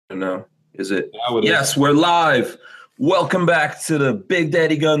No, is it? Now it is. Yes, we're live. Welcome back to the Big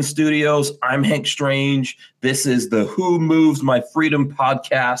Daddy Gun Studios. I'm Hank Strange. This is the Who Moves My Freedom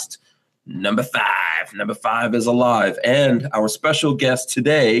podcast, number 5. Number 5 is alive. And our special guest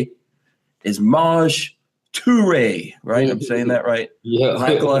today is Maj Toure, right? I'm saying that right? Yeah.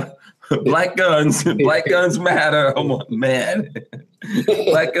 Black Guns. Black Guns Matter. Oh, man.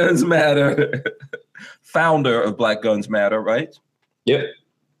 Black Guns Matter. Founder of Black Guns Matter, right? Yep.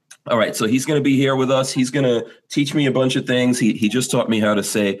 All right, so he's going to be here with us. He's going to teach me a bunch of things. He just taught me how to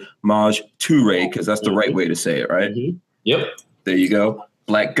say Maj Toure because that's the right way to say it, right? Mm-hmm. Yep. There you go.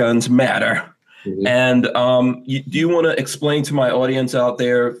 Black Guns Matter. Mm-hmm. And do you want to explain to my audience out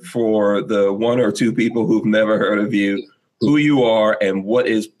there, for the one or two people who've never heard of you, who you are and what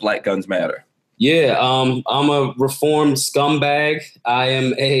is Black Guns Matter? Yeah, I'm a reformed scumbag. I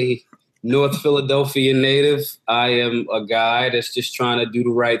am a North Philadelphia native. I am a guy that's just trying to do the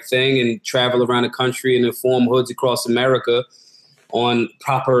right thing and travel around the country and inform hoods across America on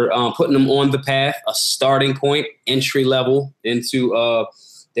proper, putting them on the path, a starting point, entry level into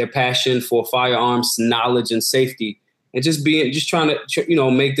their passion for firearms, knowledge, and safety, and just trying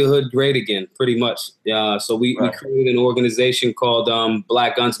to, make the hood great again, pretty much. So we created an organization called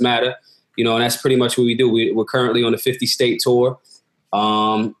Black Guns Matter, and that's pretty much what we do. We're currently on a 50-state tour.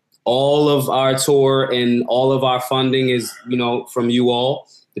 All of our tour and all of our funding is, from you all,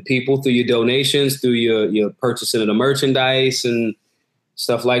 the people, through your donations, through your purchasing of the merchandise and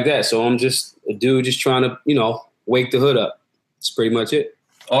stuff like that. So I'm just a dude just trying to, wake the hood up. That's pretty much it.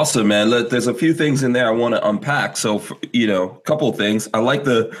 Awesome, man. There's a few things in there I want to unpack. So, a couple of things. I like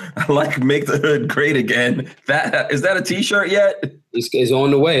make the hood great again. Is that a T-shirt yet? It's on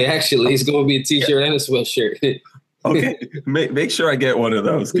the way. Actually, it's going to be a T-shirt and a sweatshirt. Okay, make sure I get one of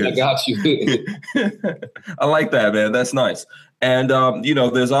those. I got you. I like that, man. That's nice. And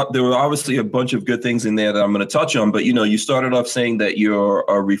there were obviously a bunch of good things in there that I'm going to touch on. But you started off saying that you're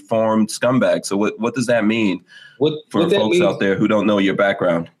a reformed scumbag. So what does that mean for folks out there who don't know your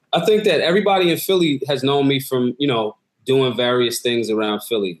background? I think that everybody in Philly has known me from doing various things around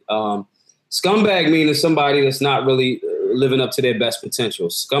Philly. Scumbag meaning somebody that's not really living up to their best potential.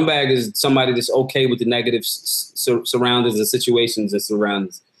 Scumbag is somebody that's okay with the negative surroundings and situations and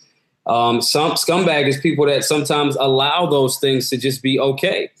surroundings. Some scumbag is people that sometimes allow those things to just be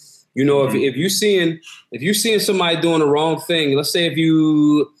okay. If you're seeing somebody doing the wrong thing, let's say if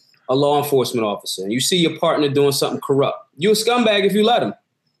you a law enforcement officer and you see your partner doing something corrupt, you're a scumbag if you let him.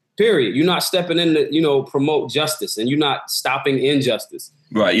 Period. You're not stepping in to, promote justice, and you're not stopping injustice.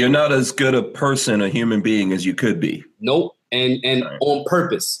 Right. You're not as good a person, a human being, as you could be. Nope. And right. On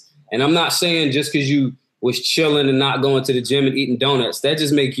purpose. And I'm not saying just because you was chilling and not going to the gym and eating donuts, that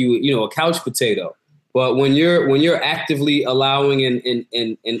just make you, a couch potato. But when you're actively allowing and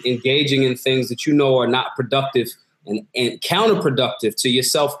engaging in things that are not productive and counterproductive to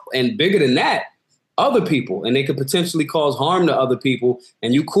yourself, and bigger than that, other people, and they could potentially cause harm to other people,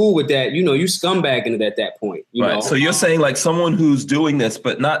 and you cool with that, you scumbagging it at that point. Right. So you're saying like someone who's doing this,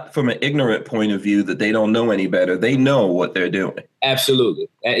 but not from an ignorant point of view that they don't know any better. They know what they're doing. Absolutely.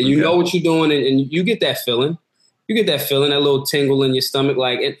 And you know what you're doing, and you get that feeling. You get that feeling, that little tingle in your stomach,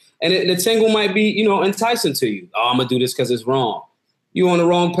 the tingle might be, enticing to you. Oh, I'm gonna do this because it's wrong. You're on the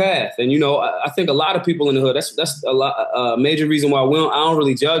wrong path. And, I think a lot of people in the hood, that's a major reason why I don't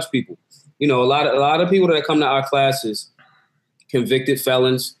really judge people. A lot of people that come to our classes, convicted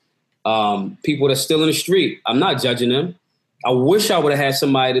felons, people that's still in the street. I'm not judging them. I wish I would have had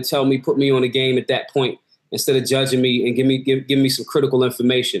somebody to put me on the game at that point, instead of judging me and give me some critical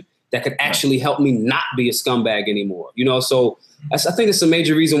information that could actually help me not be a scumbag anymore. So I think it's a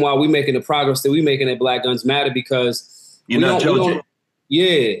major reason why we're making the progress that we're making at Black Guns Matter, because we don't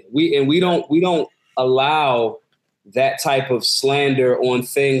allow that type of slander on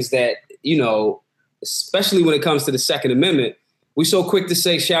things that, especially when it comes to the Second Amendment. We're so quick to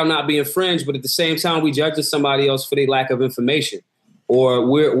say shall not be infringed, but at the same time, we judging somebody else for their lack of information, or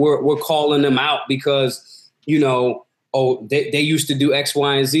we're calling them out because, they used to do X,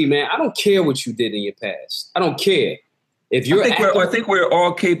 Y, and Z. Man, I don't care what you did in your past. I don't care. If you're I think we're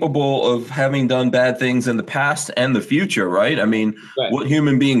all capable of having done bad things in the past and the future, right? I mean, What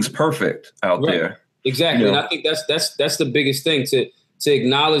human being's perfect out there? Exactly. And I think that's the biggest thing, to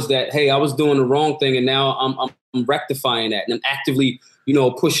acknowledge that, hey, I was doing the wrong thing, and now I'm rectifying that, and I'm actively,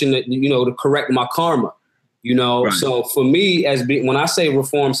 pushing it, to correct my karma, Right. So for me, when I say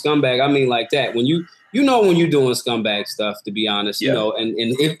reform scumbag, I mean like that. When when you're doing scumbag stuff, to be honest, and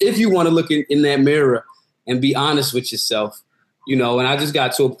if you want to look in that mirror and be honest with yourself, and I just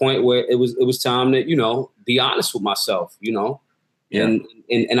got to a point where it was time to, be honest with myself, And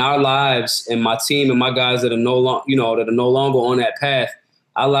in our lives, and my team and my guys that are no longer on that path,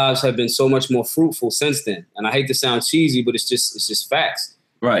 our lives have been so much more fruitful since then. And I hate to sound cheesy, but it's just facts.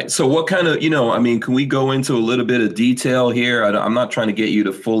 Right. So what kind of, can we go into a little bit of detail here? I'm not trying to get you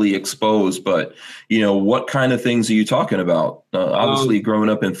to fully expose, but, what kind of things are you talking about? Obviously, growing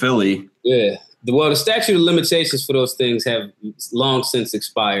up in Philly. Yeah. Well, the statute of limitations for those things have long since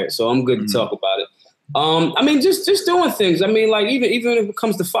expired. So I'm good to talk about it. Just doing things. I mean, like, even if it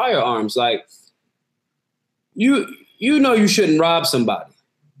comes to firearms, like, you shouldn't rob somebody.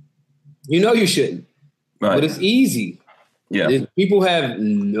 You shouldn't. Right. But it's easy. Yeah. People have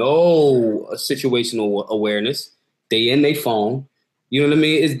no situational awareness. They in their phone. You know what I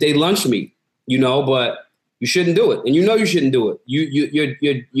mean? They lunch meat, but you shouldn't do it. And you shouldn't do it.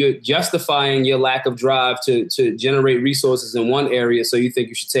 You're justifying your lack of drive to generate resources in one area, so you think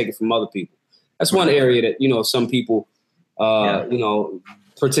you should take it from other people. That's one area that, some people,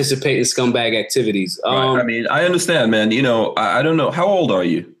 participate in scumbag activities. Right. I understand, man. I don't know. How old are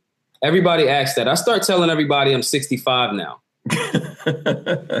you? Everybody asks that. I start telling everybody I'm 65 now.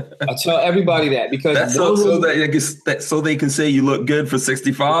 I tell everybody that because that's so they can say you look good for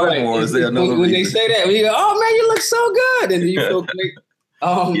 65, right. Or is there another when reason? They say that, you go, oh man, you look so good, and you feel great.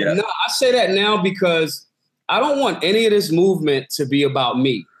 No, I say that now because I don't want any of this movement to be about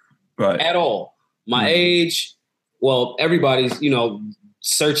me, right? At all. My age, well, everybody's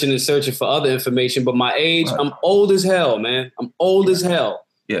searching for other information, but my age, right. I'm old as hell, man. I'm old as hell.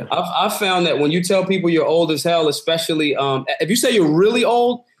 Yeah, I've found that when you tell people you're old as hell, especially if you say you're really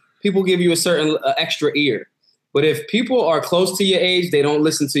old, people give you a certain extra ear. But if people are close to your age, they don't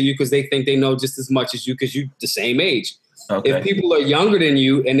listen to you because they think they know just as much as you because you're the same age. Okay. If people are younger than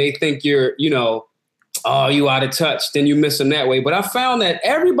you and they think you're, you out of touch, then you miss them that way. But I found that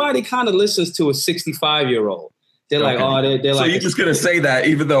everybody kind of listens to a 65-year-old. They're like, they're so like. So you're just going to say that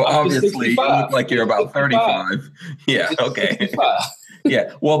even though obviously you look like you're about 35. Yeah, okay. 65.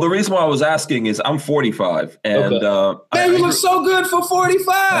 Yeah. Well, the reason why I was asking is I'm 45, and man, you look so good for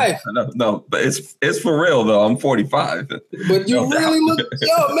 45. No, but it's for real though. I'm 45. But you really look,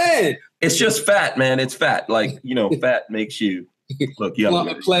 man. It's just fat, man. It's fat. Like fat makes you look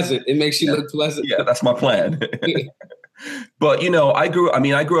younger. Pleasant. It makes you look pleasant. Yeah, that's my plan. But I grew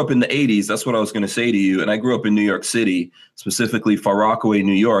up in the 80s. That's what I was going to say to you. And I grew up in New York City, specifically Far Rockaway,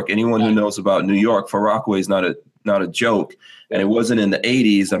 New York. Anyone who knows about New York, Far Rockaway is not a joke. And it wasn't in the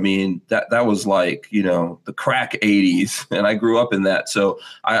 80s. I mean, that was like, the crack 80s. And I grew up in that. So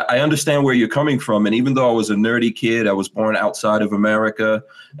I understand where you're coming from. And even though I was a nerdy kid, I was born outside of America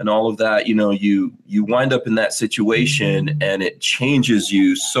and all of that, you wind up in that situation and it changes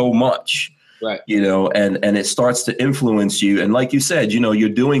you so much. Right. And it starts to influence you. And like you said, you're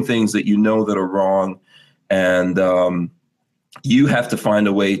doing things that that are wrong. And you have to find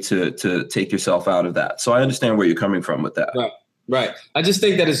a way to take yourself out of that. So I understand where you're coming from with that. Right. I just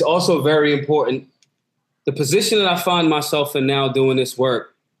think that it's also very important. The position that I find myself in now doing this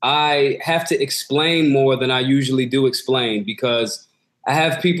work, I have to explain more than I usually do explain because I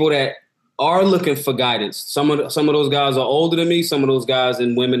have people that are looking for guidance. Some of those guys are older than me. Some of those guys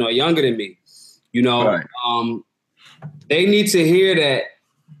and women are younger than me. Right. They need to hear that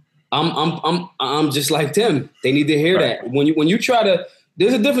I'm just like them. They need to hear that when you try to.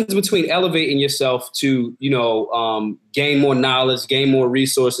 There's a difference between elevating yourself to gain more knowledge, gain more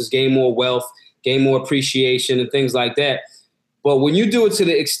resources, gain more wealth, gain more appreciation, and things like that. But when you do it to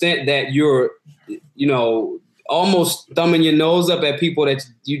the extent that you're almost thumbing your nose up at people that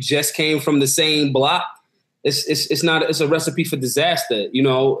you just came from the same block, it's a recipe for disaster.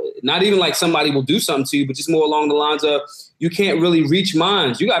 Not even like somebody will do something to you, but just more along the lines of you can't really reach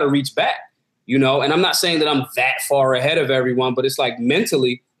minds. You got to reach back. And I'm not saying that I'm that far ahead of everyone, but it's like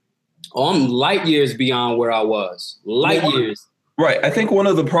mentally, I'm light years beyond where I was. Light years. Right. I think one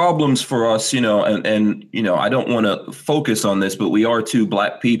of the problems for us, and I don't want to focus on this, but we are two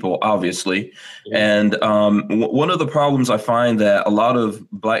Black people, obviously. Mm-hmm. And one of the problems I find that a lot of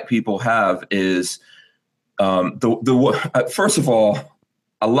Black people have is first of all,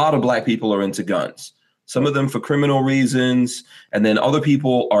 a lot of Black people are into guns. Some of them for criminal reasons, and then other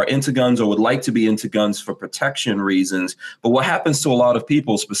people are into guns or would like to be into guns for protection reasons. But what happens to a lot of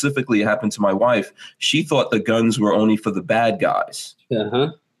people, specifically it happened to my wife, she thought the guns were only for the bad guys.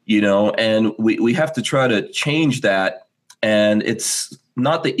 Uh-huh. And we have to try to change that. And it's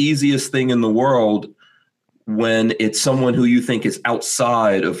not the easiest thing in the world when it's someone who you think is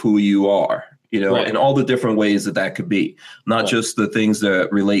outside of who you are. In all the different ways that could be, not just the things that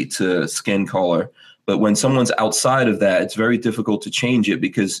relate to skin color, But when someone's outside of that, it's very difficult to change it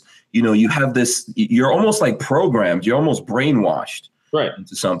because, you know, you have this, you're almost like programmed, you're almost brainwashed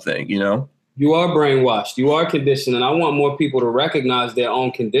into something, you know? You are brainwashed. You are conditioned. And I want more people to recognize their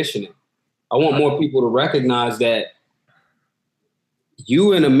own conditioning. I want more people to recognize that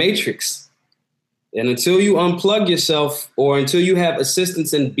you in a matrix. And until you unplug yourself or until you have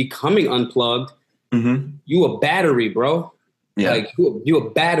assistance in becoming unplugged, you a battery, bro. Yeah. Like you a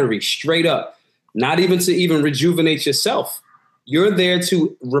battery straight up. Not even to even rejuvenate yourself. You're there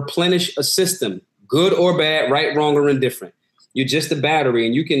to replenish a system, good or bad, right, wrong, or indifferent. You're just a battery,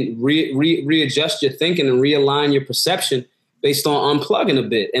 and you can readjust your thinking and realign your perception based on unplugging a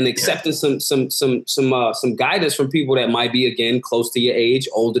bit and accepting some guidance from people that might be, again, close to your age,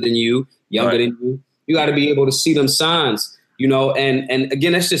 older than you, younger than you. You got to be able to see them signs, you know, and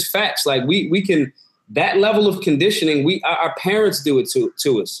again, that's just facts. Like we can, that level of conditioning, our parents do it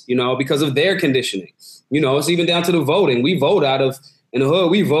to us, you know, because of their conditioning. You know, it's even down to the voting. We vote out of, in the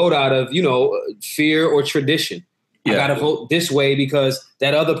hood, we vote out of, you know, fear or tradition. I got to vote this way because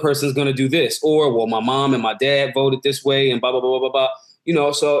that other person's going to do this. Or, well, my mom and my dad voted this way and blah, blah, blah, blah, blah. You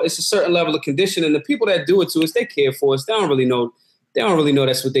know, so it's a certain level of conditioning. The people that do it to us, they care for us. They don't really know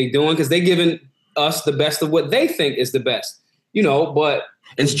that's what they're doing because they're giving us the best of what they think is the best, you know, but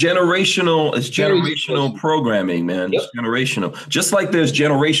it's generational. It's generational programming, man. It's generational. Just like there's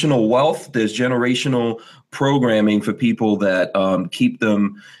generational wealth, there's generational programming for people that keep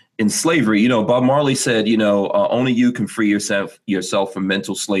them in slavery. You know, Bob Marley said, you know, only you can free yourself from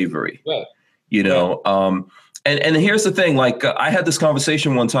mental slavery. Right. You know, and here's the thing. Like I had this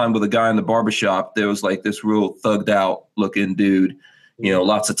conversation one time with a guy in the barbershop. There was like this real thugged out looking dude, you know,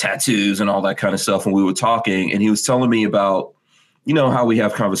 lots of tattoos and all that kind of stuff. And we were talking, and he was telling me about, you know, how we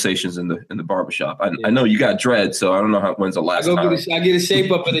have conversations in the barbershop. I know you got dread, so I don't know when's the last time. I get a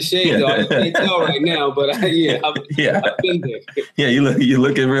shape up in the shade, though. I can't tell right now, but I've been there. Yeah, you're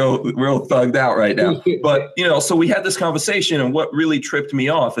looking real thugged out right now. But, you know, so we had this conversation, and what really tripped me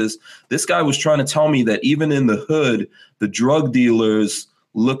off is this guy was trying to tell me that even in the hood, the drug dealers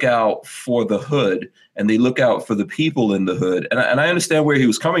look out for the hood and they look out for the people in the hood. And I understand where he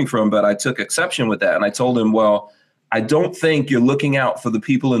was coming from, but I took exception with that. And I told him, well, I don't think you're looking out for the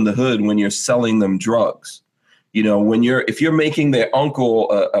people in the hood when you're selling them drugs. You know, if you're making their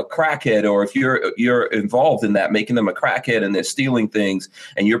uncle a crackhead, or if you're involved in that, making them a crackhead and they're stealing things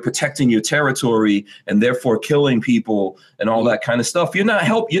and you're protecting your territory and therefore killing people and all that kind of stuff, you're not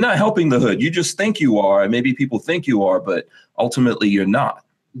helping the hood. You just think you are, and maybe people think you are, but ultimately you're not.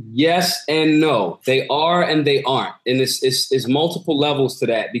 Yes and no. They are and they aren't. And it's multiple levels to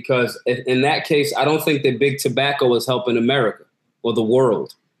that, because in that case, I don't think that big tobacco is helping America or the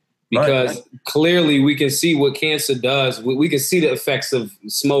world, because clearly we can see what cancer does. We can see the effects of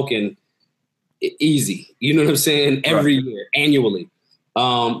smoking easy. You know what I'm saying? Every year, annually.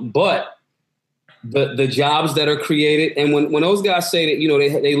 But the jobs that are created, and when those guys say that, you know,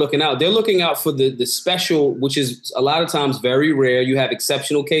 they're looking out, they're looking out for the special, which is a lot of times very rare. You have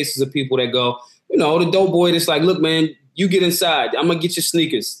exceptional cases of people that go, you know, the dope boy that's like, look, man, you get inside. I'm gonna get your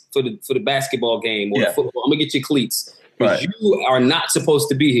sneakers for the basketball game or the football. I'm gonna get your cleats. Because you are not supposed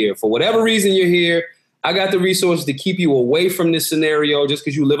to be here. For whatever reason you're here, I got the resources to keep you away from this scenario just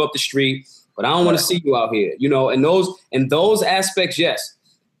because you live up the street. But I don't want to see you out here. You know, and those aspects, yes.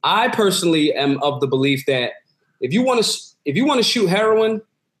 I personally am of the belief that if you want to shoot heroin,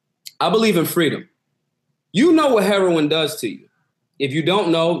 I believe in freedom. You know what heroin does to you. If you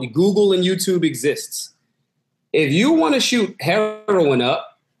don't know, Google and YouTube exists. If you want to shoot heroin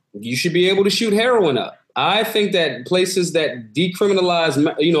up, you should be able to shoot heroin up. I think that places that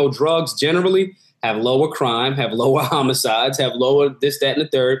decriminalize, you know, drugs generally have lower crime, have lower homicides, have lower this, that, and the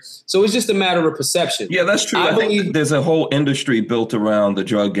third. So it's just a matter of perception. Yeah, that's true. I think there's a whole industry built around the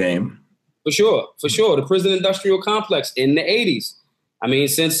drug game. For sure. The prison industrial complex in the 80s. I mean,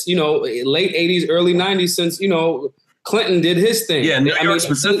 since, you know, late 80s, early 90s, since, you know, Clinton did his thing. Yeah, New York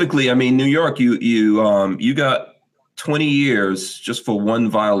specifically. I mean, New York, you got 20 years just for one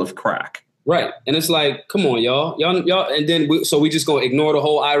vial of crack. Right. And it's like, come on, y'all. And then we just going to ignore the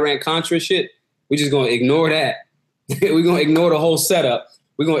whole Iran-Contra shit. We're just going to ignore that. We're going to ignore the whole setup.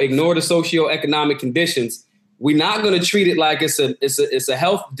 We're going to ignore the socioeconomic conditions. We're not going to treat it like it's a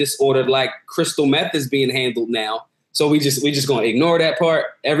health disorder, like crystal meth is being handled now. So we just going to ignore that part.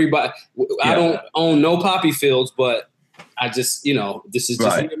 Everybody, I don't own no poppy fields, but I just, you know, this is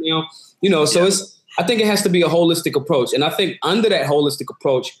just, you know, so I think it has to be a holistic approach. And I think under that holistic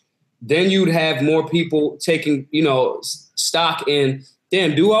approach, then you'd have more people taking, you know, stock in,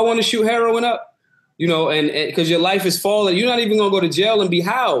 damn, do I want to shoot heroin up? You know, and because your life is falling, you're not even going to go to jail and be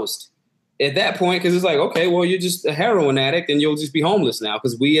housed. at that point, because it's like, okay, well, you're just a heroin addict and you'll just be homeless now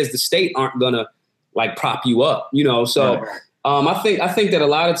because we as the state aren't gonna like prop you up, you know. So I think that a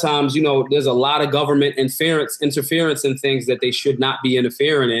lot of times, you know, there's a lot of government interference in things that they should not be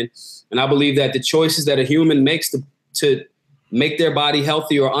interfering in. And I believe that the choices that a human makes to make their body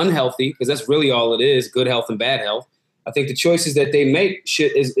healthy or unhealthy, because that's really all it is, good health and bad health. I think the choices that they make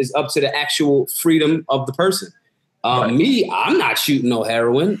is up to the actual freedom of the person. Me, I'm not shooting no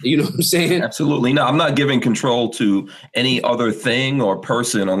heroin. You know what I'm saying? Absolutely. No, I'm not giving control to any other thing or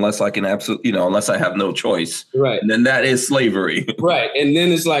person unless I can unless I have no choice. Right. And then that is slavery. Right. And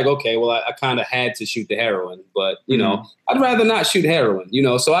then it's like, okay, well, I kind of had to shoot the heroin, but, you know, I'd rather not shoot heroin, you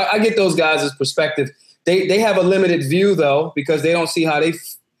know. So I get those guys' perspective. They have a limited view, though, because they don't see how they,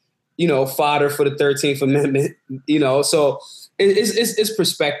 you know, fodder for the 13th Amendment, you know. So it's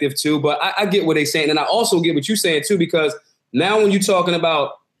perspective, too. But I get what they're saying. And I also get what you're saying, too, because now when you're talking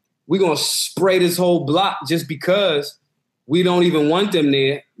about we're going to spray this whole block just because we don't even want them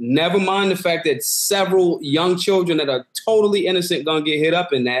there, never mind the fact that several young children that are totally innocent going to get hit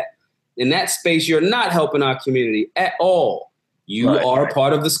up in that space. You're not helping our community at all. You are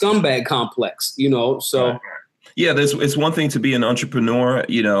part of the scumbag complex, you know, so. Yeah, it's one thing to be an entrepreneur,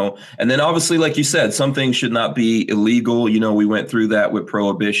 you know, and then obviously, like you said, some things should not be illegal. You know, we went through that with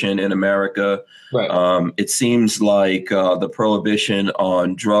prohibition in America. Right. It seems like the prohibition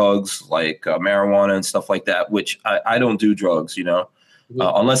on drugs, like marijuana and stuff like that, which I don't do drugs, you know,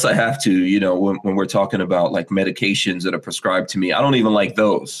 unless I have to, you know, when we're talking about like medications that are prescribed to me. I don't even like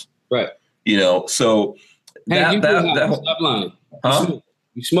those. Right. You know, so stop lying. Huh?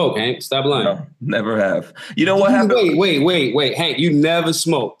 You smoke, Hank. Stop lying. No, never have. You know what happened? Wait. Hank, you never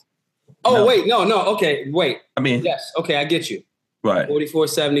smoked. Oh, no. Wait. No. Okay, wait. I mean. Yes. Okay, I get you. Right.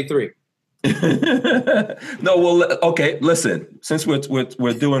 4473. No, well, okay, listen, since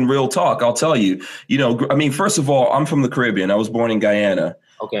we're doing real talk, I'll tell you, you know, I mean, first of all, I'm from the Caribbean. I was born in Guyana.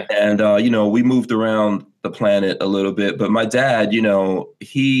 Okay. And, you know, we moved around the planet a little bit. But my dad, you know,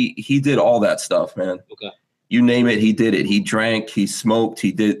 he did all that stuff, man. Okay. You name it, he did it. He drank, he smoked,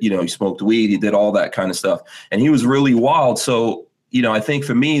 he smoked weed, he did all that kind of stuff. And he was really wild. So, you know, I think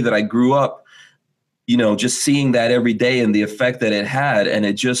for me that I grew up, you know, just seeing that every day and the effect that it had, and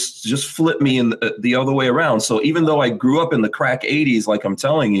it just flipped me in the other way around. So even though I grew up in the crack 80s, like I'm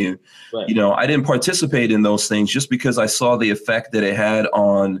telling you, you know, I didn't participate in those things just because I saw the effect that it had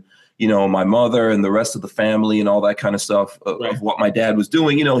on, you know, my mother and the rest of the family and all that kind of stuff of what my dad was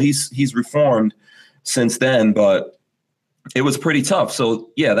doing. You know, he's reformed since then, but it was pretty tough.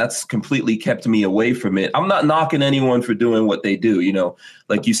 So yeah, that's completely kept me away from it. I'm not knocking anyone for doing what they do. You know,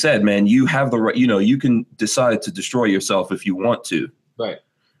 like you said, man, you have the right, you know, you can decide to destroy yourself if you want to. Right.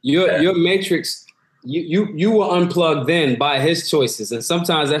 Your matrix, you were unplugged then by his choices. And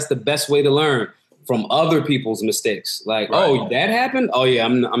sometimes that's the best way to learn from other people's mistakes. Like, oh, that happened. Oh yeah,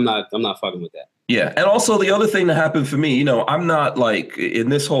 I'm not fucking with that. Yeah. And also the other thing that happened for me, you know, I'm not like in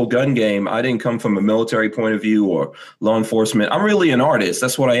this whole gun game. I didn't come from a military point of view or law enforcement. I'm really an artist.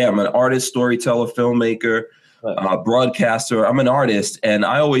 That's what I am. An artist, storyteller, filmmaker, broadcaster. I'm an artist. And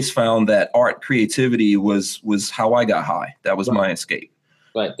I always found that art creativity was how I got high. That was my escape.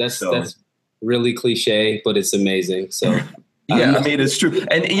 Right. That's really cliche, but it's amazing. So. Yeah, I mean, it's true.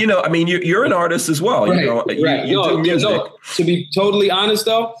 And, you know, I mean, you're an artist as well. You know, you do music. No, to be totally honest,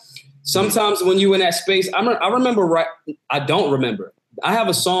 though, sometimes when you in that space, I remember, I don't remember. I have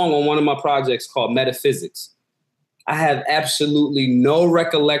a song on one of my projects called Metaphysics. I have absolutely no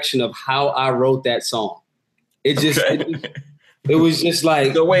recollection of how I wrote that song. It just, it was just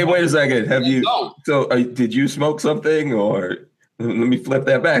like. So wait a second. Did you smoke something or? Let me flip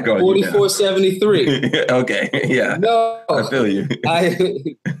that back on 4473. Okay. Yeah. No. I feel you.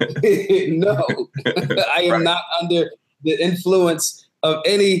 No. I am not under the influence of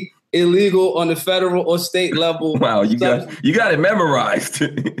any illegal on the federal or state level. Wow, you got it memorized.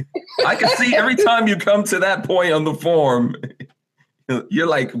 I can see every time you come to that point on the form, you're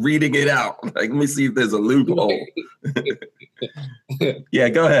like reading it out. Like, let me see if there's a loophole. Yeah,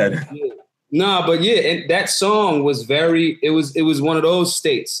 go ahead. Nah, but yeah, and that song was it was one of those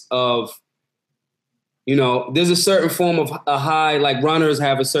states of, you know, there's a certain form of a high, like runners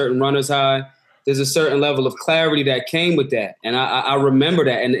have a certain runner's high. There's a certain level of clarity that came with that. And I remember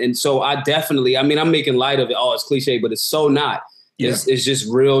that. And so I definitely, I mean, I'm making light of it. Oh, it's cliche, but it's so not. Yeah. It's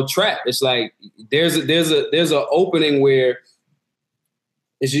just real trap. It's like, there's a opening where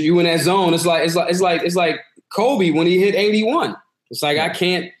it's you in that zone. It's like Kobe when he hit 81. It's like,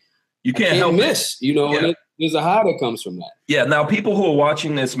 you can't help miss, you know, and there's a high that comes from that. Yeah. Now, people who are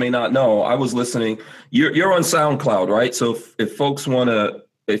watching this may not know, I was listening. You're on SoundCloud, right? So if folks want to,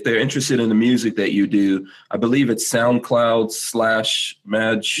 if they're interested in the music that you do, I believe it's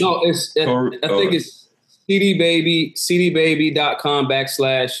SoundCloud/Madge. No, I think it's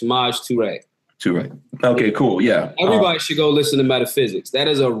cdbaby.com/Maj Toure. Toure. Okay, cool. Yeah. Everybody should go listen to Metaphysics. That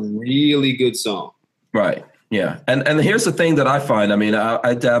is a really good song. Right. Yeah. And here's the thing that I find. I mean,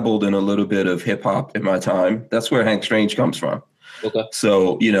 I dabbled in a little bit of hip hop in my time. That's where Hank Strange comes from. Okay.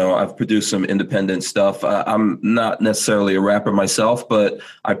 So, I've produced some independent stuff. I'm not necessarily a rapper myself, but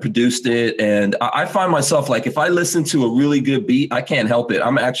I produced it. And I find myself like, if I listen to a really good beat, I can't help it.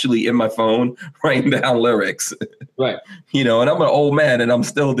 I'm actually in my phone writing down lyrics. Right. And I'm an old man and I'm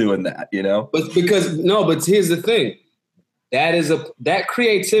still doing that, But here's the thing. That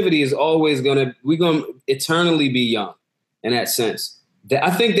creativity is always we're gonna eternally be young in that sense. I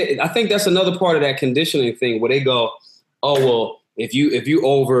think that's another part of that conditioning thing where they go, oh, well, if you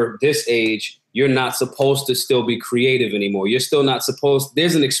over this age, you're not supposed to still be creative anymore. You're still not supposed.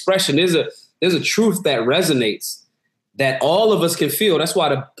 There's an expression. There's a truth that resonates that all of us can feel. That's why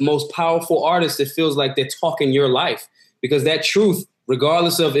the most powerful artists, it feels like they're talking your life, because that truth,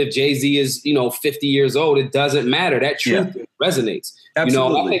 regardless of if Jay-Z is 50 years old, it doesn't matter. That truth resonates.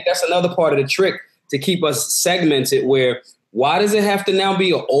 Absolutely. I think that's another part of the trick to keep us segmented. Where why does it have to now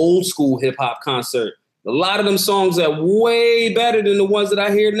be an old school hip hop concert? A lot of them songs are way better than the ones that I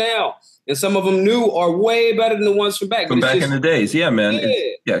hear now. And some of them new are way better than the ones from back. In the days. Yeah, man.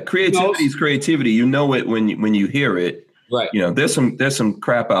 Creativity is creativity. You know it when you hear it. Right. There's some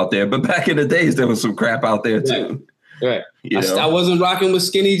crap out there. But back in the days, there was some crap out there too. Right. I wasn't rocking with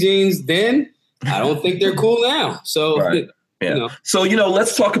skinny jeans then. I don't think they're cool now. So right. Yeah. So,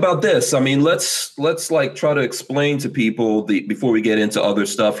 let's talk about this. I mean, let's like try to explain to people before we get into other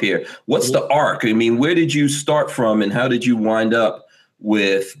stuff here. What's the arc? I mean, where did you start from and how did you wind up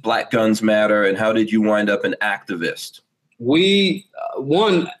with Black Guns Matter and how did you wind up an activist?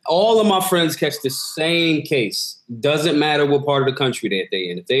 All of my friends catch the same case. Doesn't matter what part of the country they're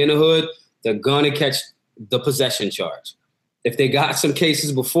in. If they're in the hood, they're going to catch the possession charge. If they got some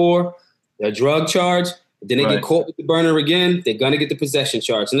cases before, the drug charge, then they get caught with the burner again, they're going to get the possession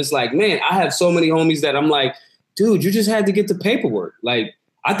charge. And it's like, man, I have so many homies that I'm like, dude, you just had to get the paperwork. Like,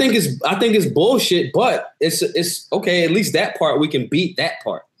 I think it's bullshit, but it's okay. At least that part, we can beat that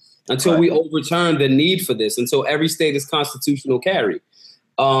part until we overturn the need for this, until every state is constitutional carry.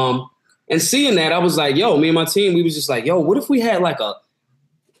 And seeing that, I was like, yo, me and my team, we was just like, yo, what if we had like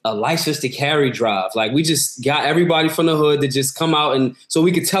a license to carry drive? Like, we just got everybody from the hood to just come out, and so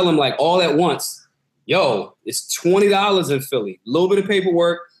we could tell them like all at once, yo, it's $20 in Philly, a little bit of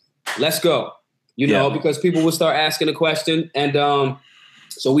paperwork, let's go. Because people would start asking a question. And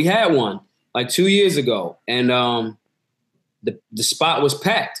so we had one like 2 years ago, and the spot was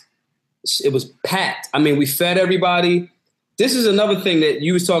packed. It was packed. I mean, we fed everybody. This is another thing that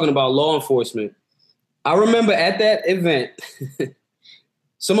you was talking about, law enforcement. I remember at that event,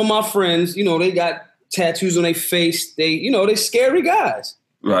 some of my friends, they got tattoos on their face. They scary guys.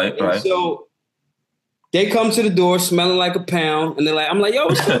 Right. So they come to the door smelling like a pound, and they're like, I'm like, yo,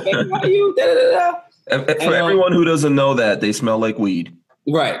 what's up, baby? How are you? For everyone who doesn't know that, they smell like weed.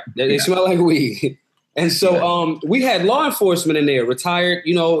 Right. They smell like weed. And so we had law enforcement in there, retired,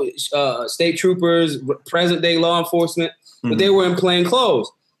 state troopers, present day law enforcement, but they were in plain clothes.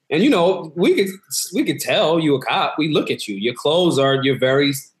 And, we could tell you a cop. We look at you. Your clothes you're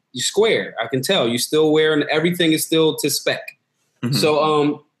very square. I can tell. You still wearing, everything is still to spec. Mm-hmm.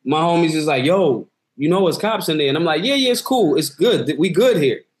 So my homies is like, yo, it's cops in there. And I'm like, yeah, it's cool. It's good. We good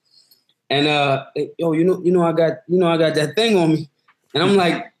here. And yo, I got that thing on me. And I'm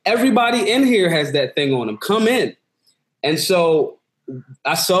like, everybody in here has that thing on them. Come in. And so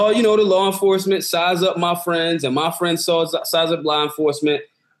I saw, the law enforcement size up my friends, and my friends size up law enforcement.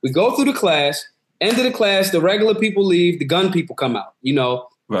 We go through the class. End of the class, the regular people leave, the gun people come out.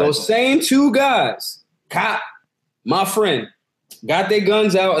 Those same two guys, cop, my friend, got their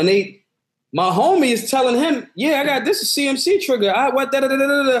guns out, and my homie is telling him, yeah, I got this CMC trigger.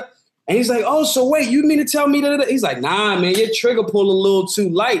 And he's like, oh, so wait, you mean to tell me that? He's like, nah, man, your trigger pulled a little too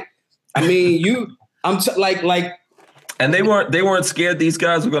light. I mean, like. And they weren't scared these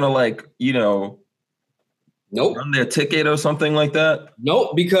guys were gonna nope, run their ticket or something like that.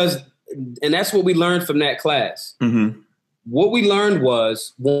 Nope, and that's what we learned from that class. Mm-hmm. What we learned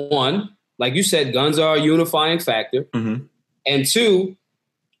was, one, like you said, guns are a unifying factor, mm-hmm. and two,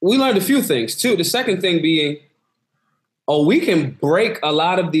 we learned a few things too. The second thing being, we can break a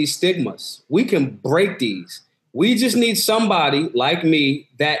lot of these stigmas. We can break these. We just need somebody like me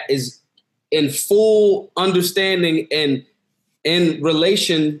that is in full understanding and in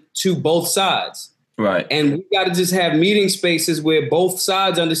relation to both sides. Right. And we got to just have meeting spaces where both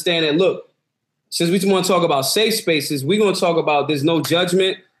sides understand that, look, since we want to talk about safe spaces, we're going to talk about there's no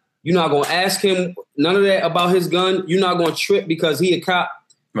judgment. You're not going to ask him none of that about his gun. You're not going to trip because he a cop.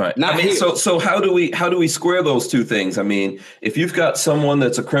 Right. I mean, so how do we square those two things? I mean, if you've got someone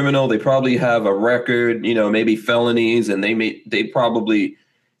that's a criminal, they probably have a record, maybe felonies, and they probably,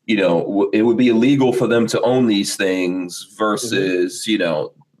 it would be illegal for them to own these things versus,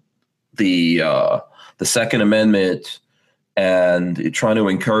 the Second Amendment and trying to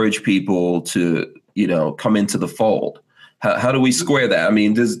encourage people to, come into the fold. How do we square that? I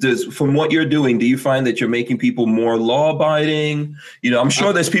mean, does from what you're doing, do you find that you're making people more law abiding? I'm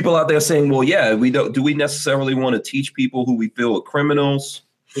sure there's people out there saying, well, yeah, do we necessarily want to teach people who we feel are criminals?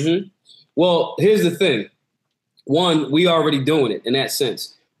 Mm-hmm. Well, here's the thing. One, we already doing it in that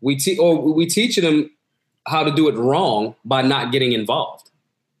sense. We teaching them how to do it wrong by not getting involved.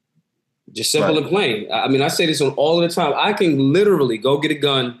 Just simple and plain. I mean, I say this all the time. I can literally go get a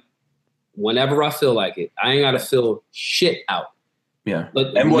gun whenever I feel like it. I ain't got to fill shit out. Yeah.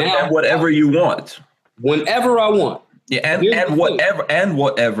 And whatever you want. Whenever I want. Yeah. And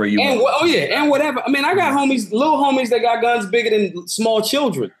whatever you want. And whatever. I mean, I got little homies that got guns bigger than small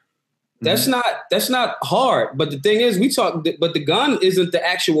children. That's not hard. But the thing is, but the gun isn't the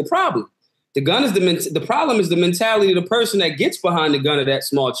actual problem. The gun is the problem is the mentality of the person that gets behind the gun of that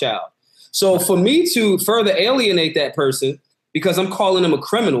small child. So for me to further alienate that person because I'm calling them a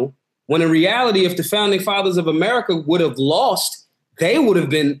criminal, when in reality, if the founding fathers of America would have lost, they would have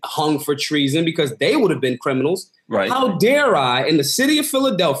been hung for treason because they would have been criminals. Right. How dare I, in the city of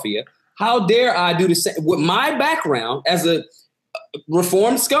Philadelphia, how dare I do the same with my background as a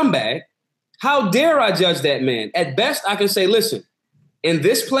reformed scumbag? How dare I judge that man? At best, I can say, listen, in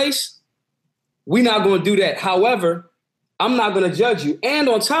this place, we're not going to do that. However, I'm not going to judge you. And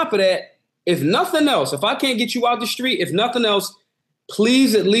on top of that, if nothing else, if I can't get you out the street, if nothing else,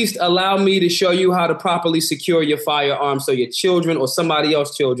 please at least allow me to show you how to properly secure your firearm so your children or somebody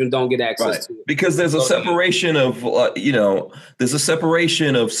else's children don't get access to it. Because there's a separation of, there's a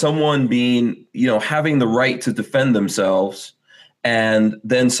separation of someone being, having the right to defend themselves and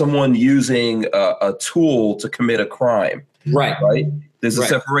then someone using a tool to commit a crime. Right. There's a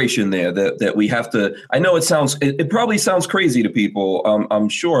separation there that we have to. I know it probably sounds crazy to people. I'm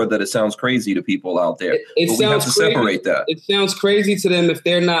sure that it sounds crazy to people out there. But we have to separate that. It sounds crazy to them if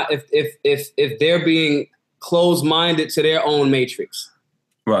they're not if they're being closed-minded to their own matrix.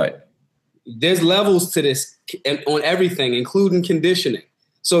 Right. There's levels to this on everything, including conditioning.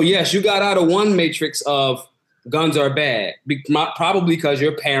 So yes, you got out of one matrix of guns are bad, probably because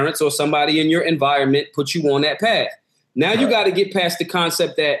your parents or somebody in your environment put you on that path. Now you got to get past the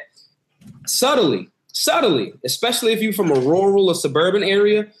concept that subtly, especially if you're from a rural or suburban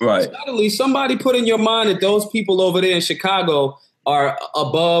area, subtly somebody put in your mind that those people over there in Chicago are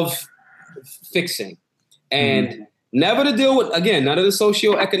above fixing. And never to deal with, again, none of the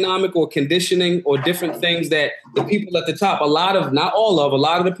socioeconomic or conditioning or different things that the people at the top, a lot of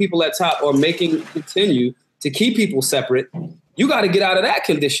the people at top are making continue to keep people separate. You got to get out of that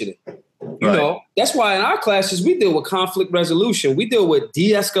conditioning. That's why in our classes, we deal with conflict resolution. We deal with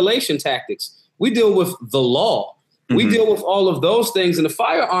de-escalation tactics. We deal with the law. We deal with all of those things, and the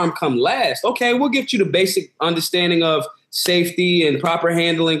firearm come last. Okay, we'll get you the basic understanding of safety and proper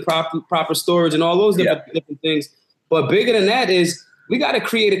handling, proper storage, and all those different things. But bigger than that is we got to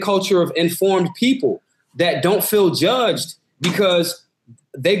create a culture of informed people that don't feel judged because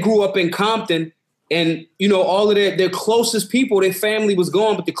they grew up in Compton. And, all of their closest people, their family was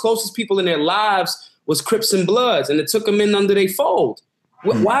gone, but the closest people in their lives was Crips and Bloods, and it took them in under their fold.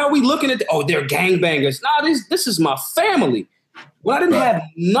 Why are we looking at, they're gangbangers? Nah, this is my family. When I didn't have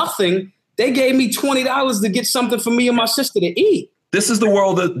nothing, they gave me $20 to get something for me and my sister to eat. This is the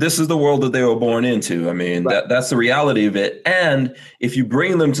world that they were born into. I mean, that's the reality of it. And if you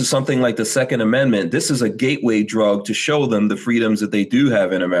bring them to something like the Second Amendment, this is a gateway drug to show them the freedoms that they do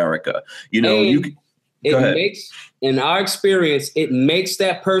have in America. In our experience, it makes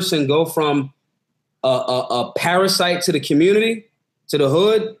that person go from a parasite to the community, to the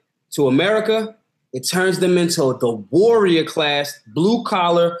hood, to America. It turns them into the warrior class, blue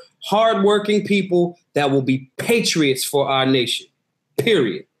collar, hardworking people that will be patriots for our nation.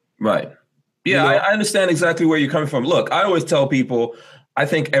 Period. Right. Yeah, I understand exactly where you're coming from. Look, I always tell people, I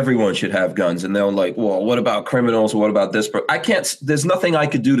think everyone should have guns. And they're like, well, what about criminals? What about this? But there's nothing I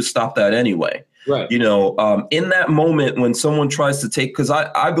could do to stop that anyway. Right. In that moment when someone tries to take, because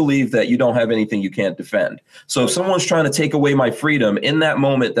I believe that you don't have anything you can't defend. So if someone's trying to take away my freedom, in that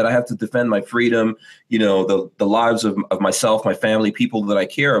moment that I have to defend my freedom, the lives of myself, my family, people that I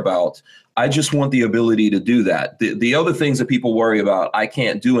care about, I just want the ability to do that. The other things that people worry about, I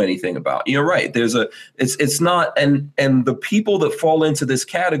can't do anything about. You're right. It's not, and the people that fall into this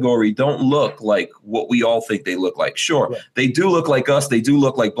category don't look like what we all think they look like. Sure, yeah. They do look like us. They do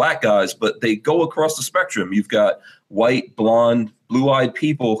look like black guys, but they go across the spectrum. You've got white, blonde, blue-eyed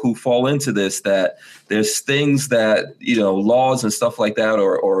people who fall into this, that there's things that, laws and stuff like that,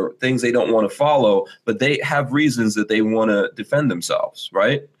 or things they don't want to follow, but they have reasons that they want to defend themselves,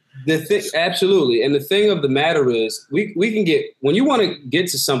 right? Absolutely. And the thing of the matter is, we can get, when you want to get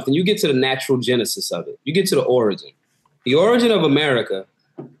to something, you get to the natural genesis of it. You get to the origin. The origin of America,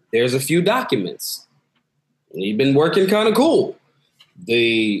 there's a few documents. We've been working kind of cool.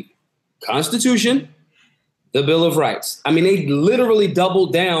 The Constitution, the Bill of Rights. I mean, they literally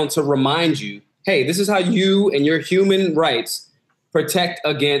doubled down to remind you, hey, this is how you and your human rights protect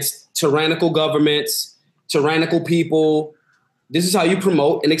against tyrannical governments, tyrannical people. This is how you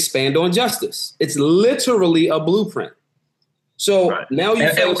promote and expand on justice. It's literally a blueprint. So now you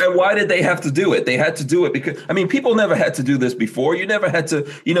and why did they have to do it? They had to do it because, people never had to do this before. You never had to,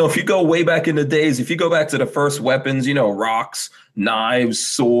 if you go way back in the days, if you go back to the first weapons, rocks, knives,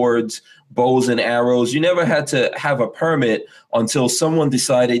 swords, bows and arrows, you never had to have a permit until someone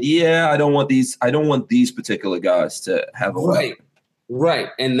decided, I don't want these particular guys to have a weapon. Right.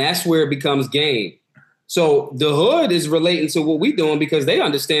 And that's where it becomes game. So the hood is relating to what we're doing because they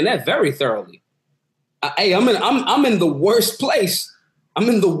understand that very thoroughly. Hey, I'm in the worst place. I'm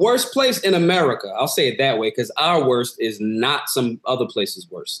in the worst place in America. I'll say it that way because our worst is not some other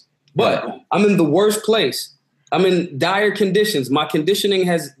place's worst. But I'm in the worst place. I'm in dire conditions. My conditioning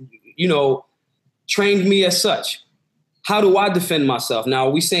has, trained me as such. How do I defend myself? Now,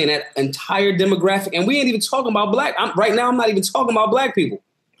 are we saying that entire demographic? And we ain't even talking about black. Right now, I'm not even talking about black people.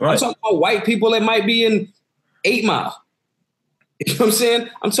 Right. I'm talking about white people that might be in 8 Mile. You know what I'm saying?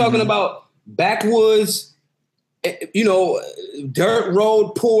 I'm talking about backwoods, dirt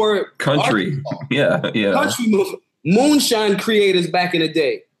road, poor country. Yeah. Country moonshine creators back in the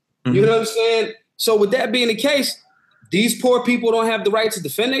day. Mm-hmm. You know what I'm saying? So with that being the case, these poor people don't have the right to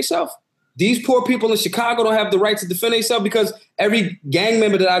defend themselves. These poor people in Chicago don't have the right to defend themselves because every gang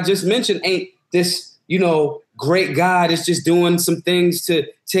member that I just mentioned ain't this, great guy that's just doing some things to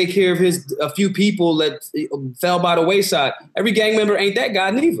take care of a few people that fell by the wayside. Every gang member ain't that guy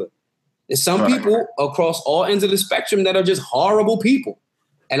neither. There's some people across all ends of the spectrum that are just horrible people.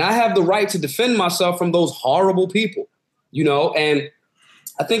 And I have the right to defend myself from those horrible people, and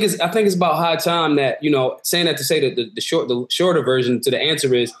I think it's about high time that, saying that to say that the shorter version to the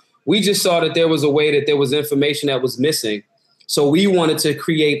answer is we just saw that there was a way that there was information that was missing. So we wanted to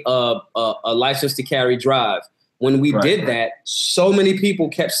create a license to carry drive. When we did that, so many people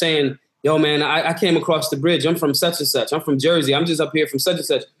kept saying, yo, man, I came across the bridge. I'm from such and such. I'm from Jersey. I'm just up here from such and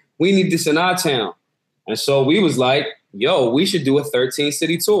such. We need this in our town. And so we was like, yo, we should do a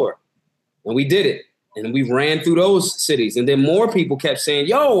 13-city tour. And we did it. And we ran through those cities. And then more people kept saying,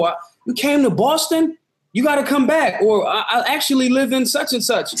 yo, you came to Boston? You got to come back. Or I actually live in such and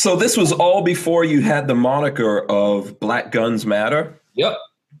such. So this was all before you had the moniker of Black Guns Matter? Yep.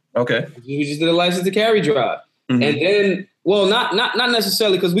 Okay. We just did a license to carry drive. Mm-hmm. And then, well, not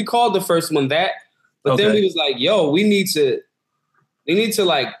necessarily because we called the first one that. But then we was like, yo, we need to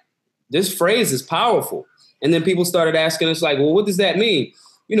like, this phrase is powerful. And then people started asking us like, well, what does that mean?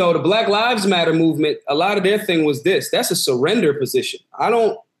 The Black Lives Matter movement, a lot of their thing was this. That's a surrender position. I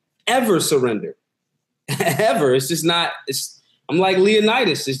don't ever surrender. Ever. It's just not, I'm like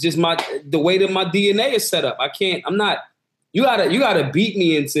Leonidas. It's just the way that my DNA is set up. You gotta beat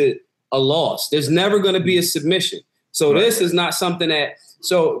me into a loss. There's never going to be a submission. So this is not something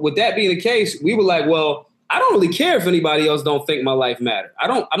so with that being the case, we were like, well, I don't really care if anybody else don't think my life matter.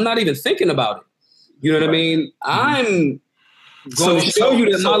 I'm not even thinking about it. You know what I mean? I'm going to show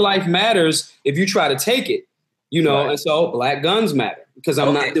you that my life matters if you try to take it, and so Black Guns Matter because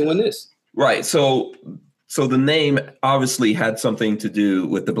I'm not doing this. Right. So the name obviously had something to do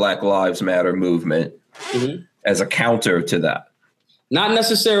with the Black Lives Matter movement as a counter to that. Not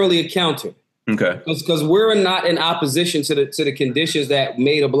necessarily a counter. Okay. Because we're not in opposition to the conditions that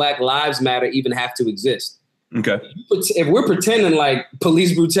made a Black Lives Matter even have to exist. Okay. If we're pretending like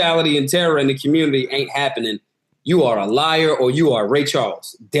police brutality and terror in the community ain't happening, you are a liar or you are Ray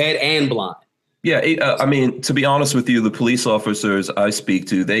Charles, dead and blind. Yeah, to be honest with you, the police officers I speak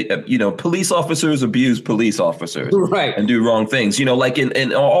to, they, police officers abuse police officers, right, and do wrong things. Like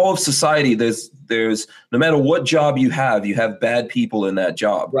in all of society, there's there's no matter what job you have bad people in that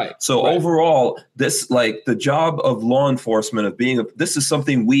job. Right. So overall, this like the job of law enforcement of this is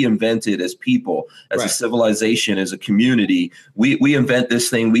something we invented as people, as a civilization, as a community. We invent this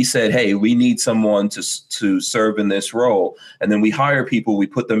thing. We said, hey, we need someone to serve in this role, and then we hire people. We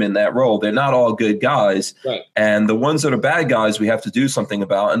put them in that role. They're not all good guys, and the ones that are bad guys, we have to do something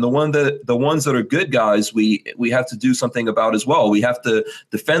about, and the ones that are good guys, we have to do something about as well. We have to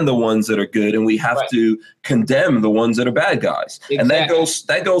defend the ones that are good, and we have to condemn the ones that are bad guys. Exactly. And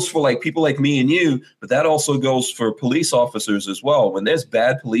that goes for like people like me and you, but that also goes for police officers as well. When there's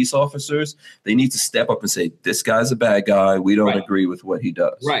bad police officers, they need to step up and say, this guy's a bad guy. We don't agree with what he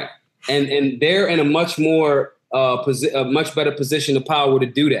does. Right. And they're in a much more a much better position of power to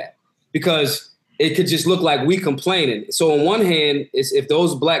do that, because it could just look like we complaining. So on one hand, if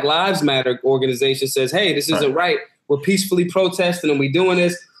those Black Lives Matter organization says, hey, this isn't right, we're peacefully protesting and we're doing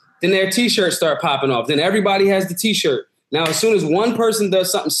this, then their T-shirts start popping off. Then everybody has the T-shirt. Now, as soon as one person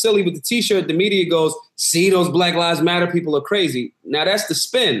does something silly with the T-shirt, the media goes, see, those Black Lives Matter people are crazy. Now, that's the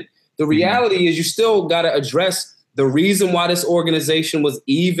spin. The reality is you still got to address the reason why this organization was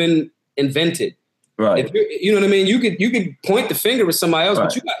even invented. Right. You know what I mean? You could point the finger at somebody else,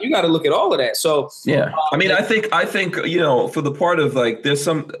 but you got to look at all of that. So yeah, I mean, I think for the part of like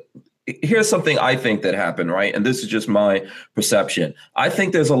here's something I think that happened, right? And this is just my perception. I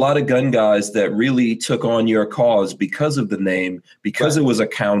think there's a lot of gun guys that really took on your cause because of the name, because it was a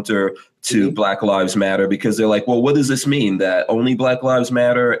counter to Black Lives Matter, because they're like, well, what does this mean? That only Black Lives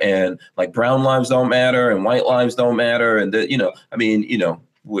matter and like brown lives don't matter and white lives don't matter? And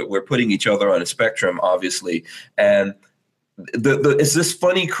we're putting each other on a spectrum, obviously. And it's this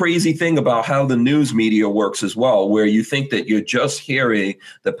funny, crazy thing about how the news media works as well, where you think that you're just hearing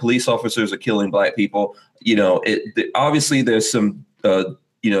that police officers are killing Black people. Obviously there's some,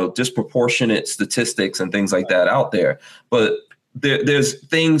 disproportionate statistics and things like that out there, but there's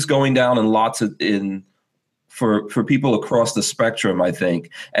things going down for people across the spectrum, I think.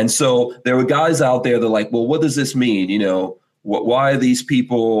 And so there were guys out there that are like, well, what does this mean? Why are these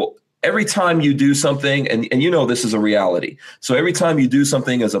people, every time you do something, and this is a reality. So every time you do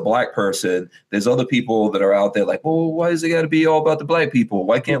something as a Black person, there's other people that are out there like, well, why is it got to be all about the Black people?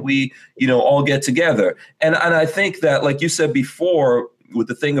 Why can't we, all get together? And I think that, like you said before, with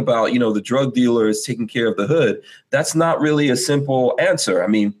the thing about, the drug dealers taking care of the hood, that's not really a simple answer. I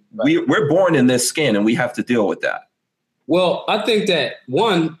mean, we're born in this skin and we have to deal with that. Well, I think that,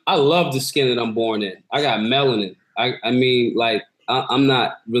 one, I love the skin that I'm born in. I got melanin. I'm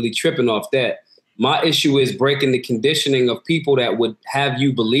not really tripping off that. My issue is breaking the conditioning of people that would have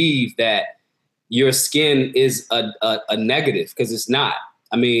you believe that your skin is a negative, because it's not.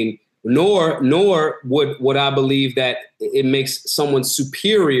 I mean, nor would I believe that it makes someone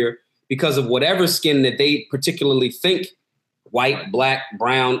superior because of whatever skin that they particularly think, white, Black,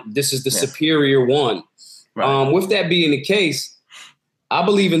 brown, this is the superior one. Right. With that being the case, I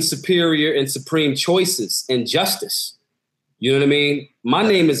believe in superior and supreme choices and justice. You know what I mean? My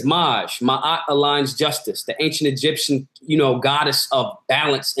name is Maj. Ma'at aligns justice, the ancient Egyptian, goddess of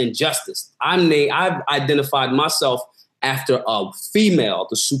balance and justice. I've identified myself after a female,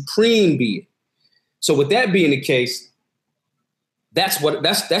 the supreme being. So with that being the case, that's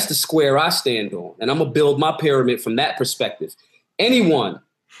the square I stand on. And I'm going to build my pyramid from that perspective. Anyone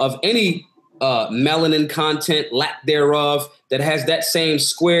of any melanin content, lack thereof, that has that same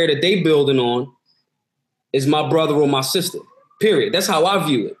square that they building on is my brother or my sister, period. That's how I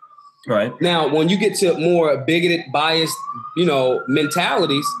view it. Right. Now, when you get to more bigoted, biased,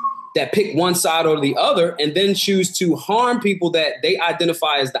 mentalities that pick one side or the other and then choose to harm people that they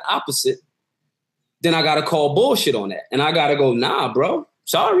identify as the opposite, then I got to call bullshit on that. And I got to go, nah, bro,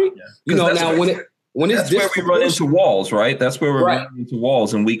 sorry. Yeah. That's where we run into walls, right? That's where we're running into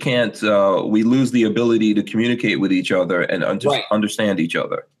walls, and we can't, we lose the ability to communicate with each other and understand each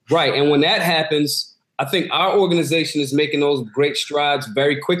other. Right. And when that happens, I think our organization is making those great strides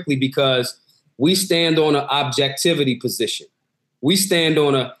very quickly because we stand on an objectivity position. We stand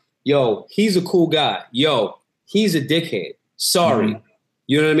on yo, he's a cool guy. Yo, he's a dickhead. Sorry. Mm-hmm.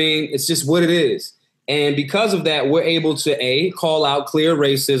 You know what I mean? It's just what it is. And because of that, we're able to call out clear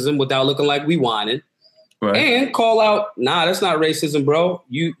racism without looking like we whining, and call out, nah, that's not racism, bro.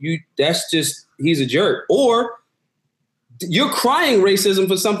 You that's just, he's a jerk. Or you're crying racism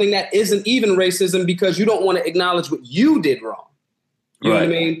for something that isn't even racism because you don't want to acknowledge what you did wrong. You know what I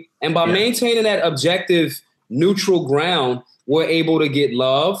mean? And by maintaining that objective, neutral ground, we're able to get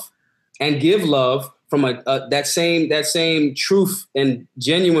love and give love from that same truth and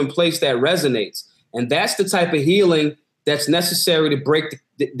genuine place that resonates. And that's the type of healing that's necessary to break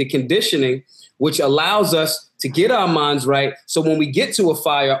the conditioning which allows us to get our minds right. So when we get to a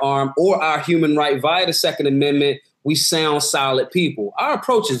firearm or our human right via the Second Amendment, we sound solid people. Our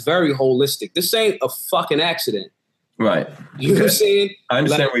approach is very holistic. This ain't a fucking accident. Right. You know what I'm saying? I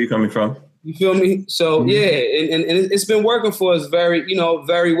understand like, where you're coming from. You feel me? So yeah, and it's been working for us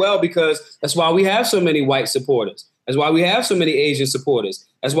very well, because that's why we have so many white supporters. That's why we have so many Asian supporters.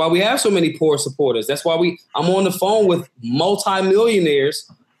 That's why we have so many poor supporters. That's why I'm on the phone with multimillionaires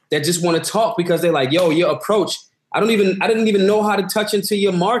that just want to talk because they're like, yo, your approach, I didn't even know how to touch into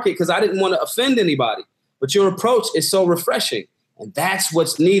your market because I didn't want to offend anybody. But your approach is so refreshing. And that's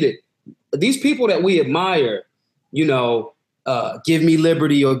what's needed. These people that we admire, give me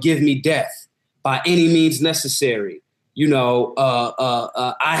liberty or give me death by any means necessary.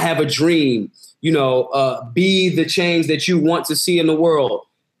 I have a dream, be the change that you want to see in the world.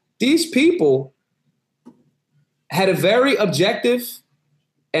 These people had a very objective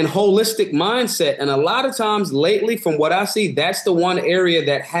and holistic mindset. And a lot of times lately, from what I see, that's the one area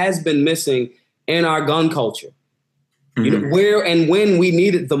that has been missing in our gun culture. Where and when we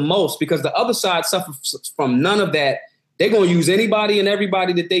need it the most, because the other side suffers from none of that. They're going to use anybody and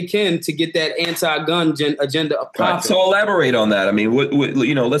everybody that they can to get that anti-gun agenda up. Right. So elaborate on that. I mean, what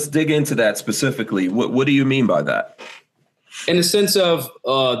let's dig into that specifically. What do you mean by that? In the sense of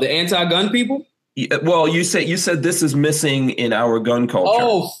the anti-gun people? Well, you said this is missing in our gun culture.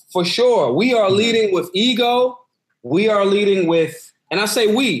 Oh, for sure. We are leading with ego. We are leading with, and I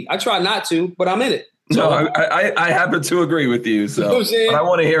say we. I try not to, but I'm in it. So, no, I happen to agree with you. So, but I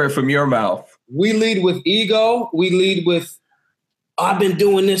want to hear it from your mouth. We lead with ego. We lead with, I've been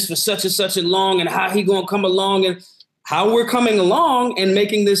doing this for such and such a long, and how he gonna come along, and how we're coming along and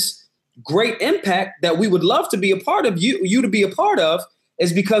making this great impact that we would love to be a part of, you to be a part of,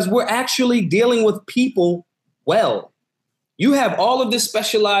 is because we're actually dealing with people well. You have all of this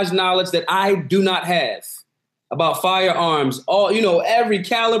specialized knowledge that I do not have about firearms, every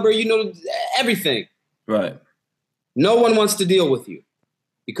caliber, everything. Right. No one wants to deal with you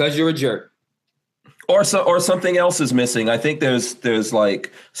because you're a jerk. Or something else is missing. I think there's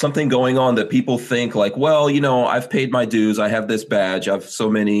like something going on that people think like, well, I've paid my dues. I have this badge. I have so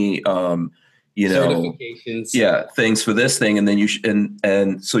many, certifications. Yeah, things for this thing, and then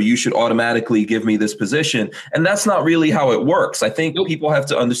and so you should automatically give me this position. And that's not really how it works. I think people have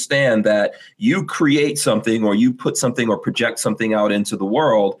to understand that you create something, or you put something, or project something out into the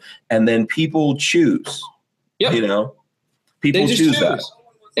world, and then people choose. Yep. People choose that,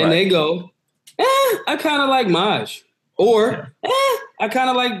 and they go, I kind of like Maj, or I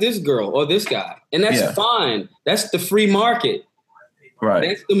kind of like this girl or this guy, and that's fine. That's the free market. Right.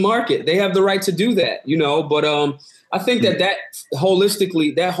 That's the market. They have the right to do that, but I think that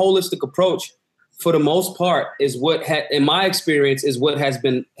holistic approach, for the most part, is what in my experience is what has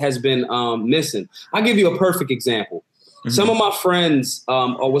been missing. I'll give you a perfect example. Some of my friends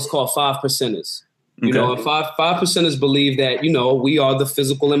are what's called 5 percenters. And 5 percenters believe that, we are the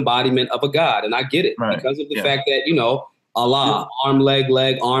physical embodiment of a God. And I get it because of the fact that, Allah, arm,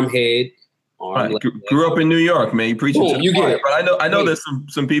 leg, arm, head. Right. Grew up in New York, man. You preaching to the choir. But I know there's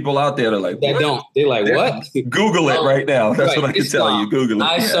some people out there that are like, that don't. They're like, what? Google it right now. That's what I can tell you. Google it.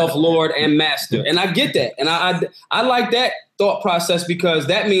 I self Lord and master. And I get that. And I like that thought process, because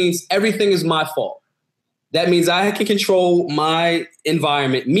that means everything is my fault. That means I can control my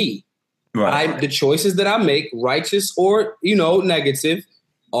environment, me. Right. The choices that I make, righteous or, negative,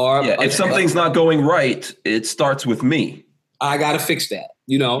 are. Yeah, if something's not going right, it starts with me. I got to fix that,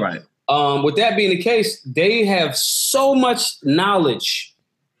 Right. With that being the case, they have so much knowledge.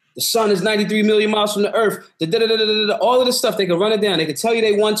 The sun is 93 million miles from the earth. All of this stuff, they can run it down. They can tell you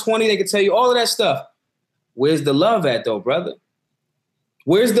they 120. They can tell you all of that stuff. Where's the love at, though, brother?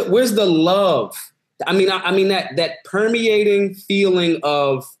 Where's the love? I mean that permeating feeling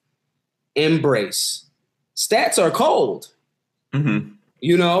of embrace. Stats are cold,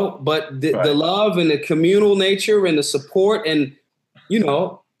 but the love and the communal nature and the support and,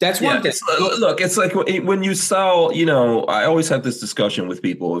 that's one thing. It's like when you sell, I always have this discussion with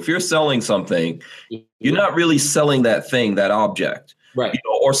people. If you're selling something, you're not really selling that thing, that object. Right.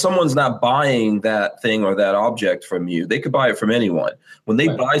 Or someone's not buying that thing or that object from you. They could buy it from anyone. When they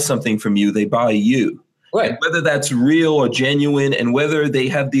buy something from you, they buy you. Right. And whether that's real or genuine, and whether they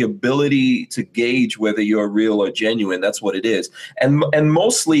have the ability to gauge whether you're real or genuine, that's what it is. And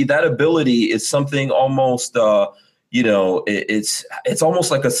mostly that ability is something almost it's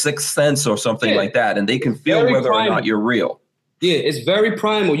almost like a sixth sense or something like that. And they can feel whether or not you're real. Yeah, it's very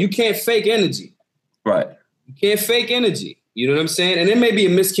primal. You can't fake energy. Right. You can't fake energy. You know what I'm saying? And it may be a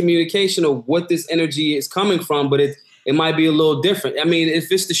miscommunication of what this energy is coming from, but it might be a little different. I mean,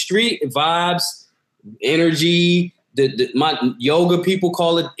 if it's the street, vibes, energy, my yoga people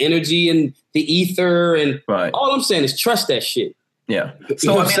call it energy and the ether. And all I'm saying is trust that shit. Yeah.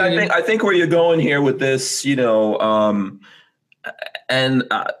 So, I think where you're going here with this, and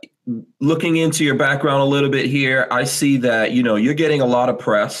looking into your background a little bit here, I see that, you're getting a lot of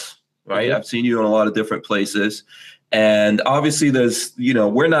press, right? Mm-hmm. I've seen you in a lot of different places. And obviously there's,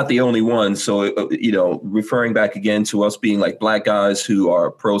 we're not the only ones. So, referring back again to us being like black guys who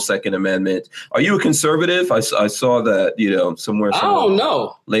are pro Second Amendment. Are you a conservative? I saw that, somewhere. I don't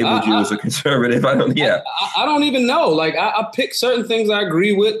know. Labeled you as a conservative. I don't even know. Like I pick certain things I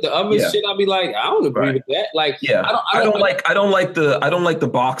agree with. The other shit I'll be like, I don't agree with that. Like, I don't like the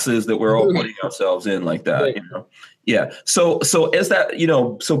boxes that we're all putting ourselves in like that, Yeah. So is that,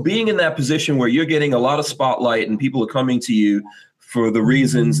 so being in that position where you're getting a lot of spotlight and people are coming to you for the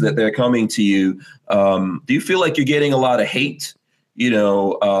reasons that they're coming to you, do you feel like you're getting a lot of hate?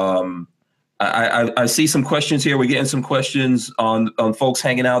 I see some questions here. We're getting some questions on folks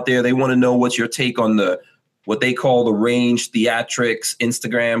hanging out there. They want to know what's your take on what they call the range theatrics,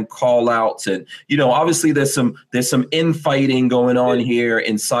 Instagram call outs. And, obviously there's some infighting going on here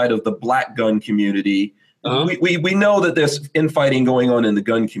inside of the black gun community. Uh-huh. We know that there's infighting going on in the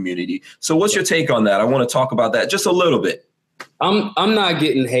gun community. So what's your take on that? I want to talk about that just a little bit. I'm not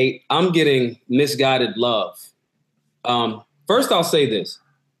getting hate. I'm getting misguided love. First, I'll say this.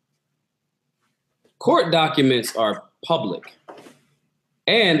 Court documents are public.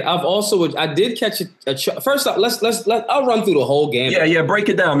 And I did catch first off, I'll run through the whole game. Yeah. Break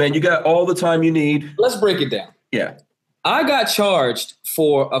it down, man. You got all the time you need. Let's break it down. Yeah. I got charged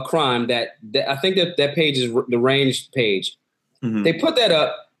for a crime that I think that page is the range page. Mm-hmm. They put that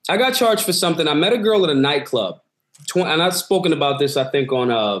up. I got charged for something. I met a girl at a nightclub. And I've spoken about this, I think,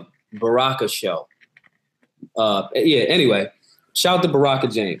 on a Baraka show. Anyway, shout out to Baraka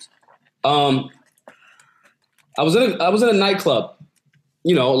James. I was in a nightclub,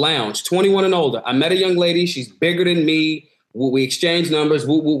 lounge, 21 and older. I met a young lady. She's bigger than me. We exchanged numbers.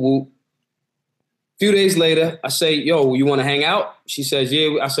 Whoop, whoop, whoop. Few days later, I say, yo, you want to hang out? She says,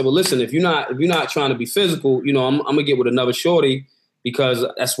 yeah. I said, well, listen, if you're not trying to be physical, I'm going to get with another shorty because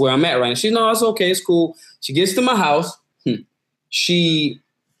that's where I'm at right now. She's, no, it's okay. It's cool. She gets to my house. She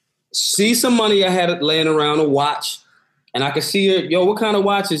sees some money I had laying around, a watch, and I can see her, yo, what kind of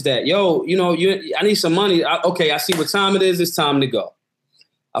watch is that? Yo, I need some money. Okay, I see what time it is. It's time to go.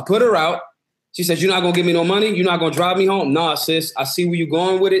 I put her out. She says, you're not going to give me no money? You're not going to drive me home? Nah, sis, I see where you're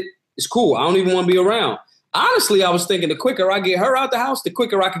going with it. It's cool. I don't even want to be around. Honestly, I was thinking the quicker I get her out the house, the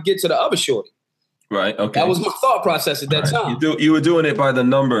quicker I could get to the other shorty. Right. Okay. That was my thought process at that time. You were doing it by the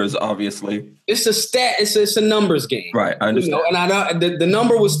numbers, obviously. It's a stat. It's a numbers game. Right. I understand. And the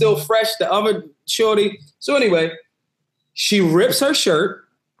number was still fresh. The other shorty. So anyway, she rips her shirt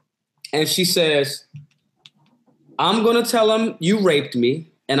and she says, I'm going to tell him you raped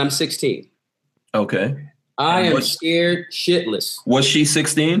me and I'm 16. Okay. I am scared shitless. Was she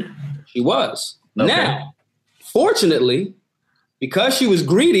 16? She was. Okay. Now, fortunately, because she was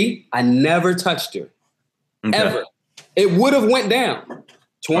greedy, I never touched her. Okay. Ever. It would have went down.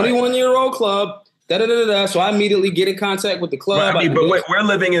 21-year-old club, da-da-da-da-da. So I immediately get in contact with the club. Right, but we're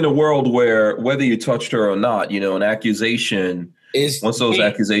living in a world where whether you touched her or not, an accusation, once those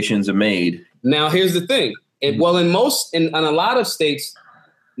accusations are made. Now, here's the thing. In a lot of states,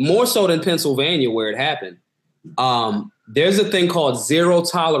 more so than Pennsylvania where it happened, there's a thing called zero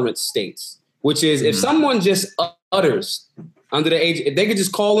tolerance states, which is if someone just utters under the age, if they could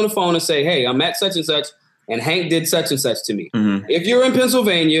just call on the phone and say, hey, I'm at such and such, and Hank did such and such to me. Mm-hmm. If you're in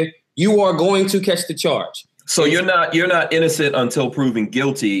Pennsylvania, you are going to catch the charge. So you're not innocent until proven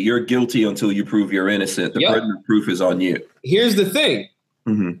guilty. You're guilty until you prove you're innocent. The burden of proof is on you. Here's the thing.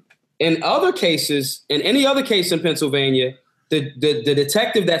 Mm-hmm. In other cases, in any other case in Pennsylvania, the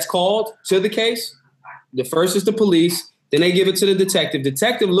detective that's called to the case, the first is the police, then they give it to the detective.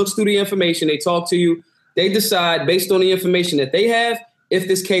 Detective looks through the information, they talk to you, they decide based on the information that they have if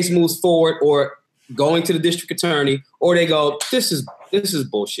this case moves forward or going to the district attorney, or they go, this is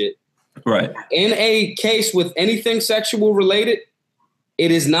bullshit. Right. In a case with anything sexual related,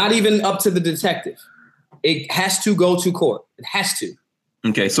 it is not even up to the detective. It has to go to court. It has to.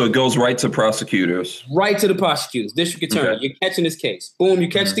 Okay, so it goes right to prosecutors. Right to the prosecutors, district attorney. Okay. You're catching this case. Boom, you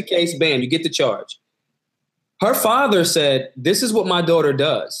catch the case, bam, you get the charge. Her father said, this is what my daughter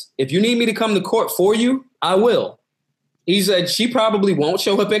does. If you need me to come to court for you, I will. He said she probably won't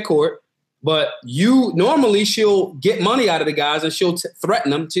show up at court. But she'll get money out of the guys and she'll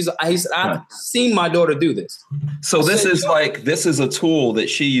threaten them. He said, I've seen my daughter do this. So this is a tool that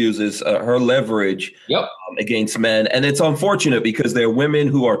she uses, her leverage against men. And it's unfortunate because there are women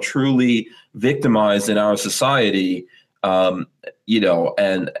who are truly victimized in our society, and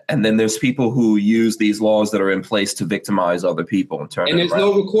then there's people who use these laws that are in place to victimize other people. And there's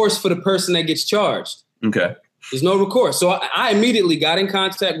no recourse for the person that gets charged. Okay. There's no recourse. So I immediately got in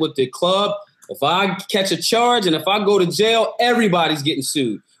contact with the club. If I catch a charge and if I go to jail, everybody's getting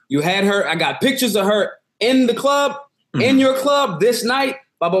sued. You had her. I got pictures of her in the club, in your club this night,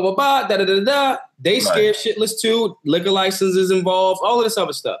 blah, blah, blah, blah, da, da, da, da. They scared shitless too. Liquor licenses involved, all of this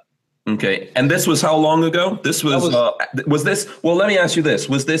other stuff. Okay. And this was how long ago? This was this, well, let me ask you this.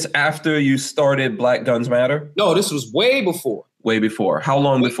 Was this after you started Black Guns Matter? No, this was way before. Way before. How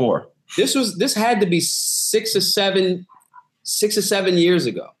long before? This had to be 6 or 7 years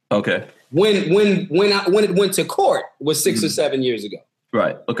ago. Okay. When it went to court was 6 or 7 years ago.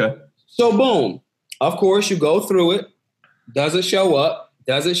 Right. Okay. So boom. Of course, you go through it. Doesn't show up.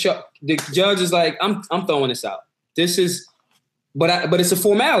 Doesn't show. The judge is like, I'm throwing this out. This is, but it's a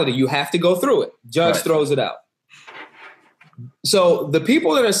formality. You have to go through it. Judge throws it out. So the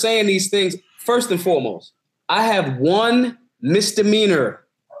people that are saying these things, first and foremost, I have one misdemeanor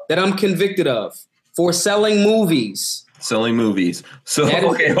that I'm convicted of for selling movies. Selling movies. So,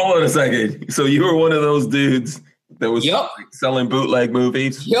 okay, hold on a second. So you were one of those dudes that was selling bootleg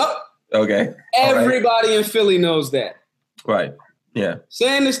movies? Yep. Okay. Everybody in Philly knows that. Right. Yeah.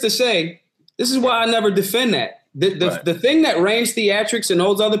 Saying this to say, this is why I never defend that. The thing that Range Theatrics and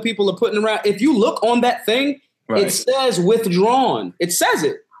those other people are putting around, if you look on that thing, it says withdrawn. It says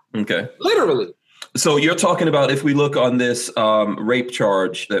it. Okay. Literally. So you're talking about if we look on this rape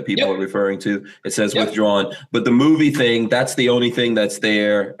charge that people are referring to, it says withdrawn. But the movie thing, that's the only thing that's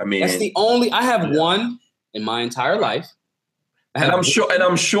there. I mean, that's the only. I have one in my entire life. And I'm sure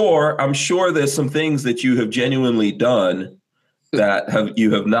there's some things that you have genuinely done that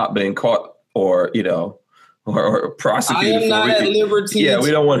you have not been caught or or prosecuted. I am not at liberty. Yeah,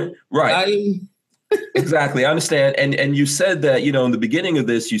 we don't want Exactly. I understand. And you said that, in the beginning of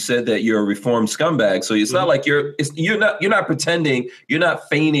this, you said that you're a reformed scumbag. So it's not like you're not pretending, you're not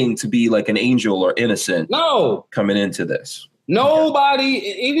feigning to be like an angel or innocent. No. Coming into this. Nobody,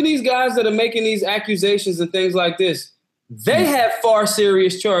 even these guys that are making these accusations and things like this, they have far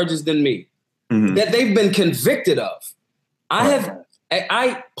serious charges than me that they've been convicted of.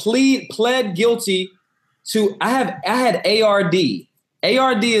 I pled guilty to, I had ARD.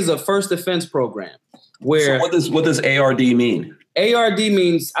 ARD is a first offense program where. So what does ARD mean? ARD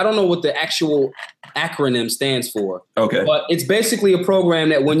means, I don't know what the actual acronym stands for. Okay. But it's basically a program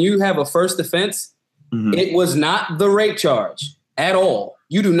that when you have a first offense, it was not the rape charge at all.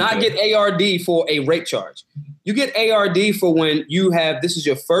 You do not get ARD for a rape charge. You get ARD for when this is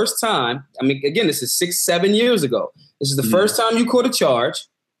your first time. I mean, again, this is 6-7 years ago. This is the first time you caught a charge.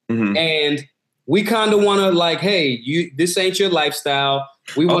 And we kind of want to hey, this ain't your lifestyle.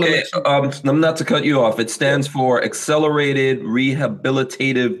 We want to not to cut you off. It stands for Accelerated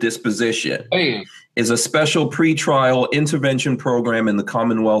Rehabilitative Disposition. Bam. Is a special pretrial intervention program in the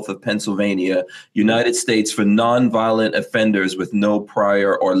Commonwealth of Pennsylvania, United States for nonviolent offenders with no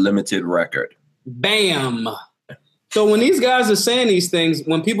prior or limited record. Bam. So when these guys are saying these things,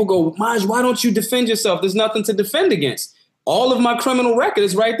 when people go, Maj, why don't you defend yourself? There's nothing to defend against. All of my criminal record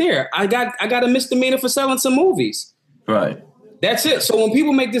is right there. I got a misdemeanor for selling some movies. Right. That's it. So when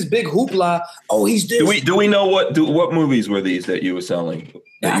people make this big hoopla, he's this. Do we know what movies were these that you were selling?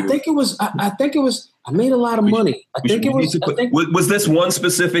 I think it was. I made a lot of money. Was this one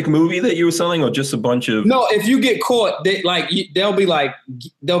specific movie that you were selling, or just a bunch of? No, if you get caught, they'll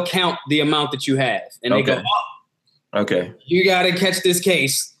count the amount that you have, and they go, okay, you got to catch this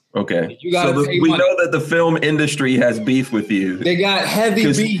case. Okay, you got to. We know that the film industry has beef with you. They got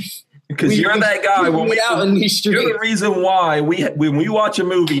heavy beef. Because you're that guy. When we out in these streets. You're the reason why when we watch a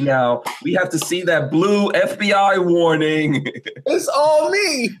movie now, we have to see that blue FBI warning. It's all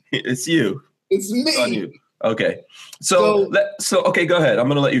me. It's you. It's me. It's on you. Okay. So okay, go ahead. I'm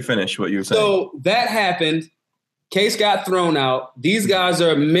going to let you finish what you were saying. So that happened. Case got thrown out. These guys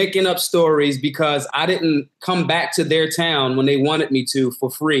are making up stories because I didn't come back to their town when they wanted me to for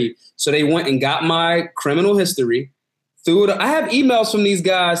free. So they went and got my criminal history. I have emails from these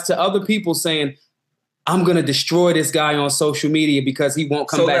guys to other people saying, I'm going to destroy this guy on social media because he won't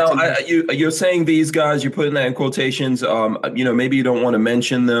come back to me. You're saying these guys, you're putting that in quotations. Maybe you don't want to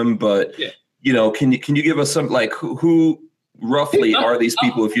mention them, but, can you give us some, who roughly are these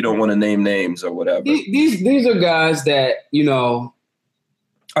people if you don't want to name names or whatever? These are guys that,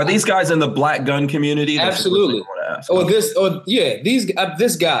 Are these guys in the black gun community? That's Absolutely. what I want to ask.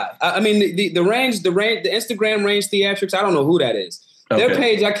 This guy. I mean, the Instagram range theatrics. I don't know who that is. Okay. Their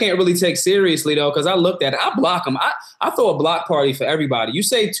page I can't really take seriously though, because I looked at it. I block them. I throw a block party for everybody. You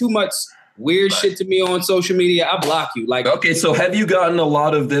say too much weird shit to me on social media, I block you. Like, okay, so have you gotten a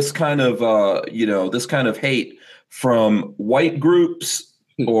lot of this kind of this kind of hate from white groups,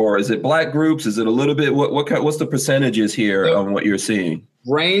 or is it black groups? Is it a little bit what's the percentages here on what you're seeing?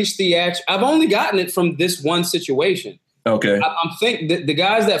 Range theatrics. I've only gotten it from this one situation. Okay. I'm think the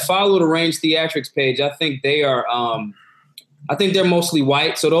guys that follow the Range Theatrics page, I think they are I think they're mostly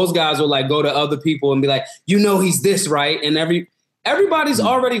white. So those guys will like go to other people and be like, he's this, right? And everybody's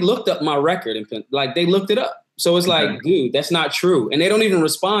already looked up my record and like they looked it up. So it's like, dude, that's not true. And they don't even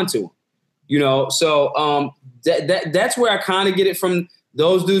respond to them, So that's where I kind of get it from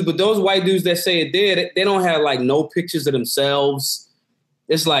those dudes. But those white dudes that say it did, they don't have like no pictures of themselves.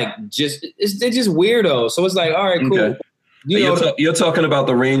 It's like they're just weirdos. So it's like, all right, cool. Okay. You're talking about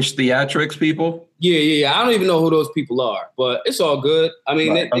the Range Theatrics people? Yeah. I don't even know who those people are, but it's all good. I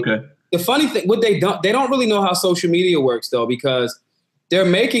mean, the funny thing, they don't really know how social media works though, because they're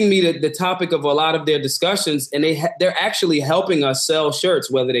making me the topic of a lot of their discussions, and they're actually helping us sell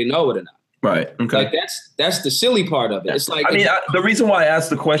shirts, whether they know it or not. Right. Okay. Like that's the silly part of it. It's like, the reason why I asked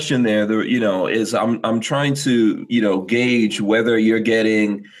the question there, is I'm trying to, gauge whether you're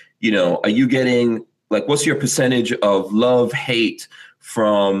getting, are you getting, like, what's your percentage of love, hate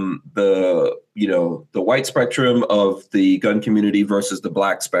from the white spectrum of the gun community versus the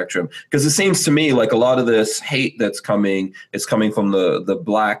black spectrum? Because it seems to me like a lot of this hate that's coming is coming from the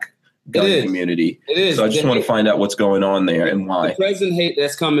black gun community. It is. So I just want to find out what's going on there and why. The present hate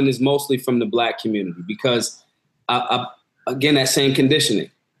that's coming is mostly from the black community because, again, that same conditioning.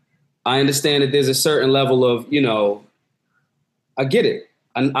 I understand that there's a certain level of, I get it.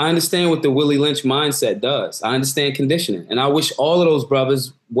 I understand what the Willie Lynch mindset does. I understand conditioning. And I wish all of those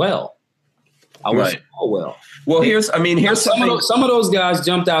brothers well. I wish them all well. Well, here's some of those guys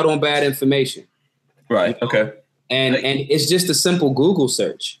jumped out on bad information. Right. Okay. And it's just a simple Google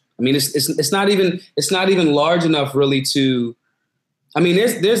search. I mean, it's not even large enough really to. I mean,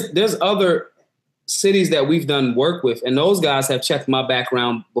 there's other cities that we've done work with, and those guys have checked my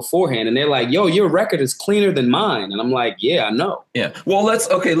background beforehand, and they're like, "Yo, your record is cleaner than mine," and I'm like, "Yeah, I know." Yeah. Well, let's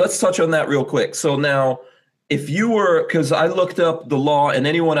touch on that real quick. So now, if you were, because I looked up the law, and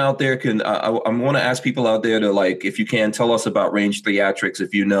anyone out there can, I want to ask people out there to, like, if you can, tell us about Range Theatrics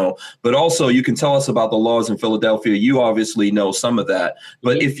if you know, but also you can tell us about the laws in Philadelphia. You obviously know some of that,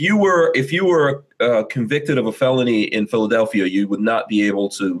 but if you were convicted of a felony in Philadelphia, you would not be able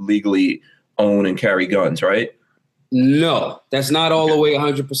to legally own and carry guns, right? No, that's not all the way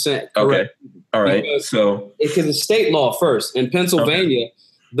 100% correct. Okay. All right. Because it's state law first. In Pennsylvania,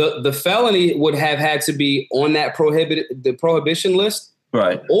 the felony would have had to be on that prohibition list.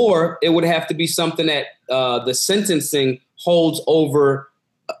 Right. Or it would have to be something that the sentencing holds over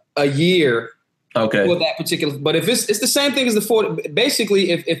a year. Okay. For that particular, but if it's the same thing as the 40, basically,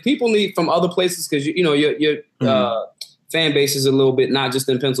 if people need from other places, because your fan base is a little bit not just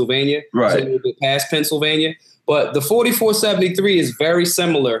in Pennsylvania, right? It's a little bit past Pennsylvania, but the 4473 is very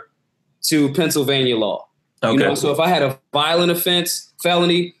similar to Pennsylvania law. Okay. So if I had a violent offense,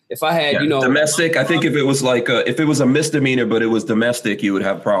 felony, if I had domestic, I think if it was like if it was a misdemeanor but it was domestic, you would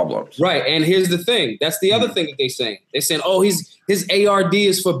have problems. Right. And here's the thing. That's the other thing that they're saying. They're saying, oh, his ARD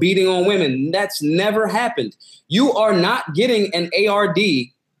is for beating on women. That's never happened. You are not getting an ARD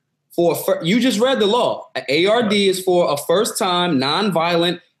you just read the law. An ARD is for a first time,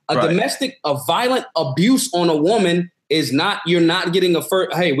 non-violent, a violent abuse on a woman is not, you're not getting a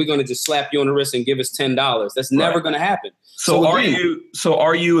first, hey, we're going to just slap you on the wrist and give us $10. That's never going to happen. So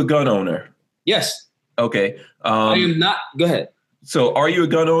are you a gun owner? Yes. Okay. I am not. Go ahead. So are you a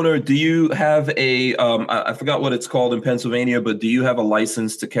gun owner? Do you have I forgot what it's called in Pennsylvania, but do you have a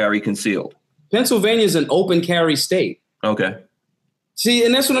license to carry concealed? Pennsylvania is an open carry state. Okay. See,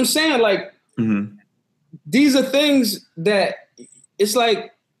 and that's what I'm saying. Like, these are things that it's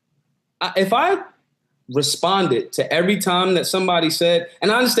like, if I responded to every time that somebody said,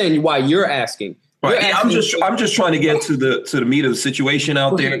 and I understand why you're asking. Right. I'm just trying to get to the meat of the situation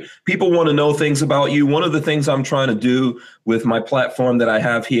out there. People want to know things about you. One of the things I'm trying to do with my platform that I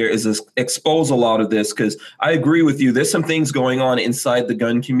have here is expose a lot of this, because I agree with you. There's some things going on inside the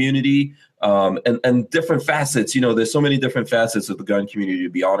gun community. And different facets, there's so many different facets of the gun community, to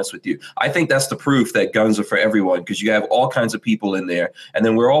be honest with you. I think that's the proof that guns are for everyone, because you have all kinds of people in there, and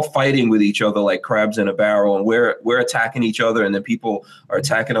then we're all fighting with each other like crabs in a barrel, and we're attacking each other, and then people are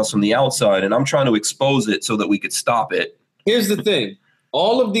attacking us from the outside, and I'm trying to expose it so that we could stop it. Here's the thing.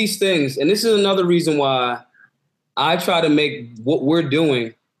 all of these things, and this is another reason why I try to make what we're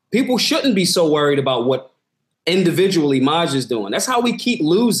doing. People shouldn't be so worried about what individually Maj is doing. That's how we keep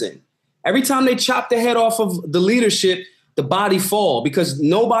losing. Every time they chop the head off of the leadership, the body fall because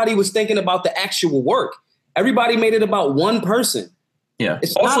nobody was thinking about the actual work. Everybody made it about one person. Yeah.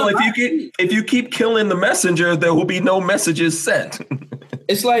 It's also, if you keep killing the messenger, there will be no messages sent.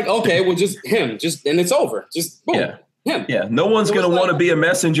 It's like, okay, well, just him, and it's over. Just boom. Yeah. Him. Yeah, no one's going to want to be a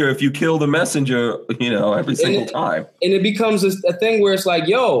messenger if you kill the messenger, every single time. And it becomes a thing where it's like,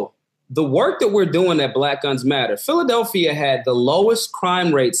 yo, the work that we're doing at Black Guns Matter, Philadelphia had the lowest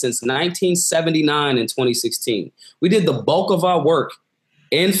crime rate since 1979 in 2016. We did the bulk of our work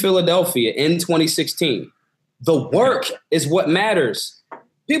in Philadelphia in 2016. The work is what matters.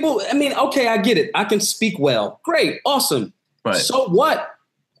 People, I mean, okay, I get it. I can speak well. Great, awesome. Right. So what?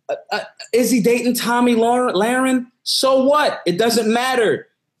 Is he dating Tommy Lahren? So what? It doesn't matter.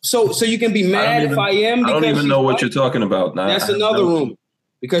 So you can be mad if I am. I don't even know what you're talking about. That's another rumor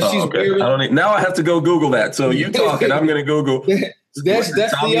because she's wearing. Now I have to go Google that. So you talking? I'm going to Google. That's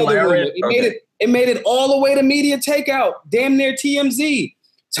the other rumor. It made it all the way to media takeout. Damn near TMZ.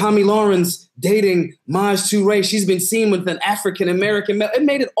 Tommy Lawrence dating Maj Toure. She's been seen with an African American male. It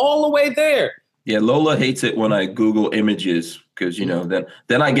made it all the way there. Yeah, Lola hates it when I Google images because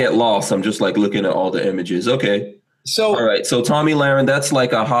then I get lost. I'm just like looking at all the images. Okay. So all right. So Tommy Lahren, that's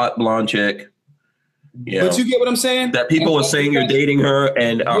like a hot blonde chick. But you get what I'm saying? That people are saying you're dating her,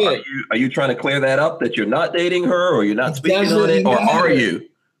 and are you trying to clear that up that you're not dating her, or you're not speaking on it, or are you?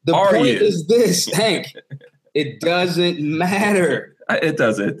 The point is this, Hank. It doesn't matter. It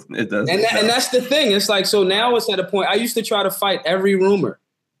doesn't. It doesn't. And that's the thing. It's like, so now it's at a point. I used to try to fight every rumor.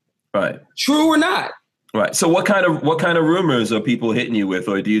 Right. True or not. Right. So what kind of rumors are people hitting you with,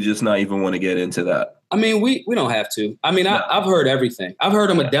 or do you just not even want to get into that? I mean, we don't have to. I mean, I've heard everything. I've heard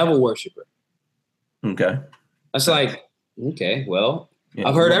I'm a devil worshiper. Okay. That's like, okay, well,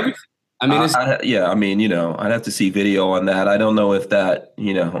 I've heard everything. I mean, I'd have to see video on that. I don't know if that,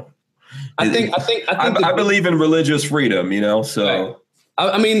 I believe in religious freedom, so. Right.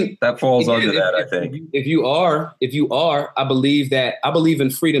 I mean, that falls under that, I think. If you are, I believe in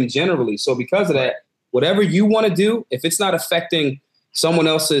freedom generally. So because of that, whatever you want to do, if it's not affecting someone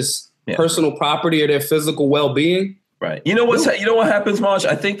else's personal property or their physical well-being. Right. You know what happens, Maj?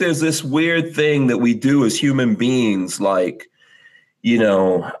 I think there's this weird thing that we do as human beings, like, we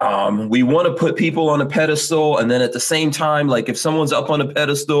want to put people on a pedestal, and then at the same time, like if someone's up on a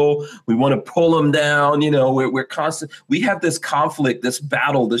pedestal, we want to pull them down. We're constant. We have this conflict, this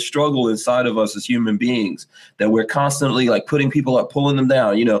battle, this struggle inside of us as human beings that we're constantly like putting people up, pulling them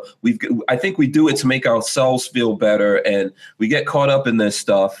down. I think we do it to make ourselves feel better, and we get caught up in this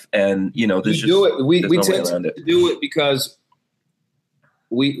stuff. And We tend to do it because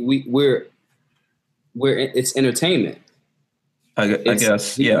we're it's entertainment. I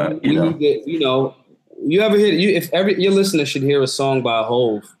guess, yeah. You ever hear? Your listener should hear a song by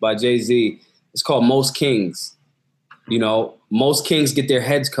Hove, by Jay-Z. It's called "Most Kings." Most kings get their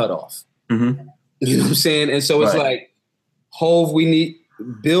heads cut off. Mm-hmm. You know what I'm saying? And so it's like, Hove, we need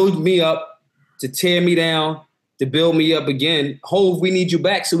build me up to tear me down, to build me up again. Hove, we need you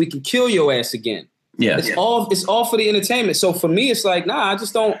back so we can kill your ass again. Yeah, it's all for the entertainment. So for me, it's like, I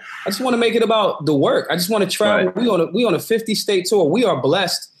just want to make it about the work. I just want to travel. Right. We on a 50-state tour. We are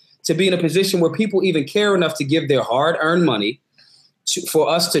blessed to be in a position where people even care enough to give their hard-earned money for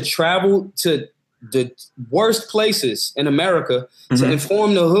us to travel to the worst places in America to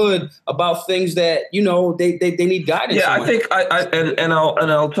inform the hood about things that they need guidance. Yeah, on. I think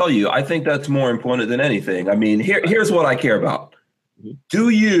I'll tell you, I think that's more important than anything. I mean, here's what I care about. Do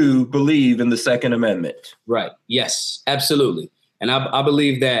you believe in the Second Amendment? Right. Yes, absolutely. And I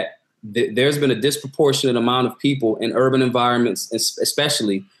believe that there's been a disproportionate amount of people in urban environments,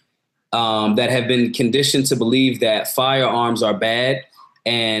 especially, that have been conditioned to believe that firearms are bad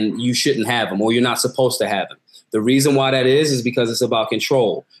and you shouldn't have them, or you're not supposed to have them. The reason why that is because it's about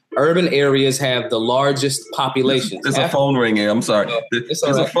control. Urban areas have the largest populations. There's a phone ringing. I'm sorry. There's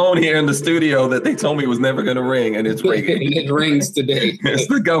a phone here in the studio that they told me was never going to ring, and it's ringing. And it rings today. It's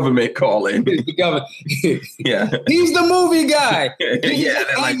the government calling. It's the government. Yeah. He's the movie guy. Yeah,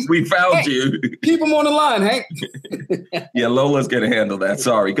 they're like, we found you. Keep him on the line, Hank. Yeah, Lola's going to handle that.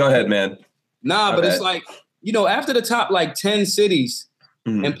 Sorry. Go ahead, man. But it's like, after the top 10 cities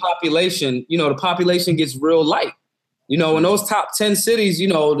in population, the population gets real light. In those top 10 cities,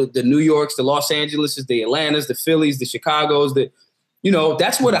 the New Yorks, the Los Angeleses, the Atlantas, the Phillies, the Chicagos,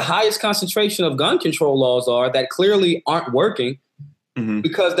 that's where the highest concentration of gun control laws are that clearly aren't working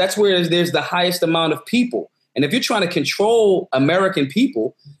because that's where there's the highest amount of people. And if you're trying to control American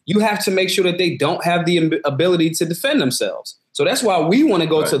people, you have to make sure that they don't have the ability to defend themselves. So that's why we want to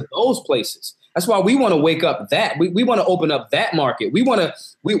go to those places. That's why we want to wake up that. We want to open up that market.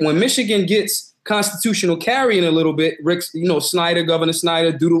 When Michigan gets constitutional carry in a little bit, Rick, Governor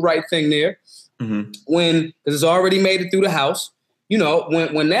Snyder, do the right thing there. Mm-hmm. Because it's already made it through the House.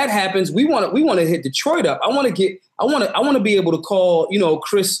 When that happens, we want to hit Detroit up. I want to be able to call,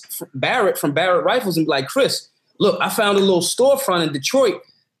 Chris Barrett from Barrett Rifles and be like, Chris, look, I found a little storefront in Detroit.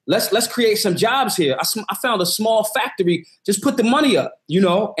 Let's create some jobs here. I found a small factory. Just put the money up,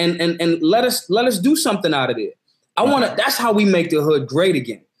 and let us do something out of it. That's how we make the hood great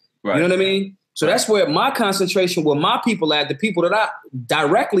again. Right. You know what I mean? So that's where my concentration, where my people at, the people that I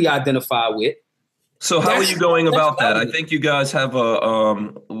directly identify with. So how are you going about that? I think you guys have a,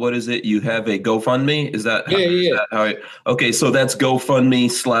 what is it? You have a GoFundMe? Is that? Yeah. Okay. So that's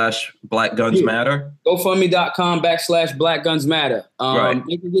GoFundMe/Black Guns Matter. GoFundMe.com/Black Guns Matter. Right.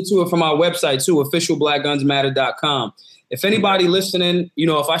 You can get to it from our website too, officialblackgunsmatter.com. If anybody listening,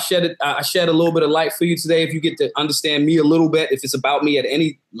 if I shed a little bit of light for you today, if you get to understand me a little bit, if it's about me at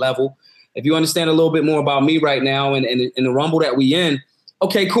any level, if you understand a little bit more about me right now and the rumble that we in,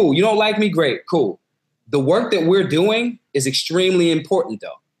 okay, cool. You don't like me? Great. Cool. The work that we're doing is extremely important,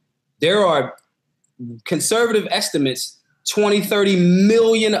 though. There are conservative estimates, 20, 30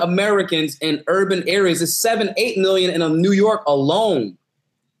 million Americans in urban areas. It's 7-8 million in New York alone.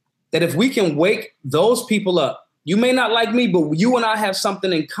 That if we can wake those people up, you may not like me, but you and I have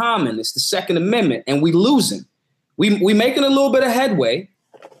something in common. It's the Second Amendment, and we losing. We making a little bit of headway,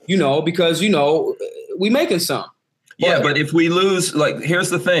 because, we making some. Yeah, but if we lose, here's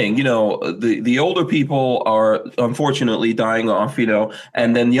the thing, the older people are unfortunately dying off,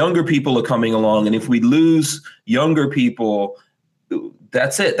 and then younger people are coming along. And if we lose younger people,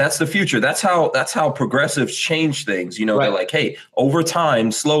 that's it. That's the future. That's how progressives change things. They're like, hey, over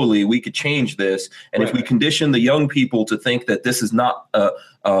time, slowly, we could change this. And if we condition the young people to think that this is not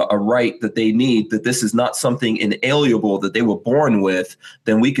a right that they need, that this is not something inalienable that they were born with,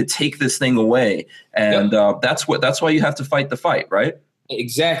 then we could take this thing away. And that's why you have to fight the fight, right?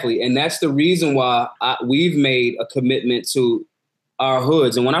 Exactly. And that's the reason why we've made a commitment to our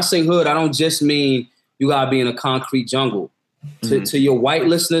hoods. And when I say hood, I don't just mean you got to be in a concrete jungle. To your white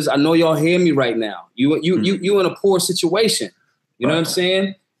listeners, I know y'all hear me right now. You in a poor situation. You know what I'm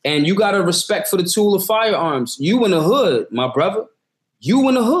saying? And you got a respect for the tool of firearms. You in the hood, my brother. You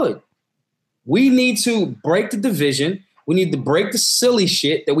in the hood. We need to break the division. We need to break the silly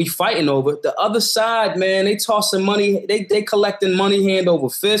shit that we fighting over. The other side, man, they tossing money. They collecting money hand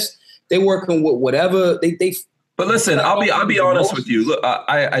over fist. They working with whatever they. But listen, I'll be honest with you. Look,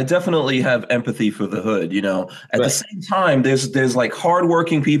 I definitely have empathy for the hood. At the same time, there's like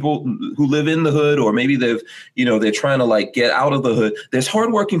hardworking people who live in the hood, or maybe they're trying to get out of the hood. There's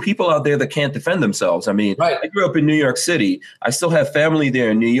hardworking people out there that can't defend themselves. I mean, I grew up in New York City. I still have family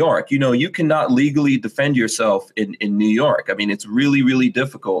there in New York. You cannot legally defend yourself in New York. I mean, it's really, really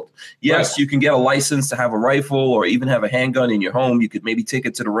difficult. Yes, you can get a license to have a rifle or even have a handgun in your home. You could maybe take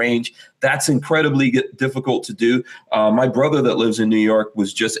it to the range. That's incredibly difficult to do. My brother that lives in New York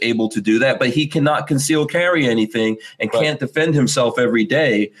was just able to do that, but he cannot conceal carry anything and can't defend himself every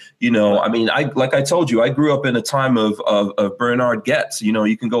day. I mean, like I told you, I grew up in a time of Bernhard Goetz.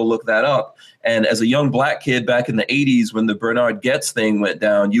 You can go look that up. And as a young black kid back in the 80s, when the Bernhard Goetz thing went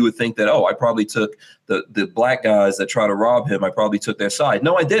down, you would think that, I probably took the black guys that try to rob him. I probably took their side.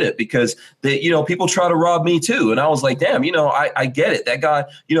 No, I didn't, because people try to rob me too. And I was like, damn, I get it. That guy,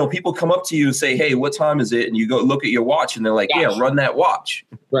 people come up to you and say, hey, what time is it? And you go look at your watch and they're like, yeah, run that watch.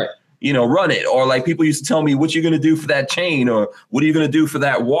 Right. Run it. Or people used to tell me, what you going to do for that chain? Or what are you going to do for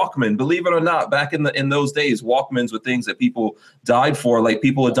that Walkman? Believe it or not, back in those days, Walkmans were things that people died for. Like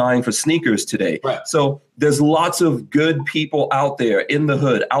people are dying for sneakers today. Right. So there's lots of good people out there in the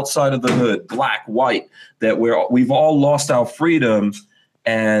hood, outside of the hood, black, white, that we've all lost our freedom.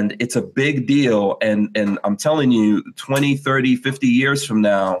 And it's a big deal. And I'm telling you, 20, 30, 50 years from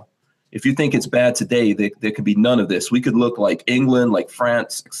now, if you think it's bad today, there could be none of this. We could look like England, like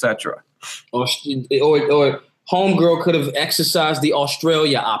France, etc. Or homegirl could have exercised the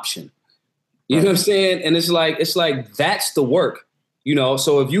Australia option. You know what I'm saying? And it's like that's the work.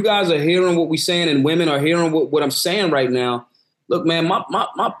 So if you guys are hearing what we're saying and women are hearing what I'm saying right now, look, man,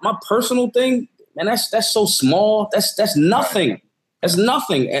 my personal thing, man, that's so small. That's nothing. That's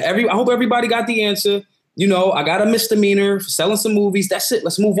nothing. I hope everybody got the answer. I got a misdemeanor for selling some movies. That's it.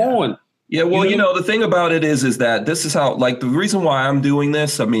 Let's move on. Yeah, well, the thing about it is that this is how, like, the reason why I'm doing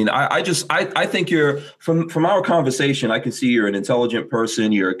this. I mean, I think you're from our conversation, I can see you're an intelligent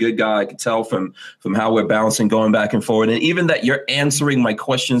person. You're a good guy. I can tell from how we're bouncing, going back and forward, and even that you're answering my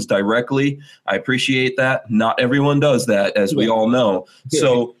questions directly. I appreciate that. Not everyone does that, as we all know.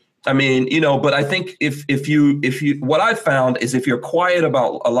 So. I mean, but I think if you what I found is if you're quiet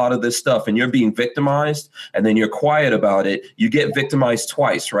about a lot of this stuff and you're being victimized and then you're quiet about it, you get victimized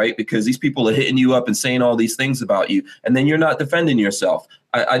twice, right? Because these people are hitting you up and saying all these things about you and then you're not defending yourself.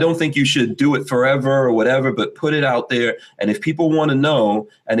 I don't think you should do it forever or whatever, but put it out there. And if people want to know,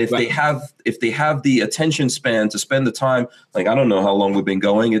 and if they have the attention span to spend the time, like, I don't know how long we've been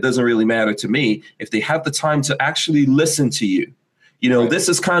going. It doesn't really matter to me. If they have the time to actually listen to you. This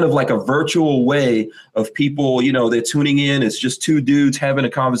is kind of like a virtual way of people, they're tuning in. It's just two dudes having a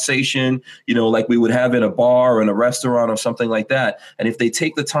conversation, like we would have in a bar or in a restaurant or something like that. And if they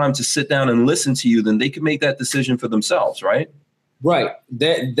take the time to sit down and listen to you, then they can make that decision for themselves, right? Right.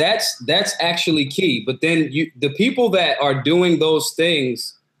 That's actually key. But then the people that are doing those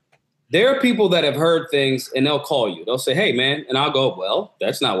things, there are people that have heard things and they'll call you. They'll say, hey, man. And I'll go, well,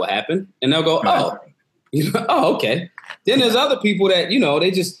 that's not what happened. And they'll go, oh, okay. Then there's other people that,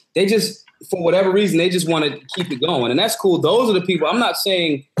 they just for whatever reason, they just want to keep it going. And that's cool. Those are the people. I'm not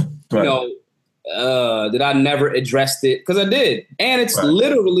saying, that I never addressed it, because I did. And it's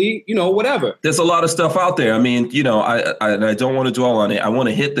literally, whatever. There's a lot of stuff out there. I mean, I don't want to dwell on it. I want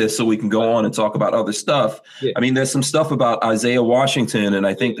to hit this so we can go on and talk about other stuff. Yeah. I mean, there's some stuff about Isaiah Washington, and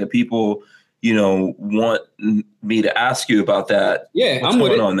I think that people, want me to ask you about that. Yeah, what's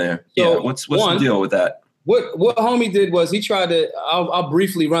going on there? So, what's the deal with that? What homie did was he tried to, I'll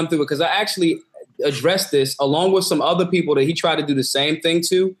briefly run through it because I actually addressed this along with some other people that he tried to do the same thing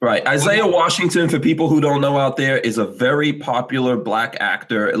to. Right. Isaiah Washington, for people who don't know out there, is a very popular Black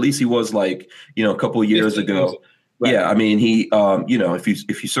actor. At least he was, like, a couple of years ago. Right. Yeah. I mean, he,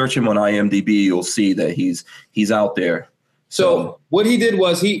 if you search him on IMDb, you'll see that he's out there. So what he did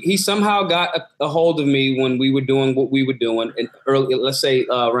was he somehow got a hold of me when we were doing what we were doing in early, let's say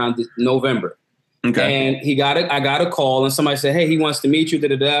around November. Okay. And I got a call and somebody said, hey, he wants to meet you.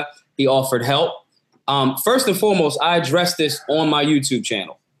 He offered help. First and foremost, I addressed this on my YouTube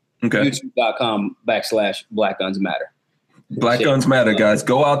channel. Okay. YouTube.com/Black Guns Matter. Black Guns Matter, guys.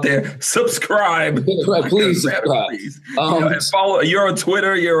 Go out there, subscribe. Right, please subscribe. Please. Follow. You're on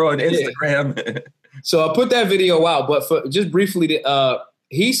Twitter. You're on Instagram. Yeah. So I put that video out, but just briefly,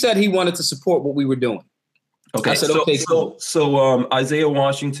 he said he wanted to support what we were doing. Okay. I said, okay, cool. So Isaiah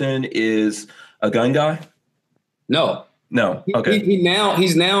Washington is a gun guy? No. Okay.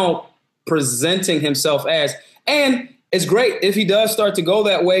 He's now presenting himself as, and it's great if he does start to go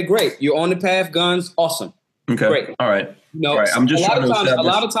that way. Great, you're on the path. Guns, awesome. Okay. Great. All right. All right. I'm just trying to establish. A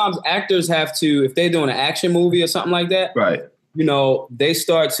lot of times, actors have to, if they're doing an action movie or something like that. Right. They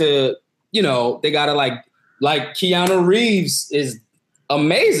start to, they gotta like Keanu Reeves is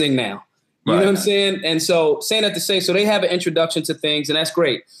amazing now. You know what I'm saying? And so saying that to say, so they have an introduction to things, and that's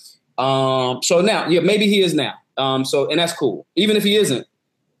great. So now, maybe he is now. And that's cool. Even if he isn't.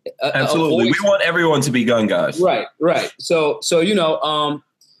 Absolutely. We want everyone to be gun guys. Right. So,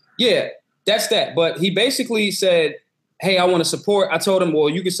 that's that. But he basically said, hey, I want to support. I told him, well,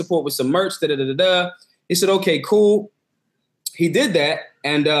 you can support with some merch. He said, okay, cool. He did that.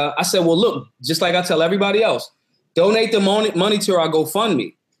 And I said, well, look, just like I tell everybody else, donate the money to our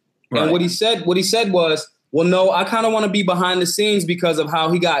GoFundMe. Right. And what he said was, well, no, I kind of want to be behind the scenes because of how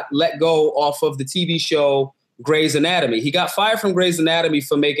he got let go off of the TV show Grey's Anatomy. He got fired from Grey's Anatomy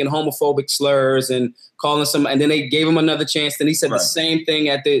for making homophobic slurs and calling and then they gave him another chance. Then he said the same thing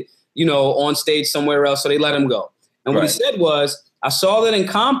at the, on stage somewhere else. So they let him go. And what he said was, I saw that in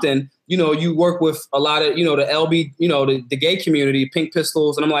Compton, you work with a lot of, the LB, the gay community, Pink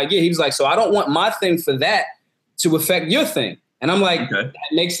Pistols. And I'm like, yeah, he was like, so I don't want my thing for that to affect your thing. And I'm like, that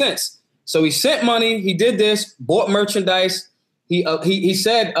makes sense. So he sent money. He did this, bought merchandise. He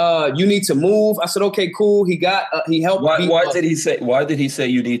said, you need to move. I said, okay, cool. He helped. Why did he say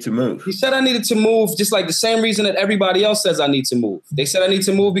you need to move? He said I needed to move just like the same reason that everybody else says I need to move. They said I need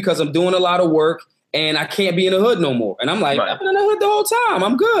to move because I'm doing a lot of work and I can't be in the hood no more. And I'm like, I've been in the hood the whole time.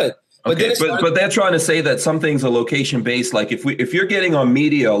 I'm good. But they're trying to say that some things are location based. Like if you're getting on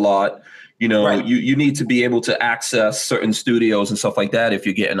media a lot, you need to be able to access certain studios and stuff like that if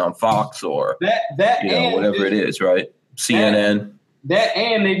you're getting on Fox or whatever it is, right? CNN. That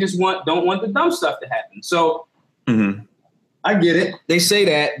and they just don't want the dumb stuff to happen. So I get it. They say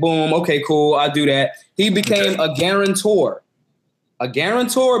that. Boom. Okay, cool. I'll do that. He became a guarantor. A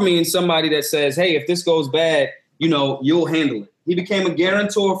guarantor means somebody that says, hey, if this goes bad, you'll handle it. He became a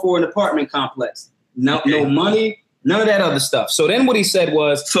guarantor for an apartment complex. No money, none of that other stuff. So then what he said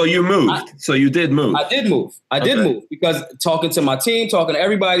was, so you moved. So you did move. I did move. I did move because talking to my team, talking to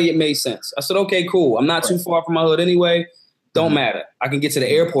everybody, it made sense. I said, okay, cool. I'm not too far from my hood anyway. Don't matter. I can get to the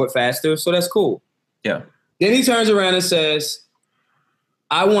airport faster. So that's cool. Yeah. Then he turns around and says,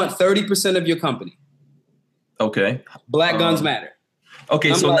 I want 30% of your company. Okay. Black Guns Matter.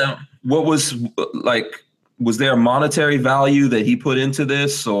 Okay. So now what was was there a monetary value that he put into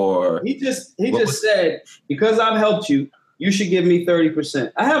this, or he just said, because I've helped you, you should give me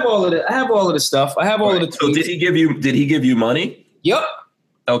 30%. I have all of the stuff. I have all of the tweets. So did he give you money? Yep.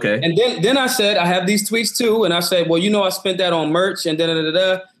 Okay. And then I said, I have these tweets too. And I said, well, I spent that on merch and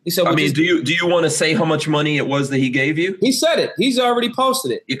da-da-da-da. He said, well, do you want to say how much money it was that he gave you? He said it. He's already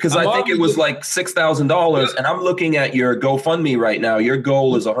posted it. Because I think it was like $6,000. And I'm looking at your GoFundMe right now. Your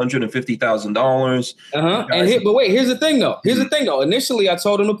goal is $150,000. But wait, here's the thing though. Initially, I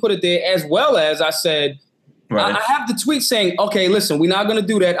told him to put it there, as well as I said, I have the tweet saying, okay, listen, we're not going to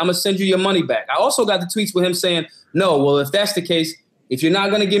do that. I'm going to send you your money back. I also got the tweets with him saying, no, well, if that's the case, if you're not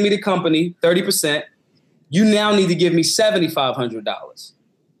going to give me the company 30%, you now need to give me $7,500.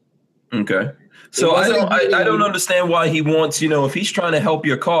 Okay. So I don't understand why he wants, if he's trying to help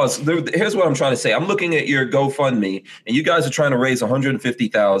your cause. Here's what I'm trying to say. I'm looking at your GoFundMe, and you guys are trying to raise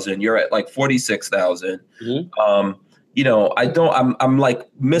 $150,000. You're at like $46,000. I'm like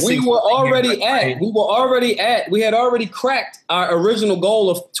missing. We had already cracked our original goal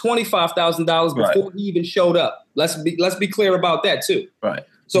of $25,000 before he even showed up. Let's be clear about that too. Right.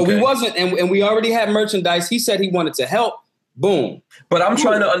 So we wasn't, and we already had merchandise. He said he wanted to help. Boom. But I'm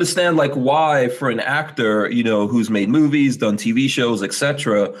trying to understand why for an actor, who's made movies, done TV shows,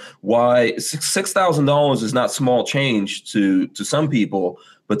 etc., why $6,000 is not small change to some people,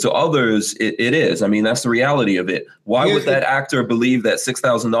 but to others it is. I mean, that's the reality of it. Why would that actor believe that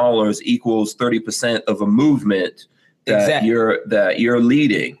 $6,000 equals 30% of a movement that you're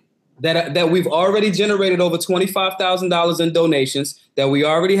leading? That we've already generated over $25,000 in donations, that we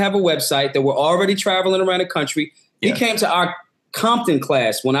already have a website, that we're already traveling around the country. He came to our Compton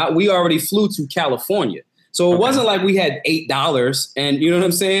class when we already flew to California. So it wasn't like we had $8 and you know what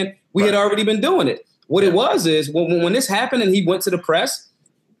I'm saying? We had already been doing it. What it was is when this happened and he went to the press,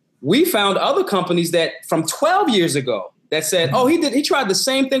 we found other companies that from 12 years ago that said, he tried the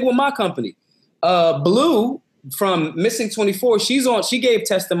same thing with my company. Blue from Missing 24, she gave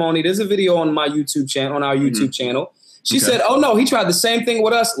testimony. There's a video on my YouTube channel, on our YouTube channel. She said, oh no, he tried the same thing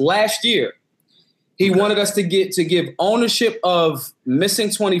with us last year. He wanted us to give ownership of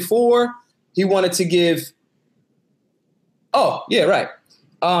Missing 24. He wanted to give. Oh yeah, right.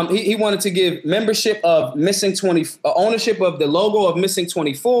 He wanted to give membership of Missing 20, ownership of the logo of Missing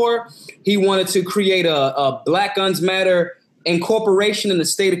 24. He wanted to create a Black Guns Matter incorporation in the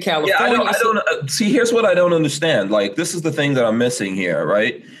state of California. Yeah, I don't see. Here's what I don't understand. This is the thing that I'm missing here,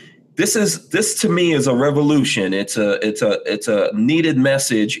 right? This to me is a revolution. It's a needed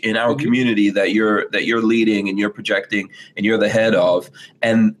message in our community that you're leading and you're projecting and you're the head of.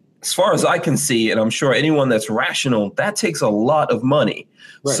 And as far as I can see, and I'm sure anyone that's rational, that takes a lot of money.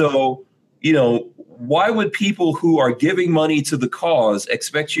 Right. So, why would people who are giving money to the cause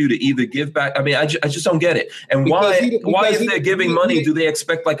expect you to either give back? I mean, I just don't get it. And why if they're giving money, do they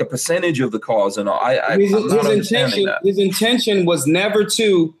expect a percentage of the cause? And I'm not understanding that. His intention was never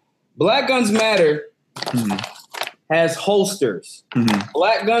to. Black Guns Matter has holsters.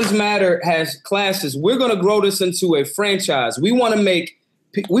 Black Guns Matter has classes. We're going to grow this into a franchise. We want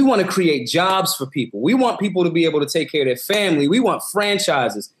to create jobs for people. We want people to be able to take care of their family. We want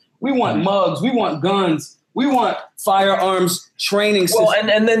franchises. We want mugs. We want guns. We want firearms training systems. Well,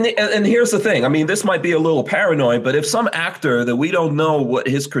 and here's the thing. I mean, this might be a little paranoid, but if some actor that we don't know what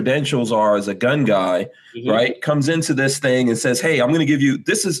his credentials are as a gun guy, right, comes into this thing and says, hey, I'm going to give you,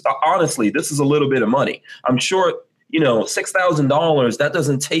 this is a little bit of money. I'm sure, $6,000, that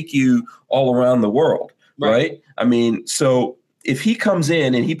doesn't take you all around the world, right? I mean, so if he comes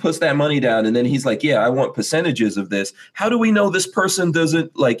in and he puts that money down and then he's like, yeah, I want percentages of this. How do we know this person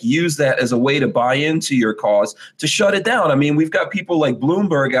doesn't use that as a way to buy into your cause to shut it down? I mean, we've got people like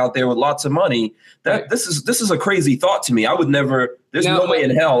Bloomberg out there with lots of money. This is a crazy thought to me. I would never, there's no way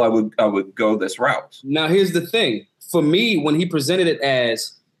in hell I would go this route. Now, here's the thing. For me, when he presented it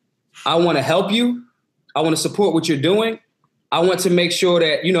as, I want to help you, I want to support what you're doing, I want to make sure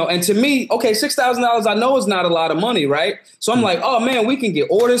that, and to me, okay, $6,000 I know is not a lot of money, right? So I'm like, oh man, we can get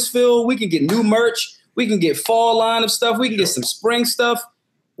orders filled. We can get new merch. We can get fall line of stuff. We can get some spring stuff.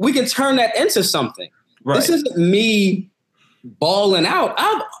 We can turn that into something. Right. This isn't me balling out.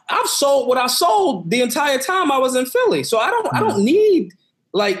 I've sold what I sold the entire time I was in Philly. So I don't need,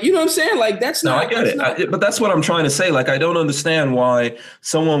 like, you know what I'm saying? Like, that's not. No, I get it. But that's what I'm trying to say. Like, I don't understand why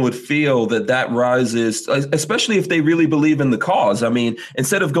someone would feel that rises, especially if they really believe in the cause. I mean,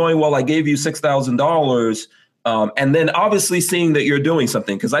 instead of going, well, I gave you $6,000. And then obviously seeing that you're doing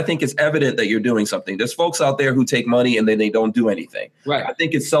something, because I think it's evident that you're doing something. There's folks out there who take money and then they don't do anything. Right. I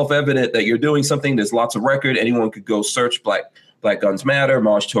think it's self-evident that you're doing something. There's lots of record. Anyone could go search Black Guns Matter,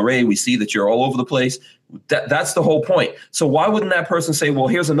 March Touré. We see that you're all over the place. That's the whole point. So why wouldn't that person say, well,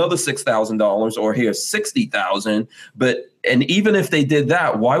 here's another $6,000 or here's $60,000? And even if they did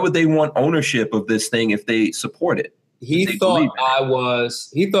that, why would they want ownership of this thing if they support it? He thought I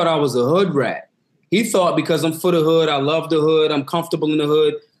was a hood rat. He thought because I'm for the hood, I love the hood, I'm comfortable in the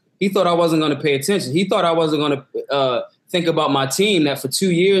hood. He thought I wasn't going to pay attention. He thought I wasn't going to think about my team that for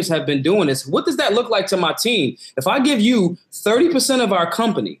 2 years have been doing this. What does that look like to my team? If I give you 30% of our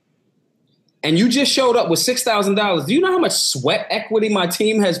company and you just showed up with $6,000, do you know how much sweat equity my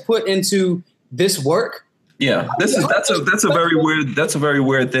team has put into this work? Yeah, that's a very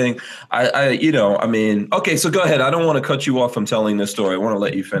weird thing. Okay, so go ahead. I don't want to cut you off from telling this story. I want to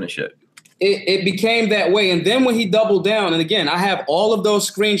let you finish it. It became that way. And then when he doubled down, and again, I have all of those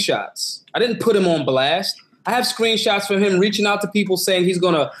screenshots. I didn't put him on blast. I have screenshots from him reaching out to people saying he's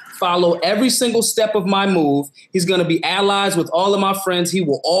going to follow every single step of my move. He's going to be allies with all of my friends. He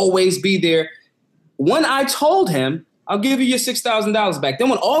will always be there. When I told him, I'll give you your $6,000 back. Then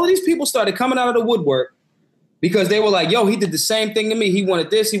when all of these people started coming out of the woodwork, because they were like, yo, he did the same thing to me. He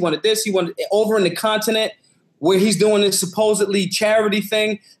wanted this, he wanted this, he wanted over in the continent where he's doing this supposedly charity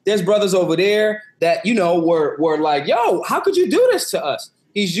thing. There's brothers over there that, were like, yo, how could you do this to us?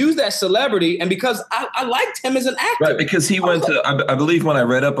 He's used that celebrity. And because I liked him as an actor. Right, because he went to, I believe when I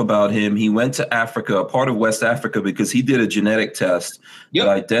read up about him, he went to Africa, part of West Africa, because he did a genetic test that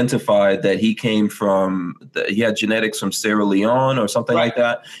identified that he came from, he had genetics from Sierra Leone or something like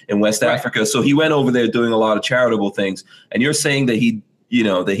that in West Africa. So he went over there doing a lot of charitable things. And you're saying that he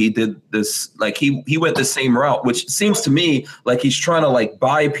did this, like he went the same route, which seems to me like he's trying to like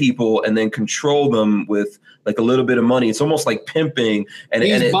buy people and then control them with like a little bit of money. It's almost like pimping. And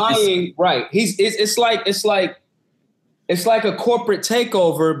he's buying, right. It's like a corporate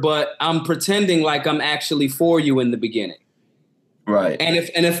takeover, but I'm pretending like I'm actually for you in the beginning. Right. And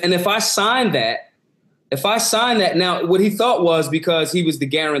if I sign that, now what he thought was because he was the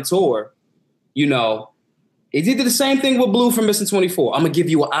guarantor, he did the same thing with Blue from Missing 24. I'm gonna give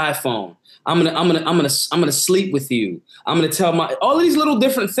you an iPhone. I'm gonna sleep with you. I'm gonna tell all of these little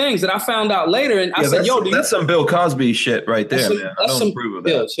different things that I found out later. And I said, yo, that's some Bill Cosby shit right there, man. I don't approve of that.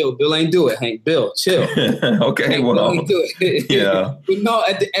 Bill, chill. Bill ain't do it, Hank. Bill, chill. Okay, Hank, well, Bill ain't do it. Yeah. But no,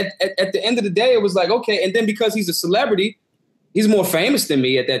 at the end of the day, it was like, okay. And then because he's a celebrity, he's more famous than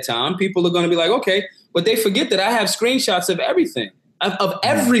me at that time. People are gonna be like, okay, but they forget that I have screenshots of everything, of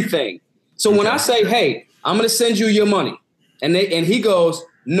everything. So when I say, hey, I'm going to send you your money. And he goes,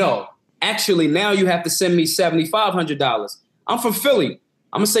 no, actually, now you have to send me $7,500. I'm from Philly.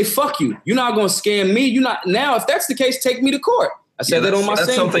 I'm going to say, fuck you. You're not going to scam me. Now, if that's the case, take me to court. I said that on my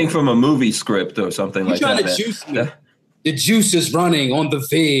That's something from a movie script or something like that. You're trying to juice me. The juice is running on the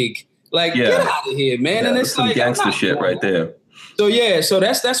VIG. Like, get out of here, man. And it's some like gangster shit right there. So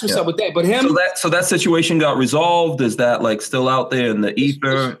that's what's up with that. But him. So that situation got resolved. Is that like still out there in the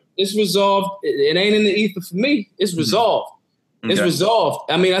ether? It's resolved. It ain't in the ether for me. It's resolved. Okay. It's resolved.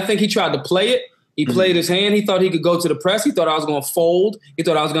 I mean, I think he tried to play it. He played his hand. He thought he could go to the press. He thought I was going to fold. He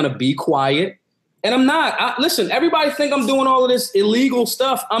thought I was going to be quiet. And I'm not. Listen, everybody think I'm doing all of this illegal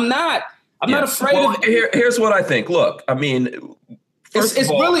stuff. I'm not. I'm not afraid of it. Here's what I think. Look, I mean, it's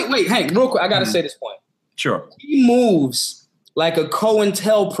really, wait, Hank, real quick. I got to say this point. Sure. He moves like a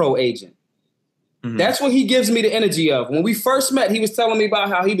COINTELPRO agent. Mm-hmm. That's what he gives me the energy of. When we first met, he was telling me about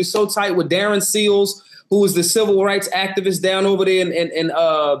how he was so tight with Darren Seals, who was the civil rights activist down over there in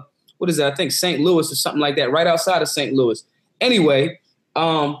what is that? I think St. Louis or something like that, right outside of St. Louis. Anyway,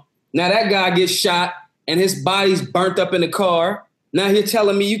 now that guy gets shot and his body's burnt up in the car. Now you're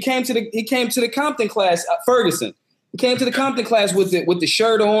telling me he came to the Compton class, Ferguson. He came to the Compton class with the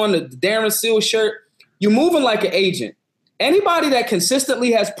shirt on, the Darren Seals shirt. You're moving like an agent. Anybody that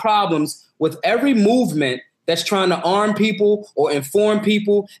consistently has problems with every movement that's trying to arm people or inform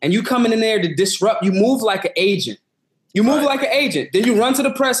people, and you coming in there to disrupt, you move like an agent. You move like an agent. Then you run to the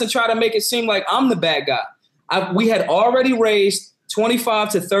press and try to make it seem like I'm the bad guy. We had already raised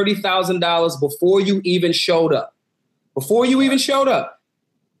 $25,000 to $30,000 before you even showed up. And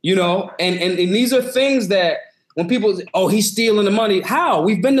these are things that when people say, oh, he's stealing the money. How?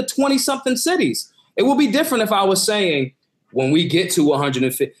 We've been to 20-something cities. It would be different if I was saying, when we get to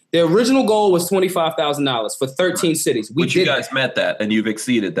 150, the original goal was $25,000 for 13 cities. But you guys met that, and you've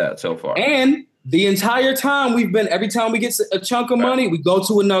exceeded that so far. And the entire time every time we get a chunk of money, we go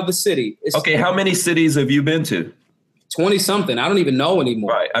to another city. Okay, how many cities have you been to? 20 something. I don't even know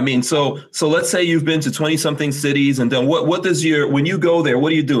anymore. Right. I mean, so let's say you've been to 20 something cities, and then what does when you go there,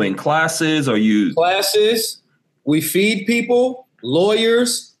 what are you doing? Classes? Classes? We feed people,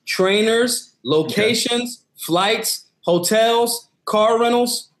 lawyers, trainers, locations, flights, hotels, car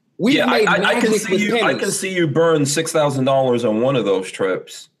rentals. I can see you burn $6,000 on one of those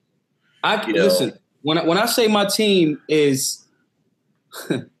trips. Listen, when I say my team is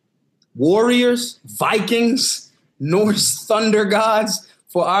Warriors, Vikings, Norse Thunder Gods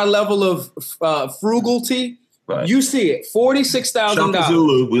for our level of frugality, right. You see it, $46,000. Shaka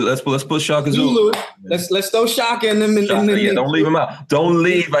Zulu. Let's put Shaka Zulu. Let's throw Shaka in them. Don't leave him out. Don't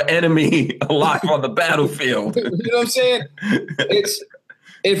leave an enemy alive on the battlefield. You know what I'm saying?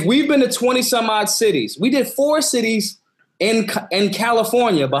 If we've been to 20 some odd cities, we did 4 cities in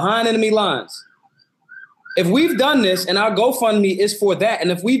California behind enemy lines. If we've done this and our GoFundMe is for that,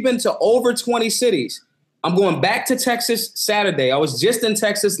 and if we've been to over 20 cities, I'm going back to Texas Saturday. I was just in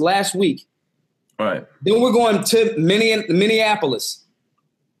Texas last week. Right. Then we're going to Minneapolis.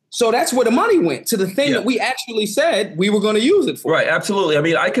 So that's where the money went, to the thing that we actually said we were going to use it for. Right. Absolutely. I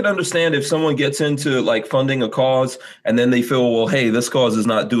mean, I can understand if someone gets into like funding a cause and then they feel, well, hey, this cause is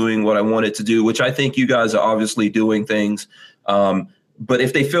not doing what I want it to do, which I think you guys are obviously doing things. But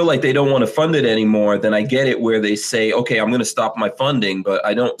if they feel like they don't want to fund it anymore, then I get it where they say, okay, I'm going to stop my funding. But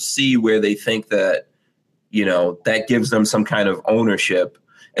I don't see where they think that, that gives them some kind of ownership,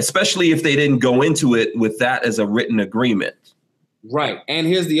 especially if they didn't go into it with that as a written agreement. Right. And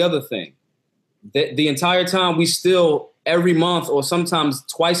here's the other thing. The entire time we still, every month or sometimes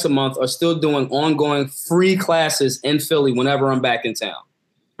twice a month, are still doing ongoing free classes in Philly whenever I'm back in town.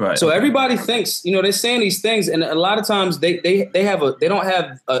 Right. So everybody thinks, they're saying these things, and a lot of times they don't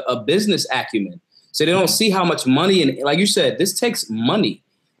have a business acumen. So they don't see how much money, and like you said, this takes money.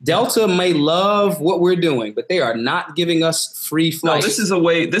 Delta may love what we're doing, but they are not giving us free flights. No, this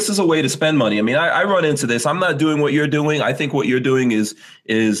is a way to spend money. I mean, I run into this. I'm not doing what you're doing. I think what you're doing is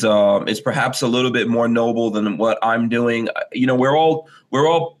perhaps a little bit more noble than what I'm doing. We're all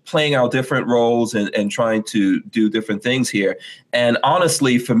playing out different roles and trying to do different things here. And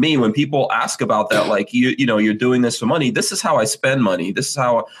honestly, for me, when people ask about that, like you're doing this for money, this is how I spend money. This is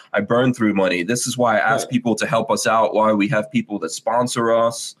how I burn through money. This is why I ask people to help us out, why we have people that sponsor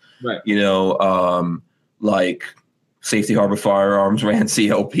us. Right. Like Safety Harbor Firearms, Rand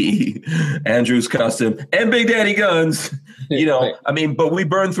CLP, Andrews Custom, and Big Daddy Guns. Right. I mean, but we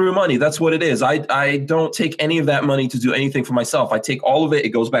burn through money. That's what it is. I don't take any of that money to do anything for myself. I take all of it. It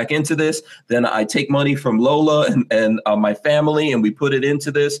goes back into this. Then I take money from Lola and my family, and we put it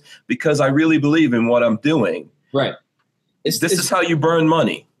into this because I really believe in what I'm doing. Right. This is how you burn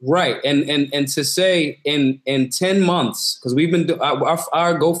money. Right. And to say in 10 months, because we've been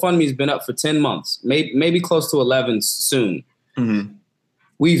our GoFundMe has been up for 10 months, maybe close to 11 soon. Mm-hmm.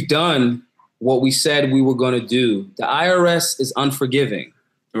 We've done what we said we were going to do. The IRS is unforgiving.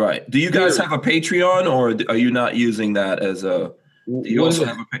 Right. Do you guys have a Patreon, or are you not using that as a? Do you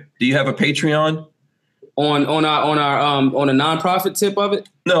have a Patreon? On a nonprofit tip of it?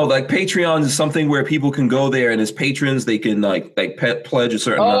 No, like Patreon is something where people can go there, and as patrons they can like pledge a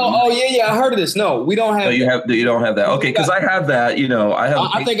certain amount. Oh yeah, I heard of this. No, we don't have. You don't have that. Okay, because I have that.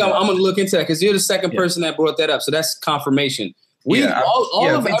 I think I'm going to look into that because you're the second person that brought that up, so that's confirmation. We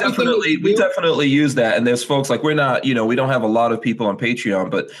definitely use that, and there's folks like we're not. We don't have a lot of people on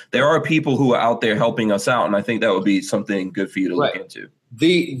Patreon, but there are people who are out there helping us out, and I think that would be something good for you to look into.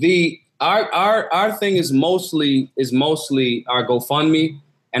 Our thing is mostly our GoFundMe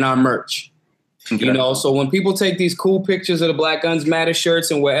and our merch. Okay. So when people take these cool pictures of the Black Guns Matter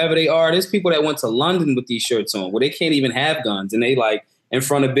shirts and wherever they are, there's people that went to London with these shirts on where they can't even have guns, and they like in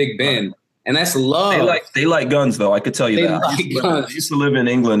front of Big Ben. And that's love. They like guns, though. I could tell you that. I used to live in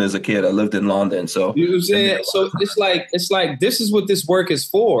England as a kid. I lived in London. So you know what I'm saying? So it's like this is what this work is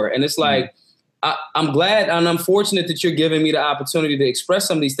for. And it's like, I'm glad and I'm fortunate that you're giving me the opportunity to express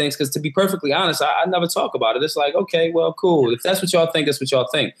some of these things. Because to be perfectly honest, I never talk about it. It's like, okay, well, cool. If that's what y'all think, that's what y'all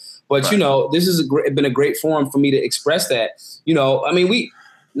think. But, this has been a great forum for me to express that.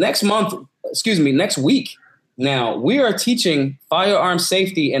 Next week, now we are teaching firearm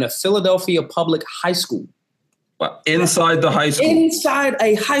safety in a Philadelphia public high school. Wow. Inside the high school? Inside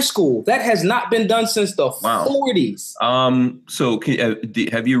a high school. That has not been done since the 40s. So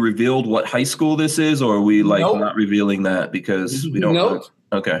have you revealed what high school this is, or are we not revealing that because we don't know?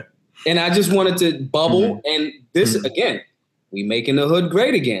 Okay. And I just wanted to bubble. And this, again, we making the hood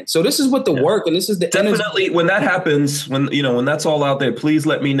great again. So this is what the work, and this is the definitely energy. When that happens, when that's all out there, please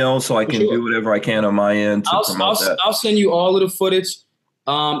let me know so I can do whatever I can on my end to promote that. I'll send you all of the footage.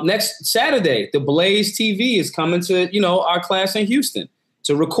 Next Saturday, the Blaze TV is coming to, our class in Houston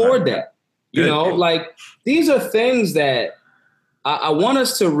to record that. Like these are things that I want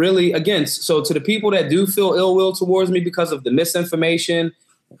us to really, again, so to the people that do feel ill will towards me because of the misinformation,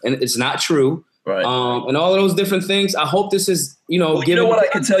 and it's not true. Right. And all of those different things. I hope this is, well, you know what I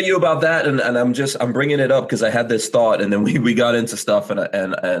can tell you about that, and I'm bringing it up because I had this thought, and then we got into stuff,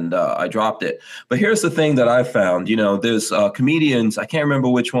 and I dropped it. But here's the thing that I found. There's comedians. I can't remember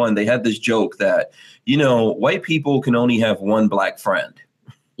which one. They had this joke that white people can only have one black friend.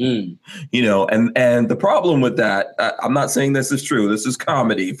 And the problem with that, I'm not saying this is true. This is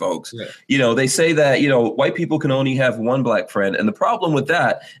comedy, folks. Yeah. They say that, white people can only have one black friend. And the problem with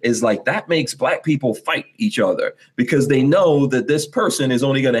that is like that makes black people fight each other because they know that this person is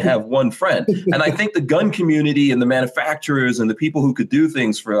only going to have one friend. And I think the gun community and the manufacturers and the people who could do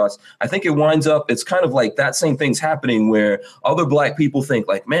things for us, I think it winds up, it's kind of like that same thing's happening where other black people think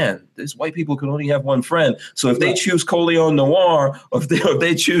like, man, these white people can only have one friend. So if they choose Coleon Noir, or if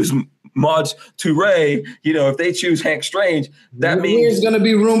they choose Maj Toure, if they choose Hank Strange, that means there's going to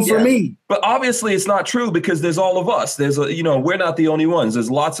be room for me. But obviously it's not true because there's all of us. There's we're not the only ones.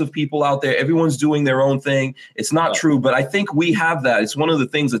 There's lots of people out there. Everyone's doing their own thing. It's not true, but I think we have that. It's one of the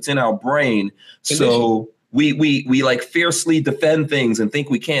things that's in our brain. So we like fiercely defend things and think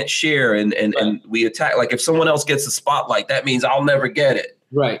we can't share and we attack. Like if someone else gets the spotlight, that means I'll never get it.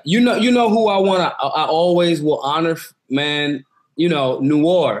 Right. You know who I always will honor, man.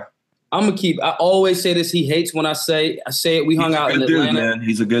 Noir. I always say this. He hates when I say it. We hung out in Atlanta. Dude, man.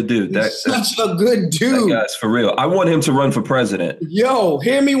 He's a good dude. He's such a good dude. That guy's for real. I want him to run for president. Yo,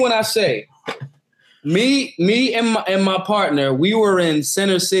 hear me when I say, me and my partner, we were in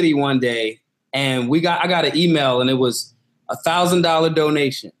Center City one day, and I got an email, and it was $1,000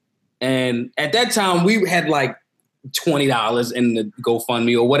 donation. And at that time, we had like $20 in the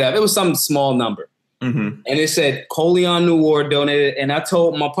GoFundMe or whatever. It was some small number. Mm-hmm. And it said Coleon Noir donated. And I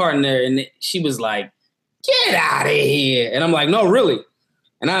told my partner, and she was like, get out of here. And I'm like, no, really.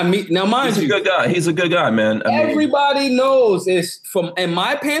 And mind you, he's a good guy. He's a good guy, man. Everybody knows it's in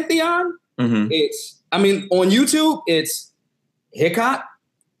my pantheon. Mm-hmm. On YouTube, it's Hickok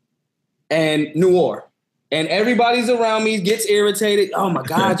and Noir. And everybody's around me gets irritated. Oh my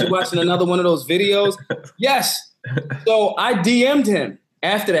God, you're watching another one of those videos? Yes. So I DM'd him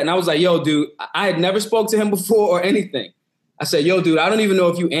after that. And I was like, yo, dude, I had never spoke to him before or anything. I said, yo, dude, I don't even know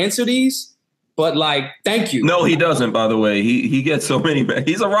if you answer these, but like, thank you. No, he doesn't, by the way. He gets so many.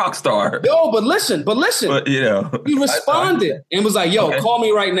 He's a rock star. Yo, but listen. He responded and was like, yo, call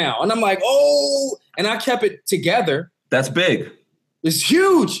me right now. And I'm like, oh, and I kept it together. That's big. It's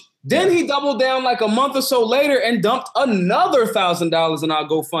huge. Then he doubled down like a month or so later and dumped another $1,000 in our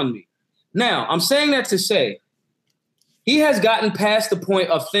GoFundMe. Now, I'm saying that to say, he has gotten past the point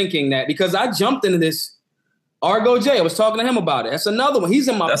of thinking that because I jumped into this Argo J. I was talking to him about it. That's another one. He's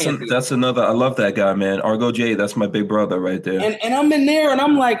in my pantheon. That's another. I love that guy, man. Argo J. That's my big brother right there. And I'm in there and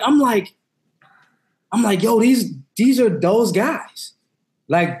I'm like, yo, these are those guys.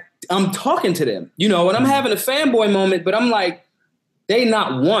 Like I'm talking to them, and I'm having a fanboy moment, but I'm like, they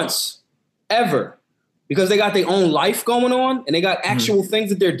not once ever because they got their own life going on and they got actual things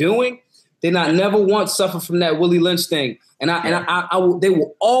that they're doing. They not never once suffer from that Willie Lynch thing. And they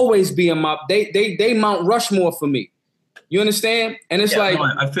will always be in my, they Mount Rushmore for me. You understand? And it's like,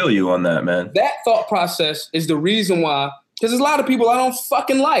 I feel you on that, man. That thought process is the reason why, because there's a lot of people I don't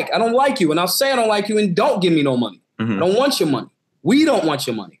fucking like. I don't like you. And I'll say I don't like you and don't give me no money. Mm-hmm. I don't want your money. We don't want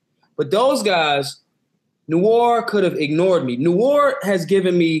your money. But those guys, Noir could have ignored me. Noir has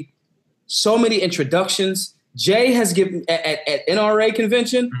given me so many introductions. Jay has given at NRA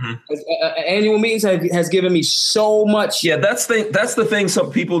convention, annual meetings has given me so much. Yeah, that's the thing. Some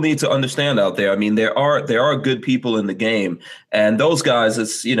people need to understand out there. I mean, there are good people in the game, and those guys.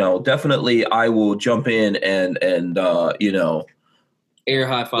 It's definitely I will jump in and air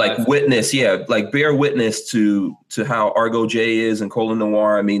high five, like witness, like bear witness to how Argo J is and Coleon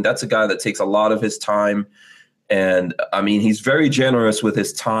Noir. I mean, that's a guy that takes a lot of his time. And I mean, he's very generous with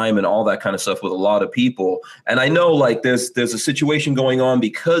his time and all that kind of stuff with a lot of people. And I know like there's a situation going on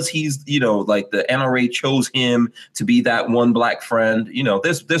because he's, like the NRA chose him to be that one black friend.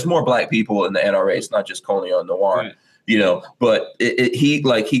 There's more black people in the NRA. It's not just Coleon Noir, right. But he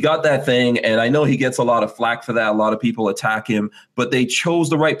got that thing. And I know he gets a lot of flack for that. A lot of people attack him, but they chose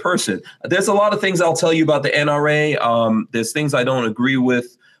the right person. There's a lot of things I'll tell you about the NRA. There's things I don't agree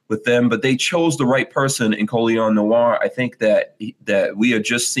with with them, but they chose the right person in Colion Noir. I think that we are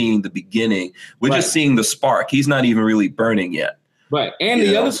just seeing the beginning. We're just seeing the spark. He's not even really burning yet. Right. And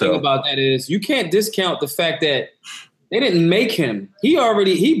the other thing about that is you can't discount the fact that they didn't make him.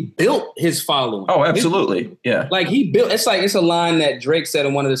 He built his following. Oh, absolutely. Yeah. Like he built, it's a line that Drake said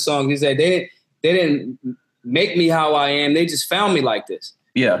in one of the songs. He said, they didn't make me how I am. They just found me like this.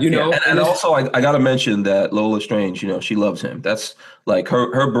 Yeah. You know, and also I got to mention that Lola Strange, you know, she loves him. That's like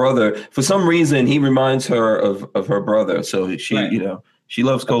her brother. For some reason, he reminds her of her brother. So she, you know, she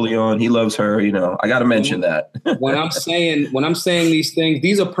loves Colion. He loves her. You know, I got to mention that. when I'm saying these things,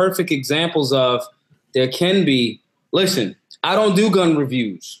 these are perfect examples of there can be. Listen, I don't do gun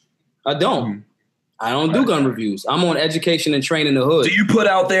reviews. I don't do gun reviews. I'm on education and training the hood. Do you put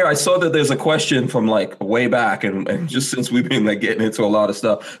out there? I saw that there's a question from like way back, and just since we've been like getting into a lot of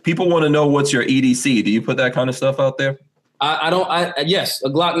stuff, people want to know what's your EDC. Do you put that kind of stuff out there? Yes, a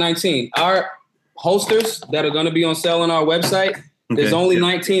Glock 19. Our holsters that are going to be on sale on our website. There's only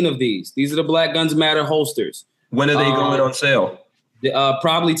 19 of these. These are the Black Guns Matter holsters. When are they going on sale?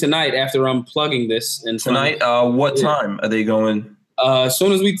 Probably tonight after I'm plugging this. And tonight, what time are they going? As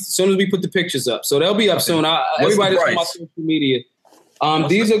soon as we put the pictures up, so they'll be up soon. Everybody's on my social media.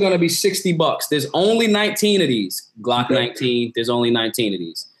 These are going to be $60. There's only 19 of these. Glock 19. There's only 19 of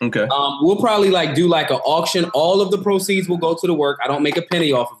these. Okay. We'll probably do like an auction. All of the proceeds will go to the work. I don't make a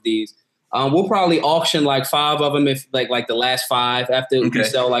penny off of these. We'll probably auction like 5 of them if like the last 5 after we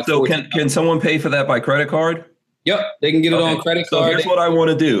sell like. So can someone pay for that by credit card? Yep, they can get it on credit card. So here's what I want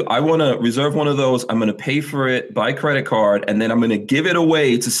to do. I want to reserve one of those. I'm going to pay for it by credit card, and then I'm going to give it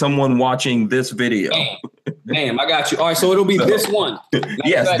away to someone watching this video. Bam, I got you. All right, so it'll be this one.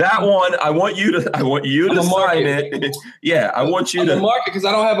 Yes, that one. I want you to sign it. Yeah, I want you to mark it because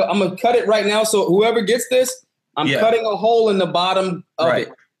I don't have. I'm gonna cut it right now. So whoever gets this, I'm cutting a hole in the bottom of it.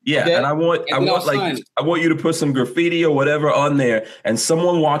 Yeah, okay? And I want you to put some graffiti or whatever on there, and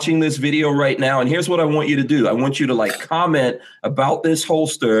someone watching this video right now. And here's what I want you to do. I want you to like comment about this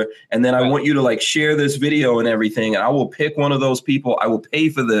holster, and then I want you to like share this video and everything. And I will pick one of those people. I will pay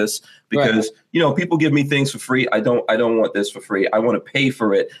for this because you know people give me things for free. I don't want this for free. I want to pay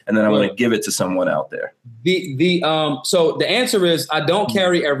for it, and then I want to give it to someone out there. So the answer is I don't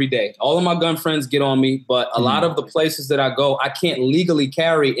carry every day. All of my gun friends get on me, but a lot of the places that I go, I can't legally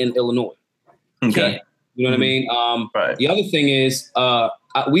carry in Illinois. Okay. You know what I mean? The other thing is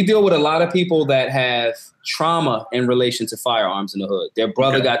we deal with a lot of people that have trauma in relation to firearms in the hood. Their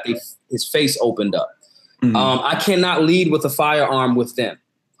brother got his face opened up. I cannot lead with a firearm with them.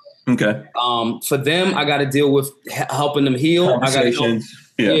 Okay. For them, I got to deal with helping them heal.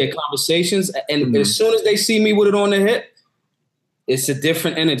 Conversations. Conversations. And as soon as they see me with it on the hip, it's a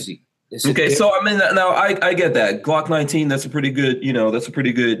different energy. So I mean, now I get that Glock 19. That's a pretty good,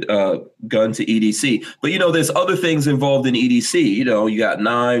 gun to EDC. But there's other things involved in EDC. You got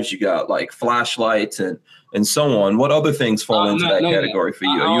knives, you got like flashlights, and so on. What other things fall into that category for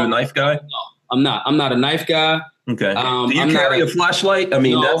you? Are you a knife guy? No, I'm not. I'm not a knife guy. Okay. Do you carry a flashlight? I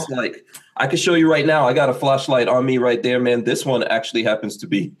mean, that's like I can show you right now. I got a flashlight on me right there, man. This one actually happens to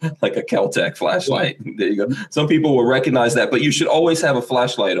be like a Kel-Tec flashlight. Yeah. There you go. Some people will recognize that, but you should always have a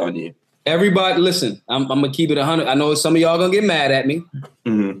flashlight on you. Everybody, listen, I'm going to keep it 100. I know some of y'all going to get mad at me.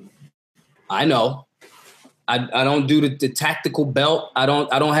 Mm-hmm. I know. I don't do the tactical belt. I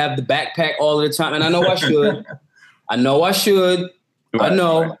don't have the backpack all of the time. And I know I should. I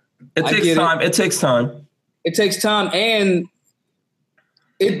know. It takes time. It takes time. It takes time. And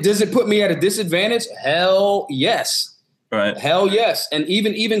does it put me at a disadvantage? Hell yes. Right. Hell yes. And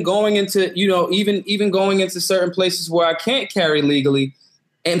even going into, even going into certain places where I can't carry legally,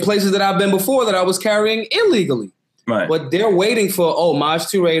 and places that I've been before that I was carrying illegally. Right. But they're waiting for, Maj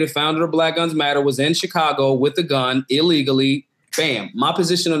Toure, the founder of Black Guns Matter, was in Chicago with a gun illegally. Bam. My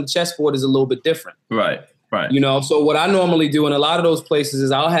position on the chessboard is a little bit different. Right. So what I normally do in a lot of those places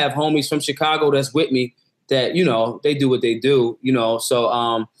is I'll have homies from Chicago that's with me that, they do what they do,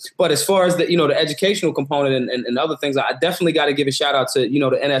 So, but as far as the educational component and other things, I definitely got to give a shout out to, the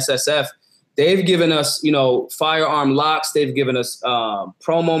NSSF. They've given us, firearm locks. They've given us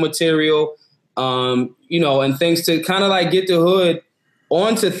promo material, and things to kind of like get the hood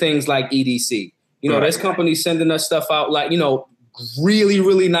onto things like EDC. There's companies sending us stuff out like, really,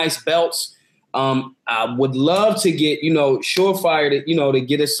 really nice belts. I would love to get, Surefire to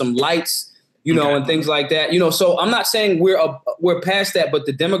get us some lights, and things like that. So I'm not saying we're past that, but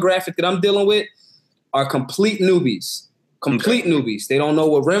the demographic that I'm dealing with are complete newbies. Newbies. They don't know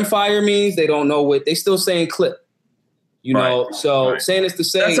what rimfire means. They don't know they still saying clip. You know, so saying this to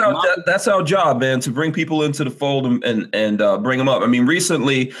say that's our job, man, to bring people into the fold and bring them up. I mean,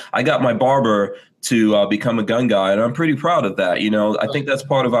 recently I got my barber to become a gun guy, and I'm pretty proud of that. You know, I think that's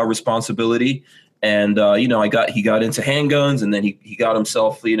part of our responsibility. And you know, he got into handguns, and then he got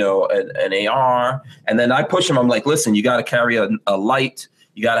himself, you know, an AR, and then I push him. I'm like, listen, you got to carry a light.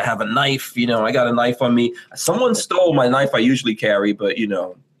 You got to have a knife. You know, I got a knife on me. Someone stole my knife I usually carry, but you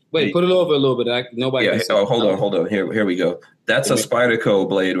know. Wait, put it over a little bit. Nobody. Yeah. Oh, hold on. Here we go. That's a Spyderco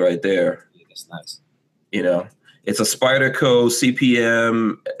blade right there. Yeah, that's nice. You know, it's a Spyderco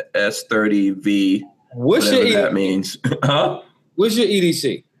CPM S30V. Whatever that means. Huh? What's your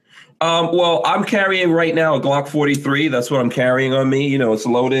EDC? Well, I'm carrying right now a Glock 43. That's what I'm carrying on me. You know, it's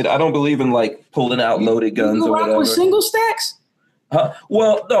loaded. I don't believe in like pulling out loaded guns or whatever. With single stacks?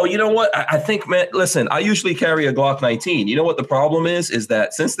 Well, no, you know what? I think, man, listen, I usually carry a Glock 19. You know what the problem is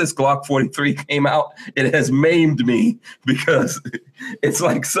that since this Glock 43 came out, it has maimed me because it's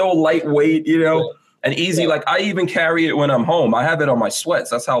like so lightweight, you know, and easy. Like I even carry it when I'm home. I have it on my sweats.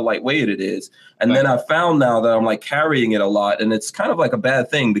 That's how lightweight it is. And then I found now that I'm like carrying it a lot, and it's kind of like a bad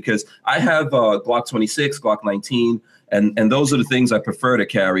thing because I have Glock 26, Glock 19, and those are the things I prefer to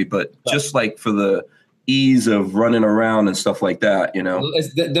carry. But just like for the ease of running around and stuff like that, you know.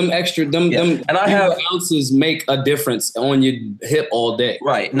 Them and I have ounces make a difference on your hip all day.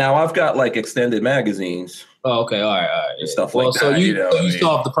 Right. Now I've got like extended magazines. Oh, okay. All right. And stuff like that. So you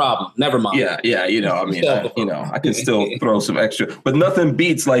solved the problem. Never mind. Yeah. You know, I mean, I can still throw some extra, but nothing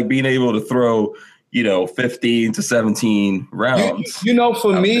beats like being able to throw, you know, 15 to 17 rounds. You know,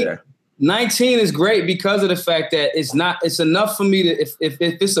 for me, 19 is great because of the fact that it's enough for me to, if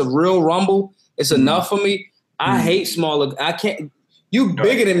it's a real rumble, it's enough for me. I hate smaller. I can't. You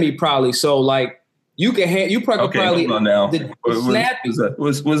bigger than me probably. So like you can you probably hold on now.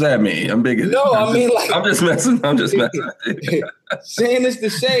 What's that mean? I'm bigger. No, I mean like I'm just messing. Saying this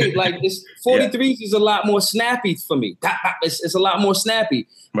to say like it's 43s is a lot more snappy for me. It's a lot more snappy.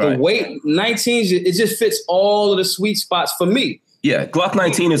 Right. The weight 19s it just fits all of the sweet spots for me. Yeah, Glock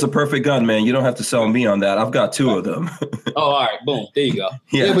 19 is a perfect gun, man. You don't have to sell me on that. I've got 2 of them. Oh, all right. Boom. There you go.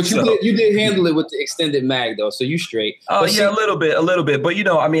 Yeah, but you did handle it with the extended mag, though, so you straight. Oh, yeah, a little bit. But, you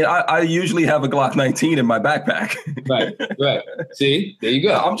know, I mean, I usually have a Glock 19 in my backpack. Right. See? There you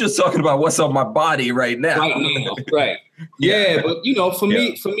go. I'm just talking about what's on my body right now. Right. Yeah, but, you know, for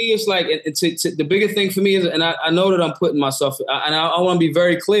me, it's like the bigger thing for me is, and I know that I'm putting myself, and I want to be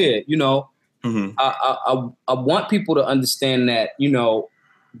very clear, you know, I want people to understand that, you know,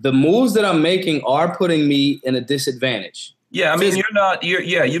 the moves that I'm making are putting me in a disadvantage. Yeah, I mean,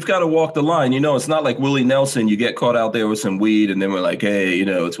 you've got to walk the line. You know, it's not like Willie Nelson. You get caught out there with some weed and then we're like, hey, you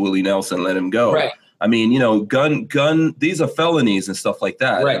know, it's Willie Nelson, let him go. Right. I mean, you know, gun, these are felonies and stuff like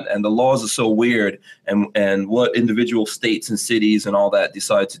that. Right. And the laws are so weird and what individual states and cities and all that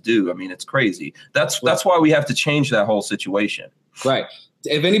decide to do. I mean, it's crazy. That's why we have to change that whole situation. Right.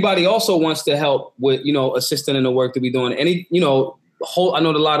 If anybody also wants to help with, you know, assisting in the work that we're doing, I know a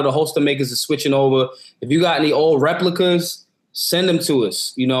lot of the holster makers are switching over. If you got any old replicas, send them to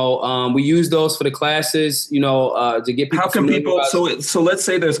us. You know, we use those for the classes, you know, to get people. How can people, so let's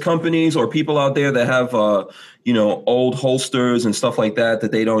say there's companies or people out there that have, you know, old holsters and stuff like that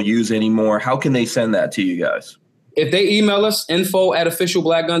they don't use anymore. How can they send that to you guys? If they email us,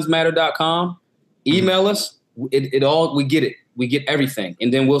 info@officialblackgunsmatter.com, email us, we get it. We get everything,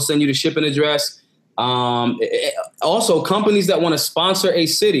 and then we'll send you the shipping address. Also, companies that want to sponsor a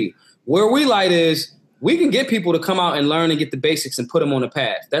city, where we light is we can get people to come out and learn and get the basics and put them on the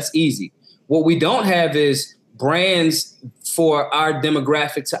path. That's easy. What we don't have is brands for our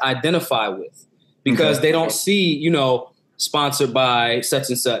demographic to identify with because they don't see, you know, sponsored by such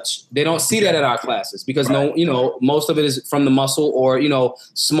and such. They don't see that at our classes because most of it is from the muscle or, you know,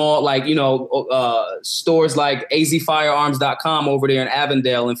 small, like, you know, stores like azfirearms.com over there in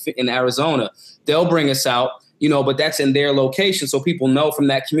Avondale in Arizona. They'll bring us out, you know, but that's in their location. So people know from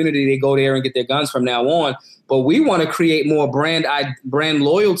that community, they go there and get their guns from now on. But we want to create more brand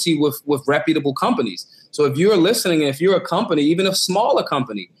loyalty with reputable companies. So if you're listening, if you're a company, even a smaller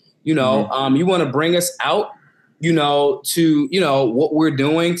company, you know, you want to bring us out, you know, to, you know, what we're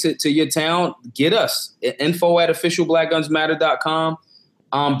doing to your town, get us info@officialblackgunsmatter.com.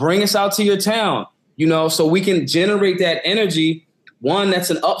 Bring us out to your town, you know, so we can generate that energy. One, that's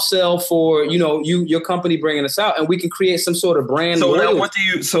an upsell for, you know, your company bringing us out, and we can create some sort of brand. So now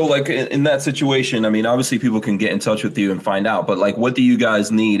like in that situation, I mean, obviously people can get in touch with you and find out, but like, what do you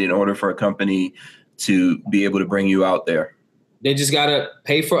guys need in order for a company to be able to bring you out there? They just got to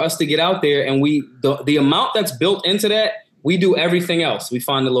pay for us to get out there. And the amount that's built into that, we do everything else. We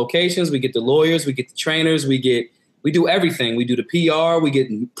find the locations, we get the lawyers, we get the trainers, we get We do everything. We do the PR, we get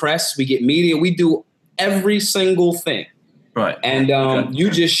press, we get media, we do every single thing. Right. And you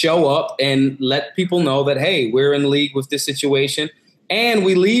just show up and let people know that, hey, we're in league with this situation. And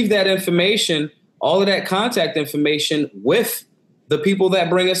we leave that information, all of that contact information with the people that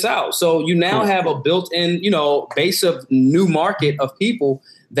bring us out. So you now have a built-in, base of new market of people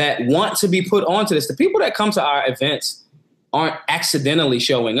that want to be put onto this. The people that come to our events aren't accidentally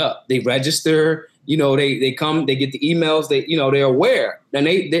showing up. They register, they come, they get the emails, they're aware. And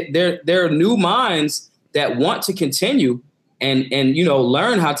they're new minds that want to continue and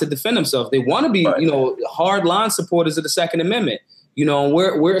learn how to defend themselves. They want to be, hard line supporters of the Second Amendment.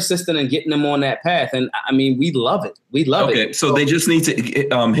 We're assisting and getting them on that path. And I mean, we love it. We love it. Okay, so they just need to hit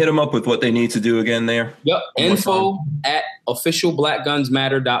them up with what they need to do again there. Yep.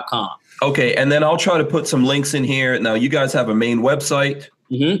 info@officialblackgunsmatter.com. Okay, and then I'll try to put some links in here. Now, you guys have a main website.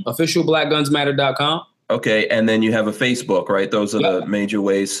 Officialblackgunsmatter.com. Okay, and then you have a Facebook, right? Those are the major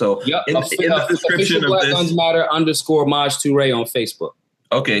ways. So in the description of this, Black Guns Matter _ Maj Toure on Facebook.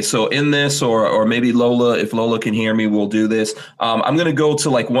 Okay, so in this, or maybe Lola, if Lola can hear me, we'll do this. I'm going to go to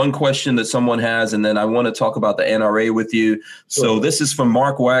like one question that someone has, and then I want to talk about the NRA with you. Sure. So this is from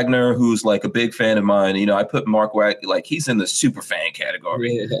Mark Wagner, who's like a big fan of mine. I put Mark Wagner, like he's in the super fan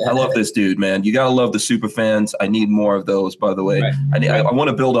category. Yeah. I love this dude, man. You got to love the super fans. I need more of those, by the way. Right. I want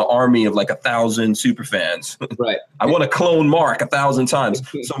to build an army of like 1,000 super fans. Right. I want to clone Mark 1,000 times.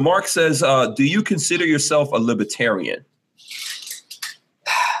 So Mark says, do you consider yourself a libertarian?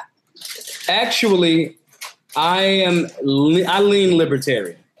 Actually, I lean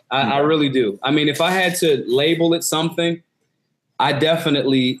libertarian. I really do. I mean, if I had to label it something, I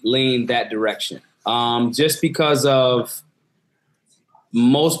definitely lean that direction. Just because of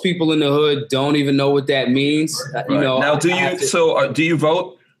most people in the hood don't even know what that means. Right. Now, do you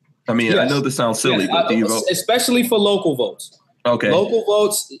vote? I mean, yes. I know this sounds silly, but do you vote? Especially for local votes. Okay. Local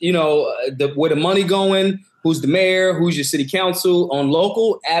votes, where the money going. Who's the mayor? Who's your city council? On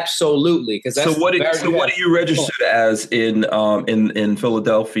local, absolutely. Because that's what are you registered as in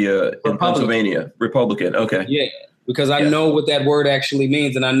Philadelphia, in Pennsylvania? Republican. Okay. Yeah, because I know what that word actually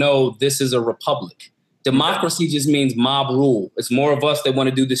means, and I know this is a republic. Democracy just means mob rule. It's more of us that want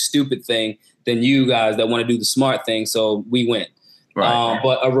to do the stupid thing than you guys that want to do the smart thing. So we win. Right.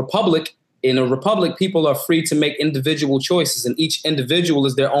 But in a republic, people are free to make individual choices, and each individual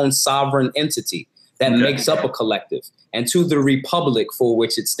is their own sovereign entity. That makes up a collective, and to the republic for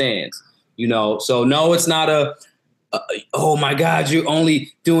which it stands, So no, it's not oh my God, you're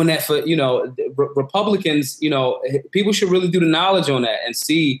only doing that for, Republicans, people should really do the knowledge on that and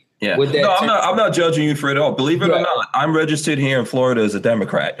see. Yeah. No, I'm not judging you for it all. Believe it or not, I'm registered here in Florida as a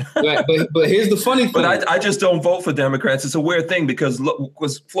Democrat. Right. But here's the funny thing. But I just don't vote for Democrats. It's a weird thing because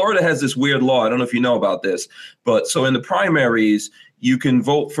Florida has this weird law. I don't know if you know about this, but so in the primaries, you can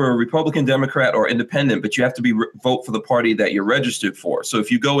vote for a Republican, Democrat, or independent, but you have to vote for the party that you're registered for. So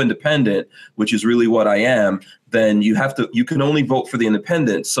if you go independent, which is really what I am, then you can only vote for the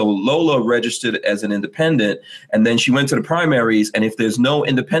independent. So Lola registered as an independent, and then she went to the primaries, and if there's no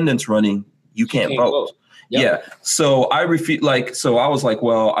independents running, you can't vote. Yep. Yeah. So I was like,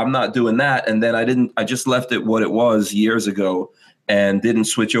 well, I'm not doing that. And then I just left it what it was years ago and didn't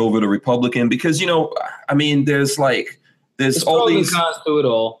switch over to Republican because, there's all these cons to it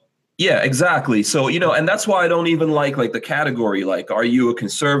all. Yeah, exactly. So, and that's why I don't even like the category, like, are you a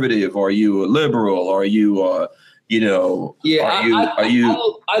conservative? Are you a liberal? Are you, I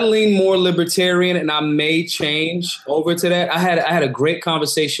lean more libertarian, and I may change over to that. I had a great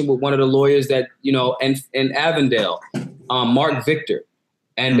conversation with one of the lawyers that, in Avondale, Mark Victor,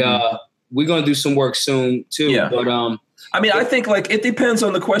 and we're going to do some work soon too. Yeah. But, I think it depends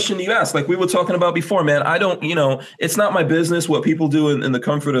on the question you ask. Like we were talking about before, man, I don't, it's not my business what people do in the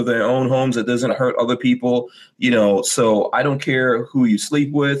comfort of their own homes. It doesn't hurt other people, so I don't care who you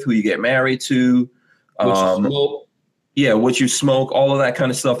sleep with, who you get married to. What you smoke, all of that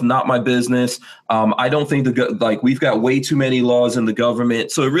kind of stuff, not my business. I don't think we've got way too many laws in the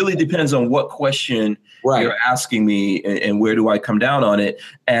government. So it really depends on what question you're asking me and where do I come down on it.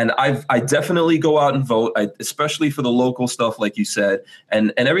 And I definitely go out and vote, especially for the local stuff, like you said.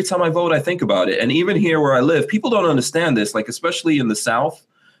 And every time I vote, I think about it. And even here where I live, people don't understand this, like especially in the South.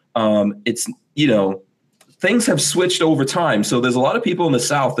 It's, things have switched over time. So there's a lot of people in the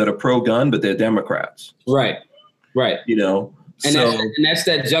South that are pro-gun, but they're Democrats. Right. Right. And that's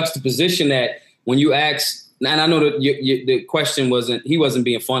that juxtaposition that when you ask, and I know that the question he wasn't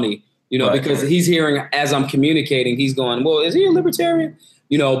being funny, because he's hearing as I'm communicating, he's going, well, is he a libertarian?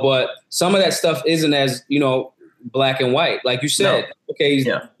 But some of that stuff isn't as, black and white. Like you said, okay, he's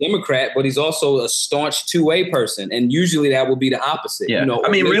Democrat, but he's also a staunch two-way person, and usually that will be the opposite. Yeah. You know, I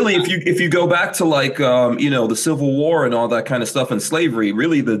mean, really, if you go back to like the Civil War and all that kind of stuff and slavery,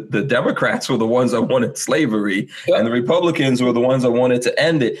 really the Democrats were the ones that wanted slavery, and the Republicans were the ones that wanted to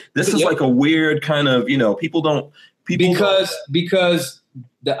end it. This is like a weird kind of because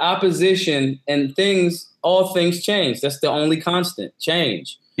the opposition and all things change. That's the only constant,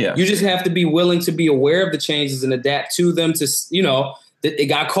 change. Yeah. You just have to be willing to be aware of the changes and adapt to them. It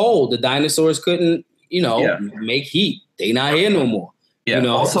got cold. The dinosaurs couldn't, make heat. They not here no more. Yeah.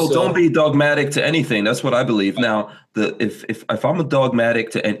 Don't be dogmatic to anything. That's what I believe. Now, if I'm a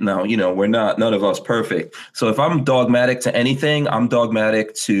dogmatic to now, we're not, none of us perfect. So if I'm dogmatic to anything, I'm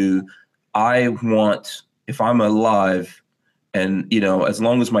dogmatic to, if I'm alive, and, as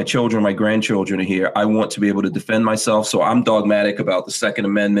long as my children, my grandchildren are here, I want to be able to defend myself. So I'm dogmatic about the Second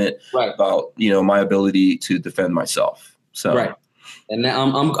Amendment, about, my ability to defend myself. So, right. And now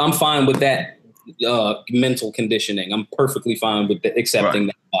I'm fine with that mental conditioning. I'm perfectly fine with accepting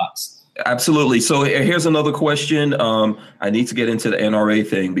that box. Absolutely. So here's another question. I need to get into the NRA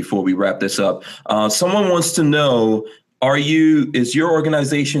thing before we wrap this up. Someone wants to know, is your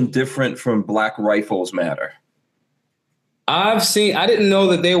organization different from Black Rifles Matter? I didn't know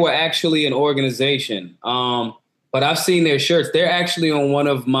that they were actually an organization, but I've seen their shirts. They're actually on one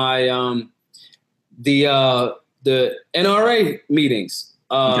of my the NRA meetings.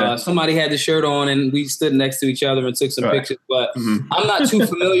 Somebody had the shirt on, and we stood next to each other and took some pictures. But I'm not too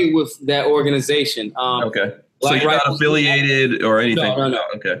familiar with that organization. Okay, so you're not affiliated or anything? No.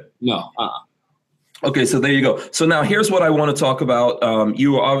 Okay, no. Okay, so there you go. So now here's what I want to talk about.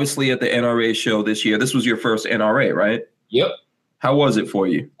 You were obviously at the NRA show this year. This was your first NRA, right? Yep. How was it for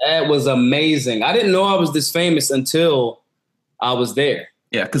you? It was amazing. I didn't know I was this famous until I was there.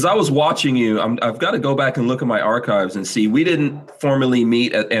 Yeah, because I was watching you. I've got to go back and look at my archives and see. We didn't formally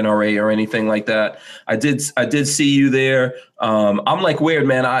meet at NRA or anything like that. I did see you there. I'm like weird,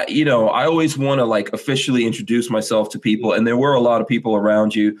 man. I always want to like officially introduce myself to people, and there were a lot of people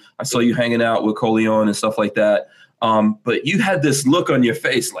around you. I saw you hanging out with Coleon and stuff like that. But you had this look on your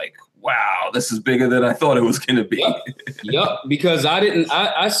face, like, wow, this is bigger than I thought it was going to be. Yep, because I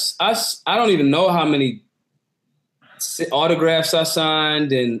don't even know how many autographs I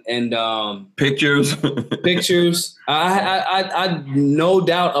signed and pictures. I no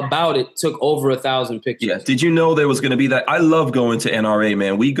doubt about it, took over 1,000 pictures. Yeah. Did you know there was going to be that? I love going to NRA,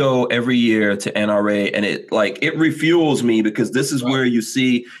 man. We go every year to NRA, and it refuels me, because this is where you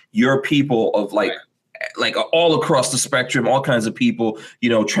see your people of like all across the spectrum, all kinds of people,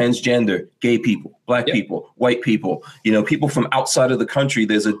 transgender, gay people, black people, white people, people from outside of the country.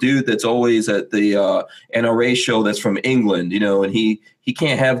 There's a dude that's always at the NRA show that's from England, and he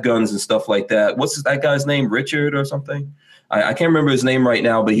can't have guns and stuff like that. What's that guy's name? Richard or something? I can't remember his name right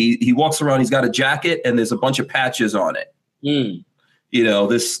now, but he walks around. He's got a jacket and there's a bunch of patches on it.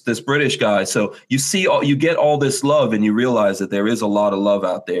 This British guy. So you get all this love, and you realize that there is a lot of love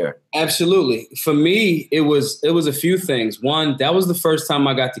out there. Absolutely. For me, it was a few things. One, that was the first time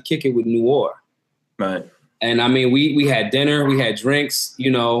I got to kick it with Noir. Right. And I mean, we had dinner, we had drinks,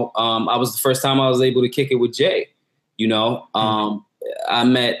 I was the first time I was able to kick it with Jay, I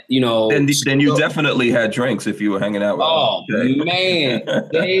met, Then you definitely had drinks if you were hanging out with Jay. Man,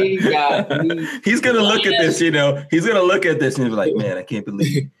 they got me. He's going to look at this, he's going to look at this and be like, man, I can't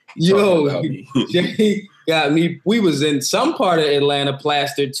believe Jay got me. We was in some part of Atlanta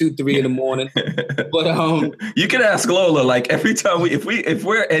plastered 2-3 in the morning. But you can ask Lola, like every time if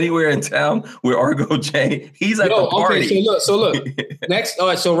we're anywhere in town with Argo Jay, he's at the party. Okay, so look. Next, all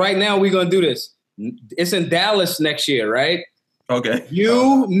right, so right now we're gonna do this. It's in Dallas next year, right? Okay.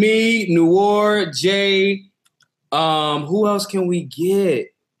 You, me, Noir, Jay. Who else can we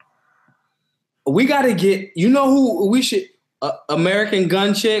get? We gotta get, who we should American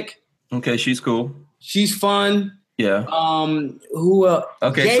Gun Chick. Okay, she's cool. She's fun. Yeah. Who?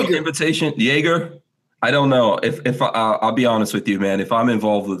 Okay, Jaeger. so invitation, Jaeger. I don't know if I'll be honest with you, man. If I'm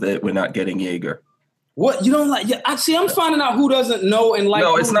involved with it, we're not getting Jaeger. What, you don't like? Yeah, I'm finding out who doesn't know and like.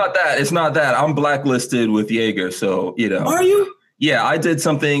 No, it's not that. It's not that. I'm blacklisted with Jaeger, so Are you? Yeah, I did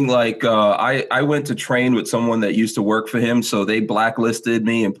something like I went to train with someone that used to work for him, so they blacklisted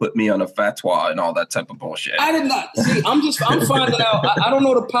me and put me on a fatwa and all that type of bullshit. I did not see. I'm finding out. I don't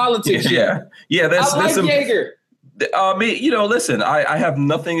know the politics. Yeah. That's I like Jaeger. Listen, I have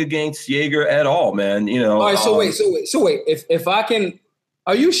nothing against Jaeger at all, man. All right, so wait. If I can,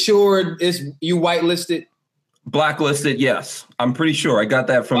 are you sure you whitelisted? Blacklisted, yes. I'm pretty sure I got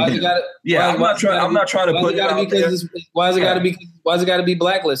that from him. I'm not trying to put it out there. Why is it got to be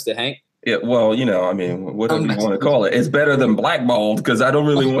blacklisted, Hank? Yeah, well, I mean, whatever you want to call it, it's better than blackballed because I don't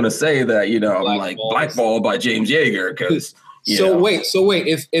really want to say that, I'm like blackballed by James Yeager because. Wait.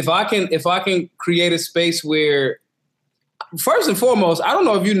 If I can create a space where, first and foremost, I don't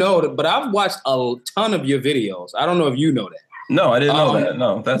know if you know that, but I've watched a ton of your videos. I don't know if you know that. No, I didn't know that.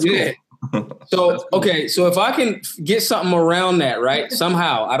 No, that's cool. So okay, so if I can get something around that, right?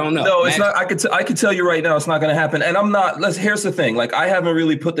 Somehow, I don't know. No, it's not. I could tell you right now, it's not going to happen. And I'm not. Here's the thing. Like, I haven't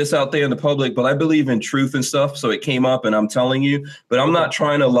really put this out there in the public, but I believe in truth and stuff. So it came up, and I'm telling you. But I'm not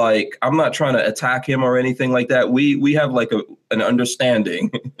trying to attack him or anything like that. We have like an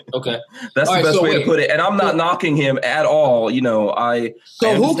understanding. Okay, that's the best way to put it. And I'm not knocking him at all. Who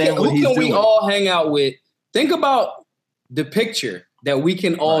can we all hang out with? Think about the picture that we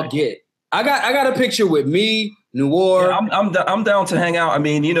can all get. I got a picture with me, Noor. Yeah, I'm down to hang out. I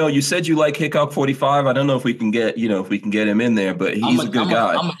mean, you said you like Hickok 45. I don't know if we can get him in there, but he's a good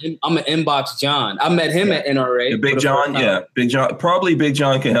guy. I'm an inbox John. I met him at NRA. Big John, Big John. Probably Big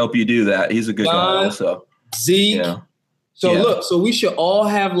John can help you do that. He's a good guy also. Zeke. Look, so we should all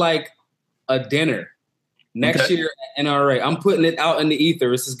have like a dinner next year at NRA. I'm putting it out in the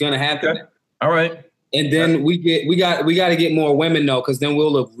ether. This is gonna happen. Okay. All right. And then we got to get more women though, because then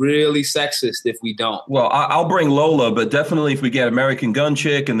we'll look really sexist if we don't. Well, I'll bring Lola, but definitely if we get American Gun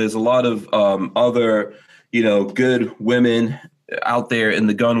Chick, and there's a lot of other good women out there in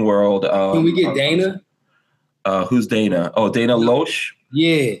the gun world. Can we get Dana? Who's Dana? Oh, Dana Loesch.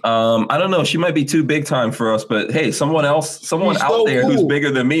 Yeah. I don't know. She might be too big time for us, but hey, someone out there who's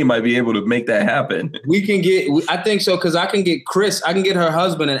bigger than me might be able to make that happen. I think so, because I can get Chris. I can get her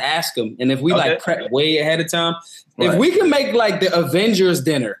husband and ask him. And if we prep way ahead of time, if we can make like the Avengers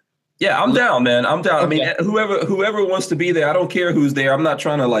dinner. Yeah, I'm down, man. I'm down. Okay. I mean, whoever wants to be there, I don't care who's there. I'm not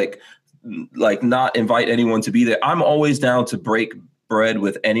trying to like not invite anyone to be there. I'm always down to break bread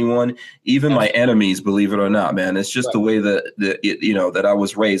with anyone, even my enemies, believe it or not, man. It's just the way that I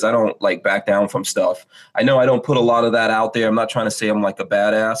was raised. I don't like back down from stuff. I know I don't put a lot of that out there. I'm not trying to say I'm like a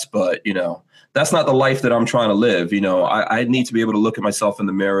badass, but that's not the life that I'm trying to live. I need to be able to look at myself in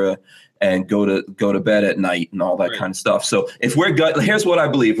the mirror and go to bed at night and all that kind of stuff. So here's what I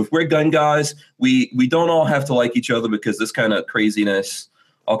believe. If we're gun guys, we don't all have to like each other, because this kind of craziness,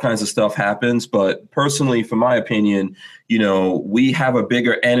 all kinds of stuff happens. But personally, from my opinion, we have a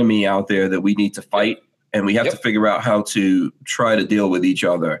bigger enemy out there that we need to fight, and we have to figure out how to try to deal with each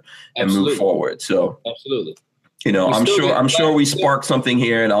other and move forward. So absolutely. I'm sure we spark something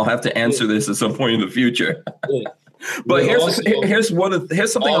here, and I'll have to answer this at some point in the future. But here's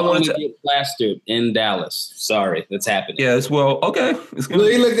something I wanted to get plastered in Dallas. Sorry, that's happening. Yes, well, okay.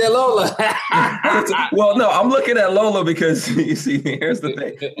 He looked at Lola. Well, no, I'm looking at Lola because you see, here's the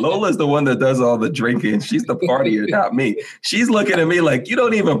thing. Lola's the one that does all the drinking. She's the partier, not me. She's looking at me like, you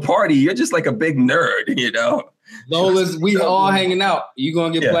don't even party. You're just like a big nerd, Lola's, we all hanging out. You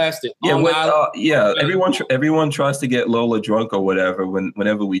gonna get plastered? Yeah, everyone tries to get Lola drunk or whatever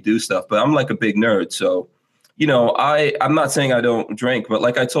whenever we do stuff. But I'm like a big nerd, so. I'm not saying I don't drink, but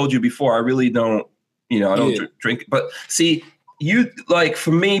like I told you before, I really don't, I don't drink. But see,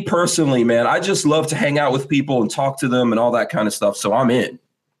 for me personally, man, I just love to hang out with people and talk to them and all that kind of stuff. So I'm in.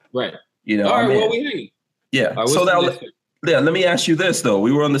 Right. All right, well, we hang. Yeah. So now, let me ask you this, though.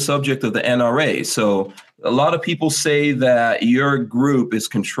 We were on the subject of the NRA. So a lot of people say that your group is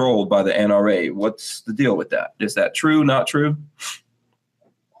controlled by the NRA. What's the deal with that? Is that true, not true?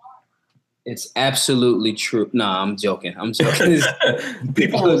 It's absolutely true. Nah, I'm joking.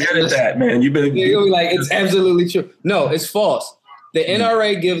 People will edit that, man. You'll be like, it's absolutely true. No, it's false. The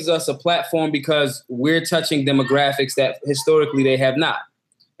NRA gives us a platform because we're touching demographics that historically they have not.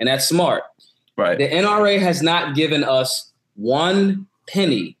 And that's smart. Right. The NRA has not given us one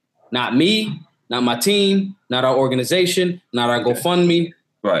penny. Not me, not my team, not our organization, not our GoFundMe.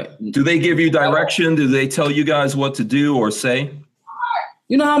 Right. Do they give you direction? Do they tell you guys what to do or say?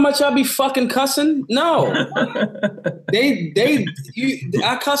 You know how much I be fucking cussing? No. I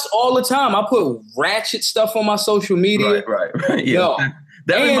cuss all the time. I put ratchet stuff on my social media. Right. Yeah. No.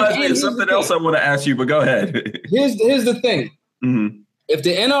 That reminds me of something else I want to ask you, but go ahead. Here's the thing. Mm-hmm. If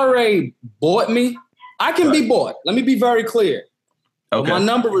the NRA bought me, I can be bought. Let me be very clear. Okay. My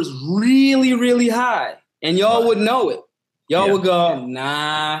number is really, really high, and y'all would know it. Y'all would go,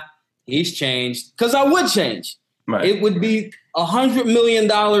 nah, he's changed. Because I would change. Right. It would be $100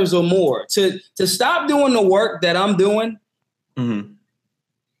 million or more to stop doing the work that I'm doing. Mm-hmm.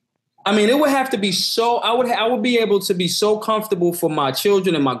 I mean, it would have to be so. I would be able to be so comfortable for my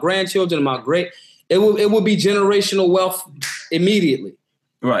children and my grandchildren and my great. It would be generational wealth immediately.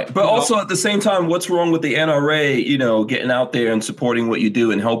 Right. But also at the same time, what's wrong with the NRA, getting out there and supporting what you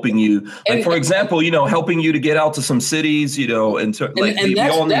do and helping you? Like, for example, helping you to get out to some cities, we all need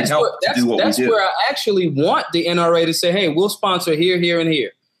help to do what we do. That's where I actually want the NRA to say, hey, we'll sponsor here, here, and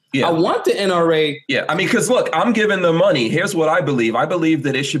here. Yeah. I want the NRA. Yeah, I mean, because look, I'm giving them money. Here's what I believe. I believe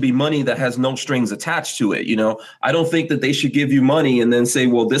that it should be money that has no strings attached to it. I don't think that they should give you money and then say,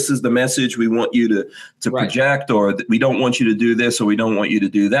 well, this is the message we want you to project, or we don't want you to do this, or we don't want you to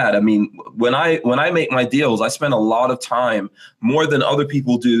do that. I mean, when I make my deals, I spend a lot of time, more than other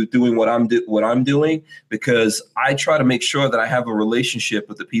people do, doing what I'm doing, because I try to make sure that I have a relationship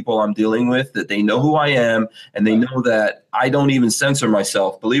with the people I'm dealing with, that they know who I am, and they know that I don't even censor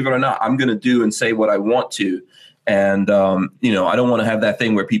myself. Believe it or not, I'm going to do and say what I want to. And, I don't want to have that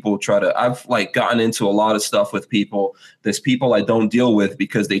thing where people I've gotten into a lot of stuff with people. There's people I don't deal with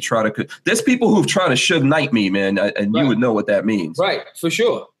because they there's people who've tried to Suge Knight me, man. And you would know what that means. Right. For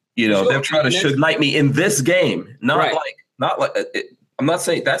sure. They're trying to Suge Knight me in this game. I'm not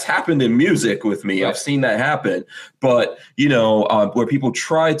saying that's happened in music with me. Right. I've seen that happen, but where people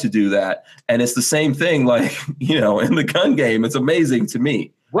try to do that, and it's the same thing, in the gun game. It's amazing to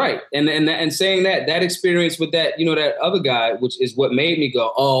me. Right. And saying that experience with that, that other guy, which is what made me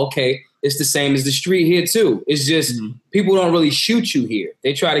go, oh, okay, it's the same as the street here too. It's just people don't really shoot you here.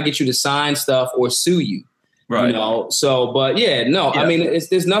 They try to get you to sign stuff or sue you. Right. So, but yeah, no, I mean,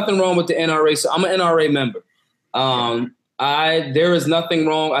 there's nothing wrong with the NRA. So I'm an NRA member. There is nothing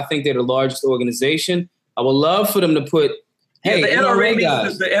wrong. I think they're the largest organization. I would love for them to put, hey, the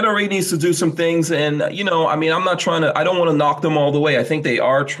NRA needs to do some things. And, I mean, I don't want to knock them all the way. I think they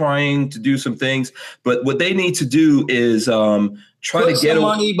are trying to do some things. But what they need to do is try to get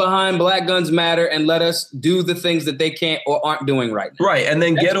money behind Black Guns Matter and let us do the things that they can't or aren't doing right now. Right. And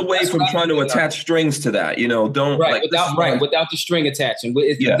then get away from trying to attach strings to that. Without the string attaching.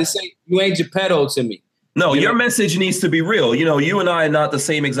 You ain't Geppetto to me. No, your message needs to be real. You and I are not the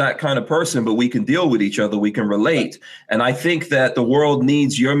same exact kind of person, but we can deal with each other. We can relate. And I think that the world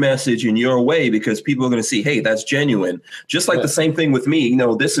needs your message in your way, because people are going to see, hey, that's genuine. Just like the same thing with me.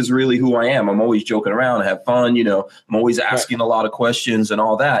 This is really who I am. I'm always joking around. I have fun. I'm always asking a lot of questions and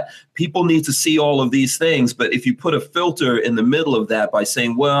all that. People need to see all of these things. But if you put a filter in the middle of that by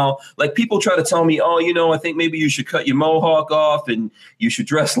saying, well, like people try to tell me, oh, I think maybe you should cut your mohawk off and you should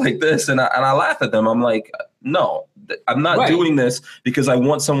dress like this. And I laugh at them. I'm like, no, I'm not doing this because I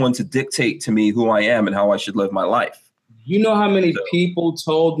want someone to dictate to me who I am and how I should live my life. You know how many people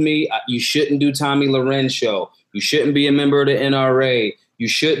told me you shouldn't do Tommy Loren's show. You shouldn't be a member of the NRA. You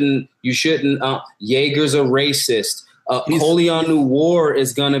shouldn't. Yeager's a racist. Colion Noir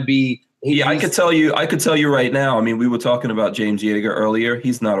is going to be. I could tell you right now. I mean, we were talking about James Yeager earlier.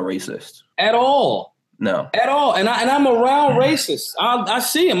 He's not a racist at all. No, at all. And I'm around racists. I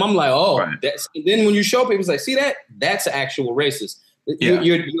see him. I'm like, oh, that's. Then when you show people, it's like, see that? That's actual racist. Yeah.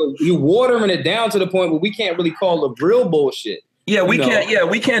 You're watering it down to the point where we can't really call the real bullshit. Yeah, we can't. Yeah,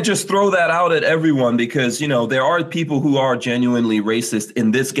 we can't just throw that out at everyone, because there are people who are genuinely racist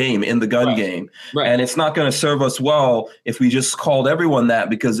in this game, in the gun game, and it's not going to serve us well if we just called everyone that.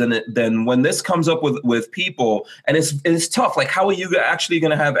 Because then when this comes up with people, and it's tough. Like, how are you actually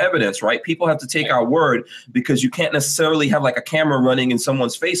going to have evidence, right? People have to take our word, because you can't necessarily have like a camera running in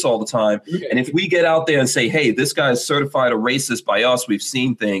someone's face all the time. And if we get out there and say, hey, this guy is certified a racist by us, we've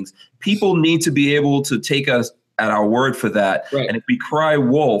seen things. People need to be able to take us at our word for that. Right. And if we cry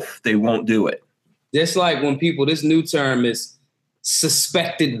wolf, they won't do it. Just like when people, this new term is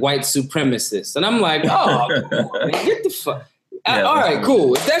suspected white supremacists. And I'm like, oh, man, get the fuck. All right,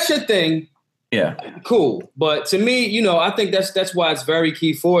 cool. If that's your thing, cool. But to me, I think that's why it's very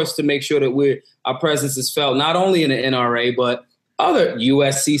key for us to make sure that our presence is felt not only in the NRA, but other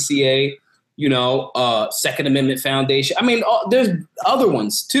USCCA, Second Amendment Foundation. I mean, there's other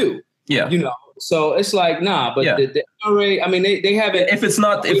ones too. Yeah. So it's like, nah, but the NRA, I mean, they haven't. If it's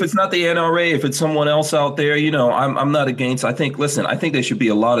not the NRA, if it's someone else out there, I'm not against. I think there should be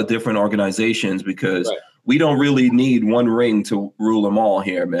a lot of different organizations, because we don't really need one ring to rule them all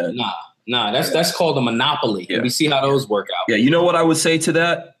here, man. Nah, that's called a monopoly. Yeah. And we see how those work out. Yeah, you know what I would say to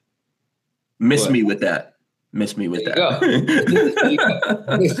that? Miss me with that.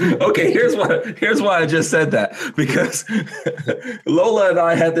 Okay, here's why I just said that, because Lola and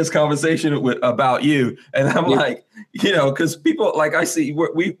I had this conversation about you, and I'm like, because people, like, I see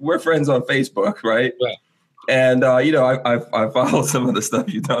we're friends on Facebook, right? And I follow some of the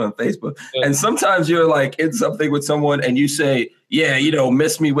stuff you've done on Facebook, and sometimes you're like in something with someone, and you say, "Yeah,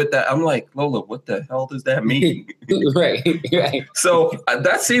 miss me with that." I'm like, Lola, what the hell does that mean? Right. So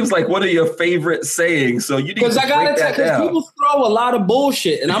that seems like one of your favorite sayings. So you need to break that down. Because people throw a lot of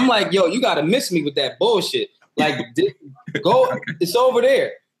bullshit, and I'm like, yo, you got to miss me with that bullshit. Like, go, okay. It's over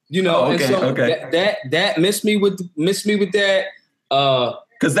there, Oh, okay, and so that miss me with that.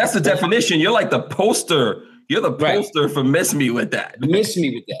 Because that's the definition. You're like the poster. You're the poster for miss me with that. Miss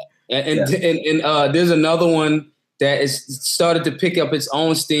me with that. And there's another one that is started to pick up its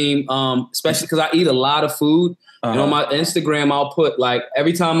own steam, especially because I eat a lot of food. And on my Instagram, I'll put like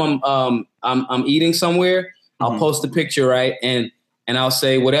every time I'm eating somewhere, I'll post a picture, right? And I'll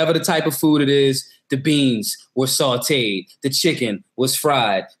say whatever the type of food it is, the beans were sauteed, the chicken was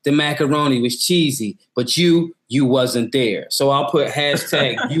fried, the macaroni was cheesy, but you wasn't there. So I'll put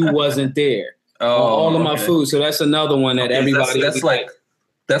hashtag you wasn't there on all of my food. So that's another one that everybody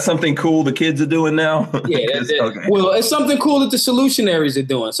that's something cool the kids are doing now. Yeah, well, it's something cool that the solutionaries are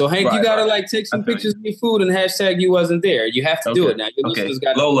doing. So Hank, you gotta take some pictures of your food and hashtag you wasn't there. You have to do it now.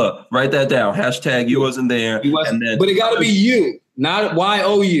 Lola, write that down. Hashtag you wasn't there. But it gotta be you, not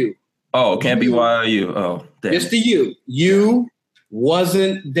YOU. Oh, can't be YOU. Oh, damn. Just the you. You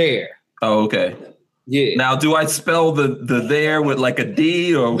wasn't there. Oh, okay. Yeah. Now, do I spell the there with like a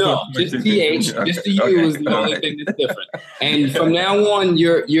D or no? Just TH. Just the U is the only thing that's different. And from now on,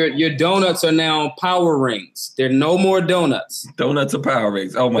 your donuts are now power rings. There are no more donuts. Donuts are power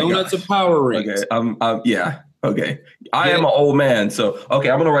rings. Oh my god. Donuts are power rings. Okay. Yeah. Okay. I am an old man, so okay.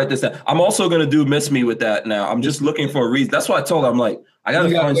 I'm gonna write this down. I'm also gonna do miss me with that now. I'm just looking for a reason. That's why I told her I'm like I gotta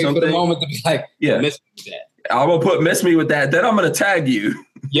find something. For the moment to be like, miss me with that. I'm gonna put miss me with that. Then I'm gonna tag you.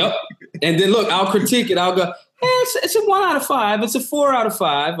 Yep. And then look, I'll critique it. I'll go, it's a 1 out of 5. It's a 4 out of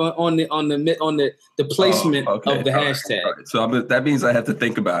 5 on the placement of the hashtag. Right. So that means I have to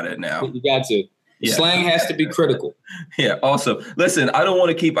think about it now. You got to. Yeah. Slang has to be critical. Yeah, awesome. Listen, I don't want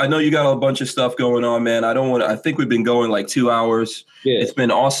to keep. I know you got a bunch of stuff going on, man. I think we've been going like 2 hours. Yeah. It's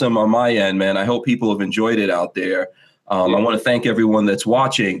been awesome on my end, man. I hope people have enjoyed it out there. I want to thank everyone that's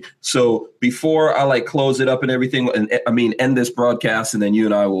watching. So before I close it up and everything, and end this broadcast, and then you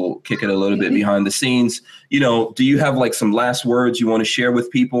and I will kick it a little bit behind the scenes. Do you have some last words you want to share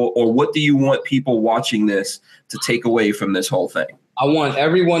with people, or what do you want people watching this to take away from this whole thing? I want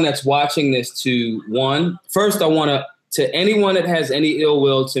everyone that's watching this to first, I want to anyone that has any ill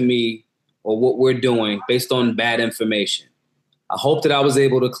will to me or what we're doing based on bad information. I hope that I was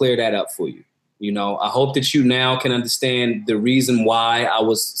able to clear that up for you. I hope that you now can understand the reason why I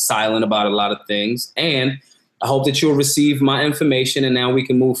was silent about a lot of things. And I hope that you'll receive my information and now we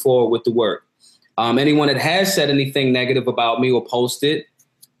can move forward with the work. Anyone that has said anything negative about me or posted,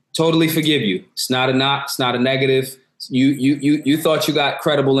 totally forgive you. It's not a knock. It's not a negative. You thought you got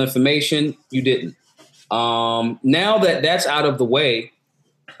credible information. You didn't. Now that that's out of the way,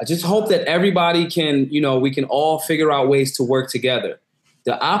 I just hope that everybody can, we can all figure out ways to work together.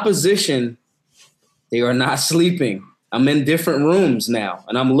 The opposition, they are not sleeping. I'm in different rooms now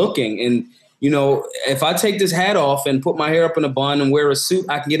and I'm looking. And, if I take this hat off and put my hair up in a bun and wear a suit,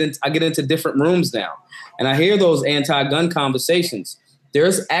 I get into different rooms now. And I hear those anti-gun conversations.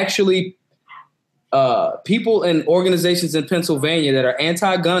 There's actually people and organizations in Pennsylvania that are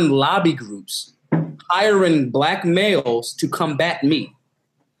anti-gun lobby groups hiring black males to combat me.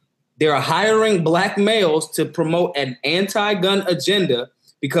 They are hiring black males to promote an anti-gun agenda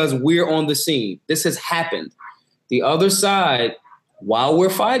because we're on the scene. This has happened. The other side, while we're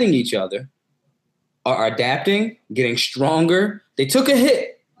fighting each other, are adapting, getting stronger. They took a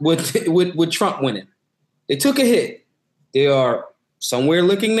hit with Trump winning. They took a hit. They are somewhere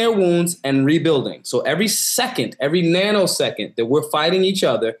licking their wounds and rebuilding. So every nanosecond that we're fighting each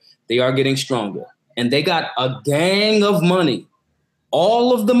other, they are getting stronger. And they got a gang of money,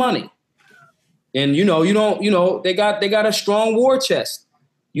 all of the money. And they got a strong war chest,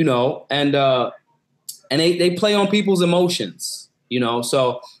 and they play on people's emotions,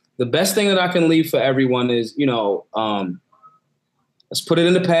 So the best thing that I can leave for everyone is, let's put it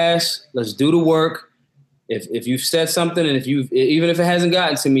in the past. Let's do the work. If you've said something and even if it hasn't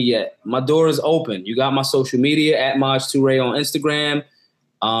gotten to me yet, my door is open. You got my social media at Maj Toure on Instagram,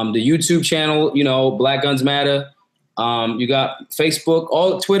 the YouTube channel, Black Guns Matter. You got Facebook,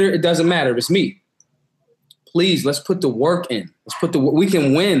 all Twitter. It doesn't matter. It's me. Please, let's put the work in. We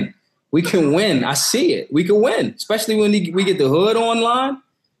can win. We can win. I see it. We can win, especially when we get the hood online.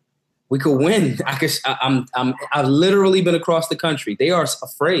 We could win. I've literally been across the country. They are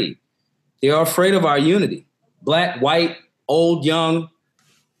afraid. They are afraid of our unity. Black, white, old, young.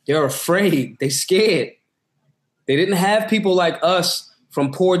 They're afraid. They're scared. They didn't have people like us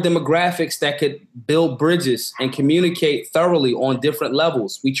from poor demographics that could build bridges and communicate thoroughly on different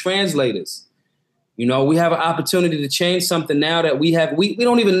levels. We translators. You know, we have an opportunity to change something now that we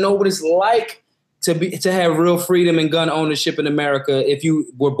don't even know what it's like to have real freedom and gun ownership in America if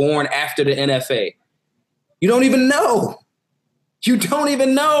you were born after the NFA. You don't even know. You don't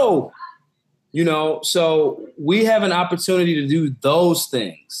even know. You know, so we have an opportunity to do those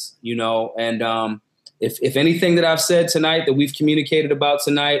things, you know, and if anything that I've said tonight that we've communicated about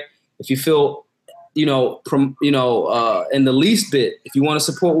tonight, if you feel, in the least bit, if you want to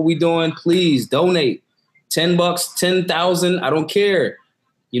support what we're doing, please donate $10, 10,000. I don't care.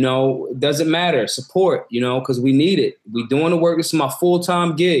 You know, it doesn't matter. Support, you know, because we need it. We're doing the work. This is my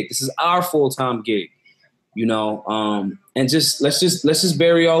full-time gig. This is our full-time gig, you know, and let's just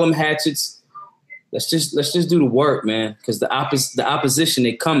bury all them hatchets. Let's just do the work, man, because the opposition,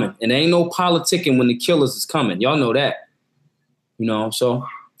 they coming. And there ain't no politicking when the killers is coming. Y'all know that. You know, so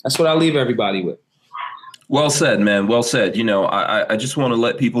that's what I leave everybody with. Well said, man. Well said. You know, I just want to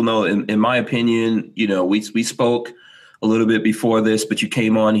let people know, in my opinion, you know, we spoke a little bit before this, but you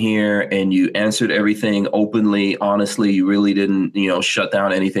came on here and you answered everything openly, honestly. You really didn't, you know, shut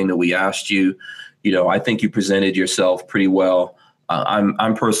down anything that we asked you. You know, I think you presented yourself pretty well.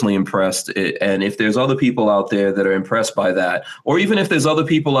 I'm personally impressed. And if there's other people out there that are impressed by that, or even if there's other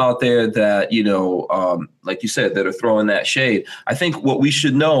people out there that, you know, like you said, that are throwing that shade, I think what we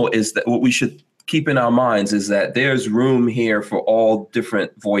should know is that what we should keep in our minds is that there's room here for all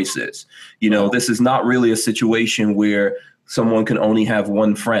different voices. You know, this is not really a situation where someone can only have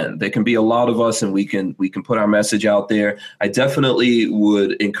one friend. There can be a lot of us, and we can put our message out there. I definitely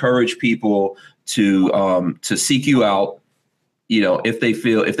would encourage people to seek you out. You know, if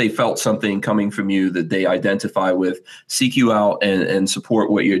they felt something coming from you that they identify with, seek you out and support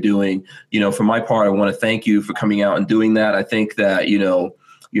what you're doing. You know, for my part, I want to thank you for coming out and doing that. I think that, you know,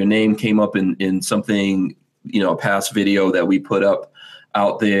 your name came up in something, you know, a past video that we put up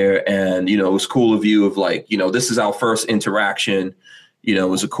out there. And, you know, it was cool of you of like, you know, this is our first interaction. You know, it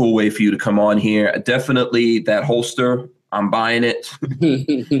was a cool way for you to come on here. Definitely that holster, I'm buying it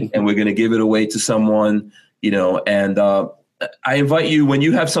and we're going to give it away to someone, you know, and, I invite you when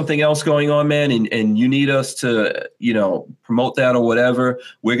you have something else going on, man, and you need us to, you know, promote that or whatever,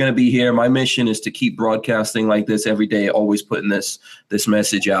 we're going to be here. My mission is to keep broadcasting like this every day, always putting this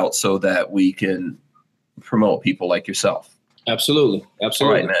message out so that we can promote people like yourself. Absolutely.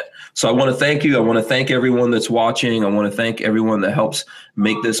 Absolutely. All right, man. So I want to thank you. I want to thank everyone that's watching. I want to thank everyone that helps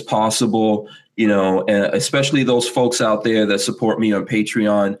make this possible, you know, and especially those folks out there that support me on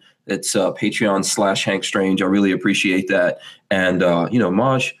Patreon. It's Patreon/Hank Strange. I really appreciate that. And, you know,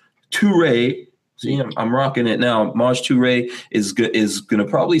 Maj Toure, see, I'm rocking it now. Maj Toure is going to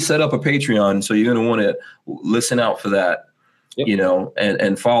probably set up a Patreon. So you're going to want to listen out for that, you know,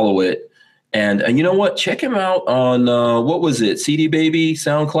 and follow it. And you know what? Check him out on, what was it? CD Baby,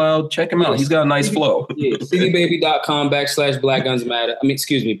 SoundCloud. Check him out. He's got a nice flow. Yeah, cdbaby.com/Black Guns Matter. / Maj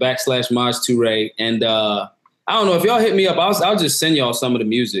Toure. And, I don't know if y'all hit me up. I'll just send y'all some of the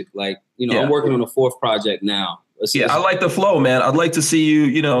music. Like, you know, I'm working on a 4th project now. I like the flow, man. I'd like to see you,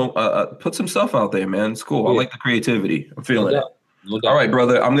 you know, put some stuff out there, man. It's cool. I like the creativity. I'm feeling it. No doubt. All right,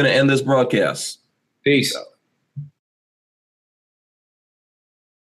 brother. I'm going to end this broadcast. Peace.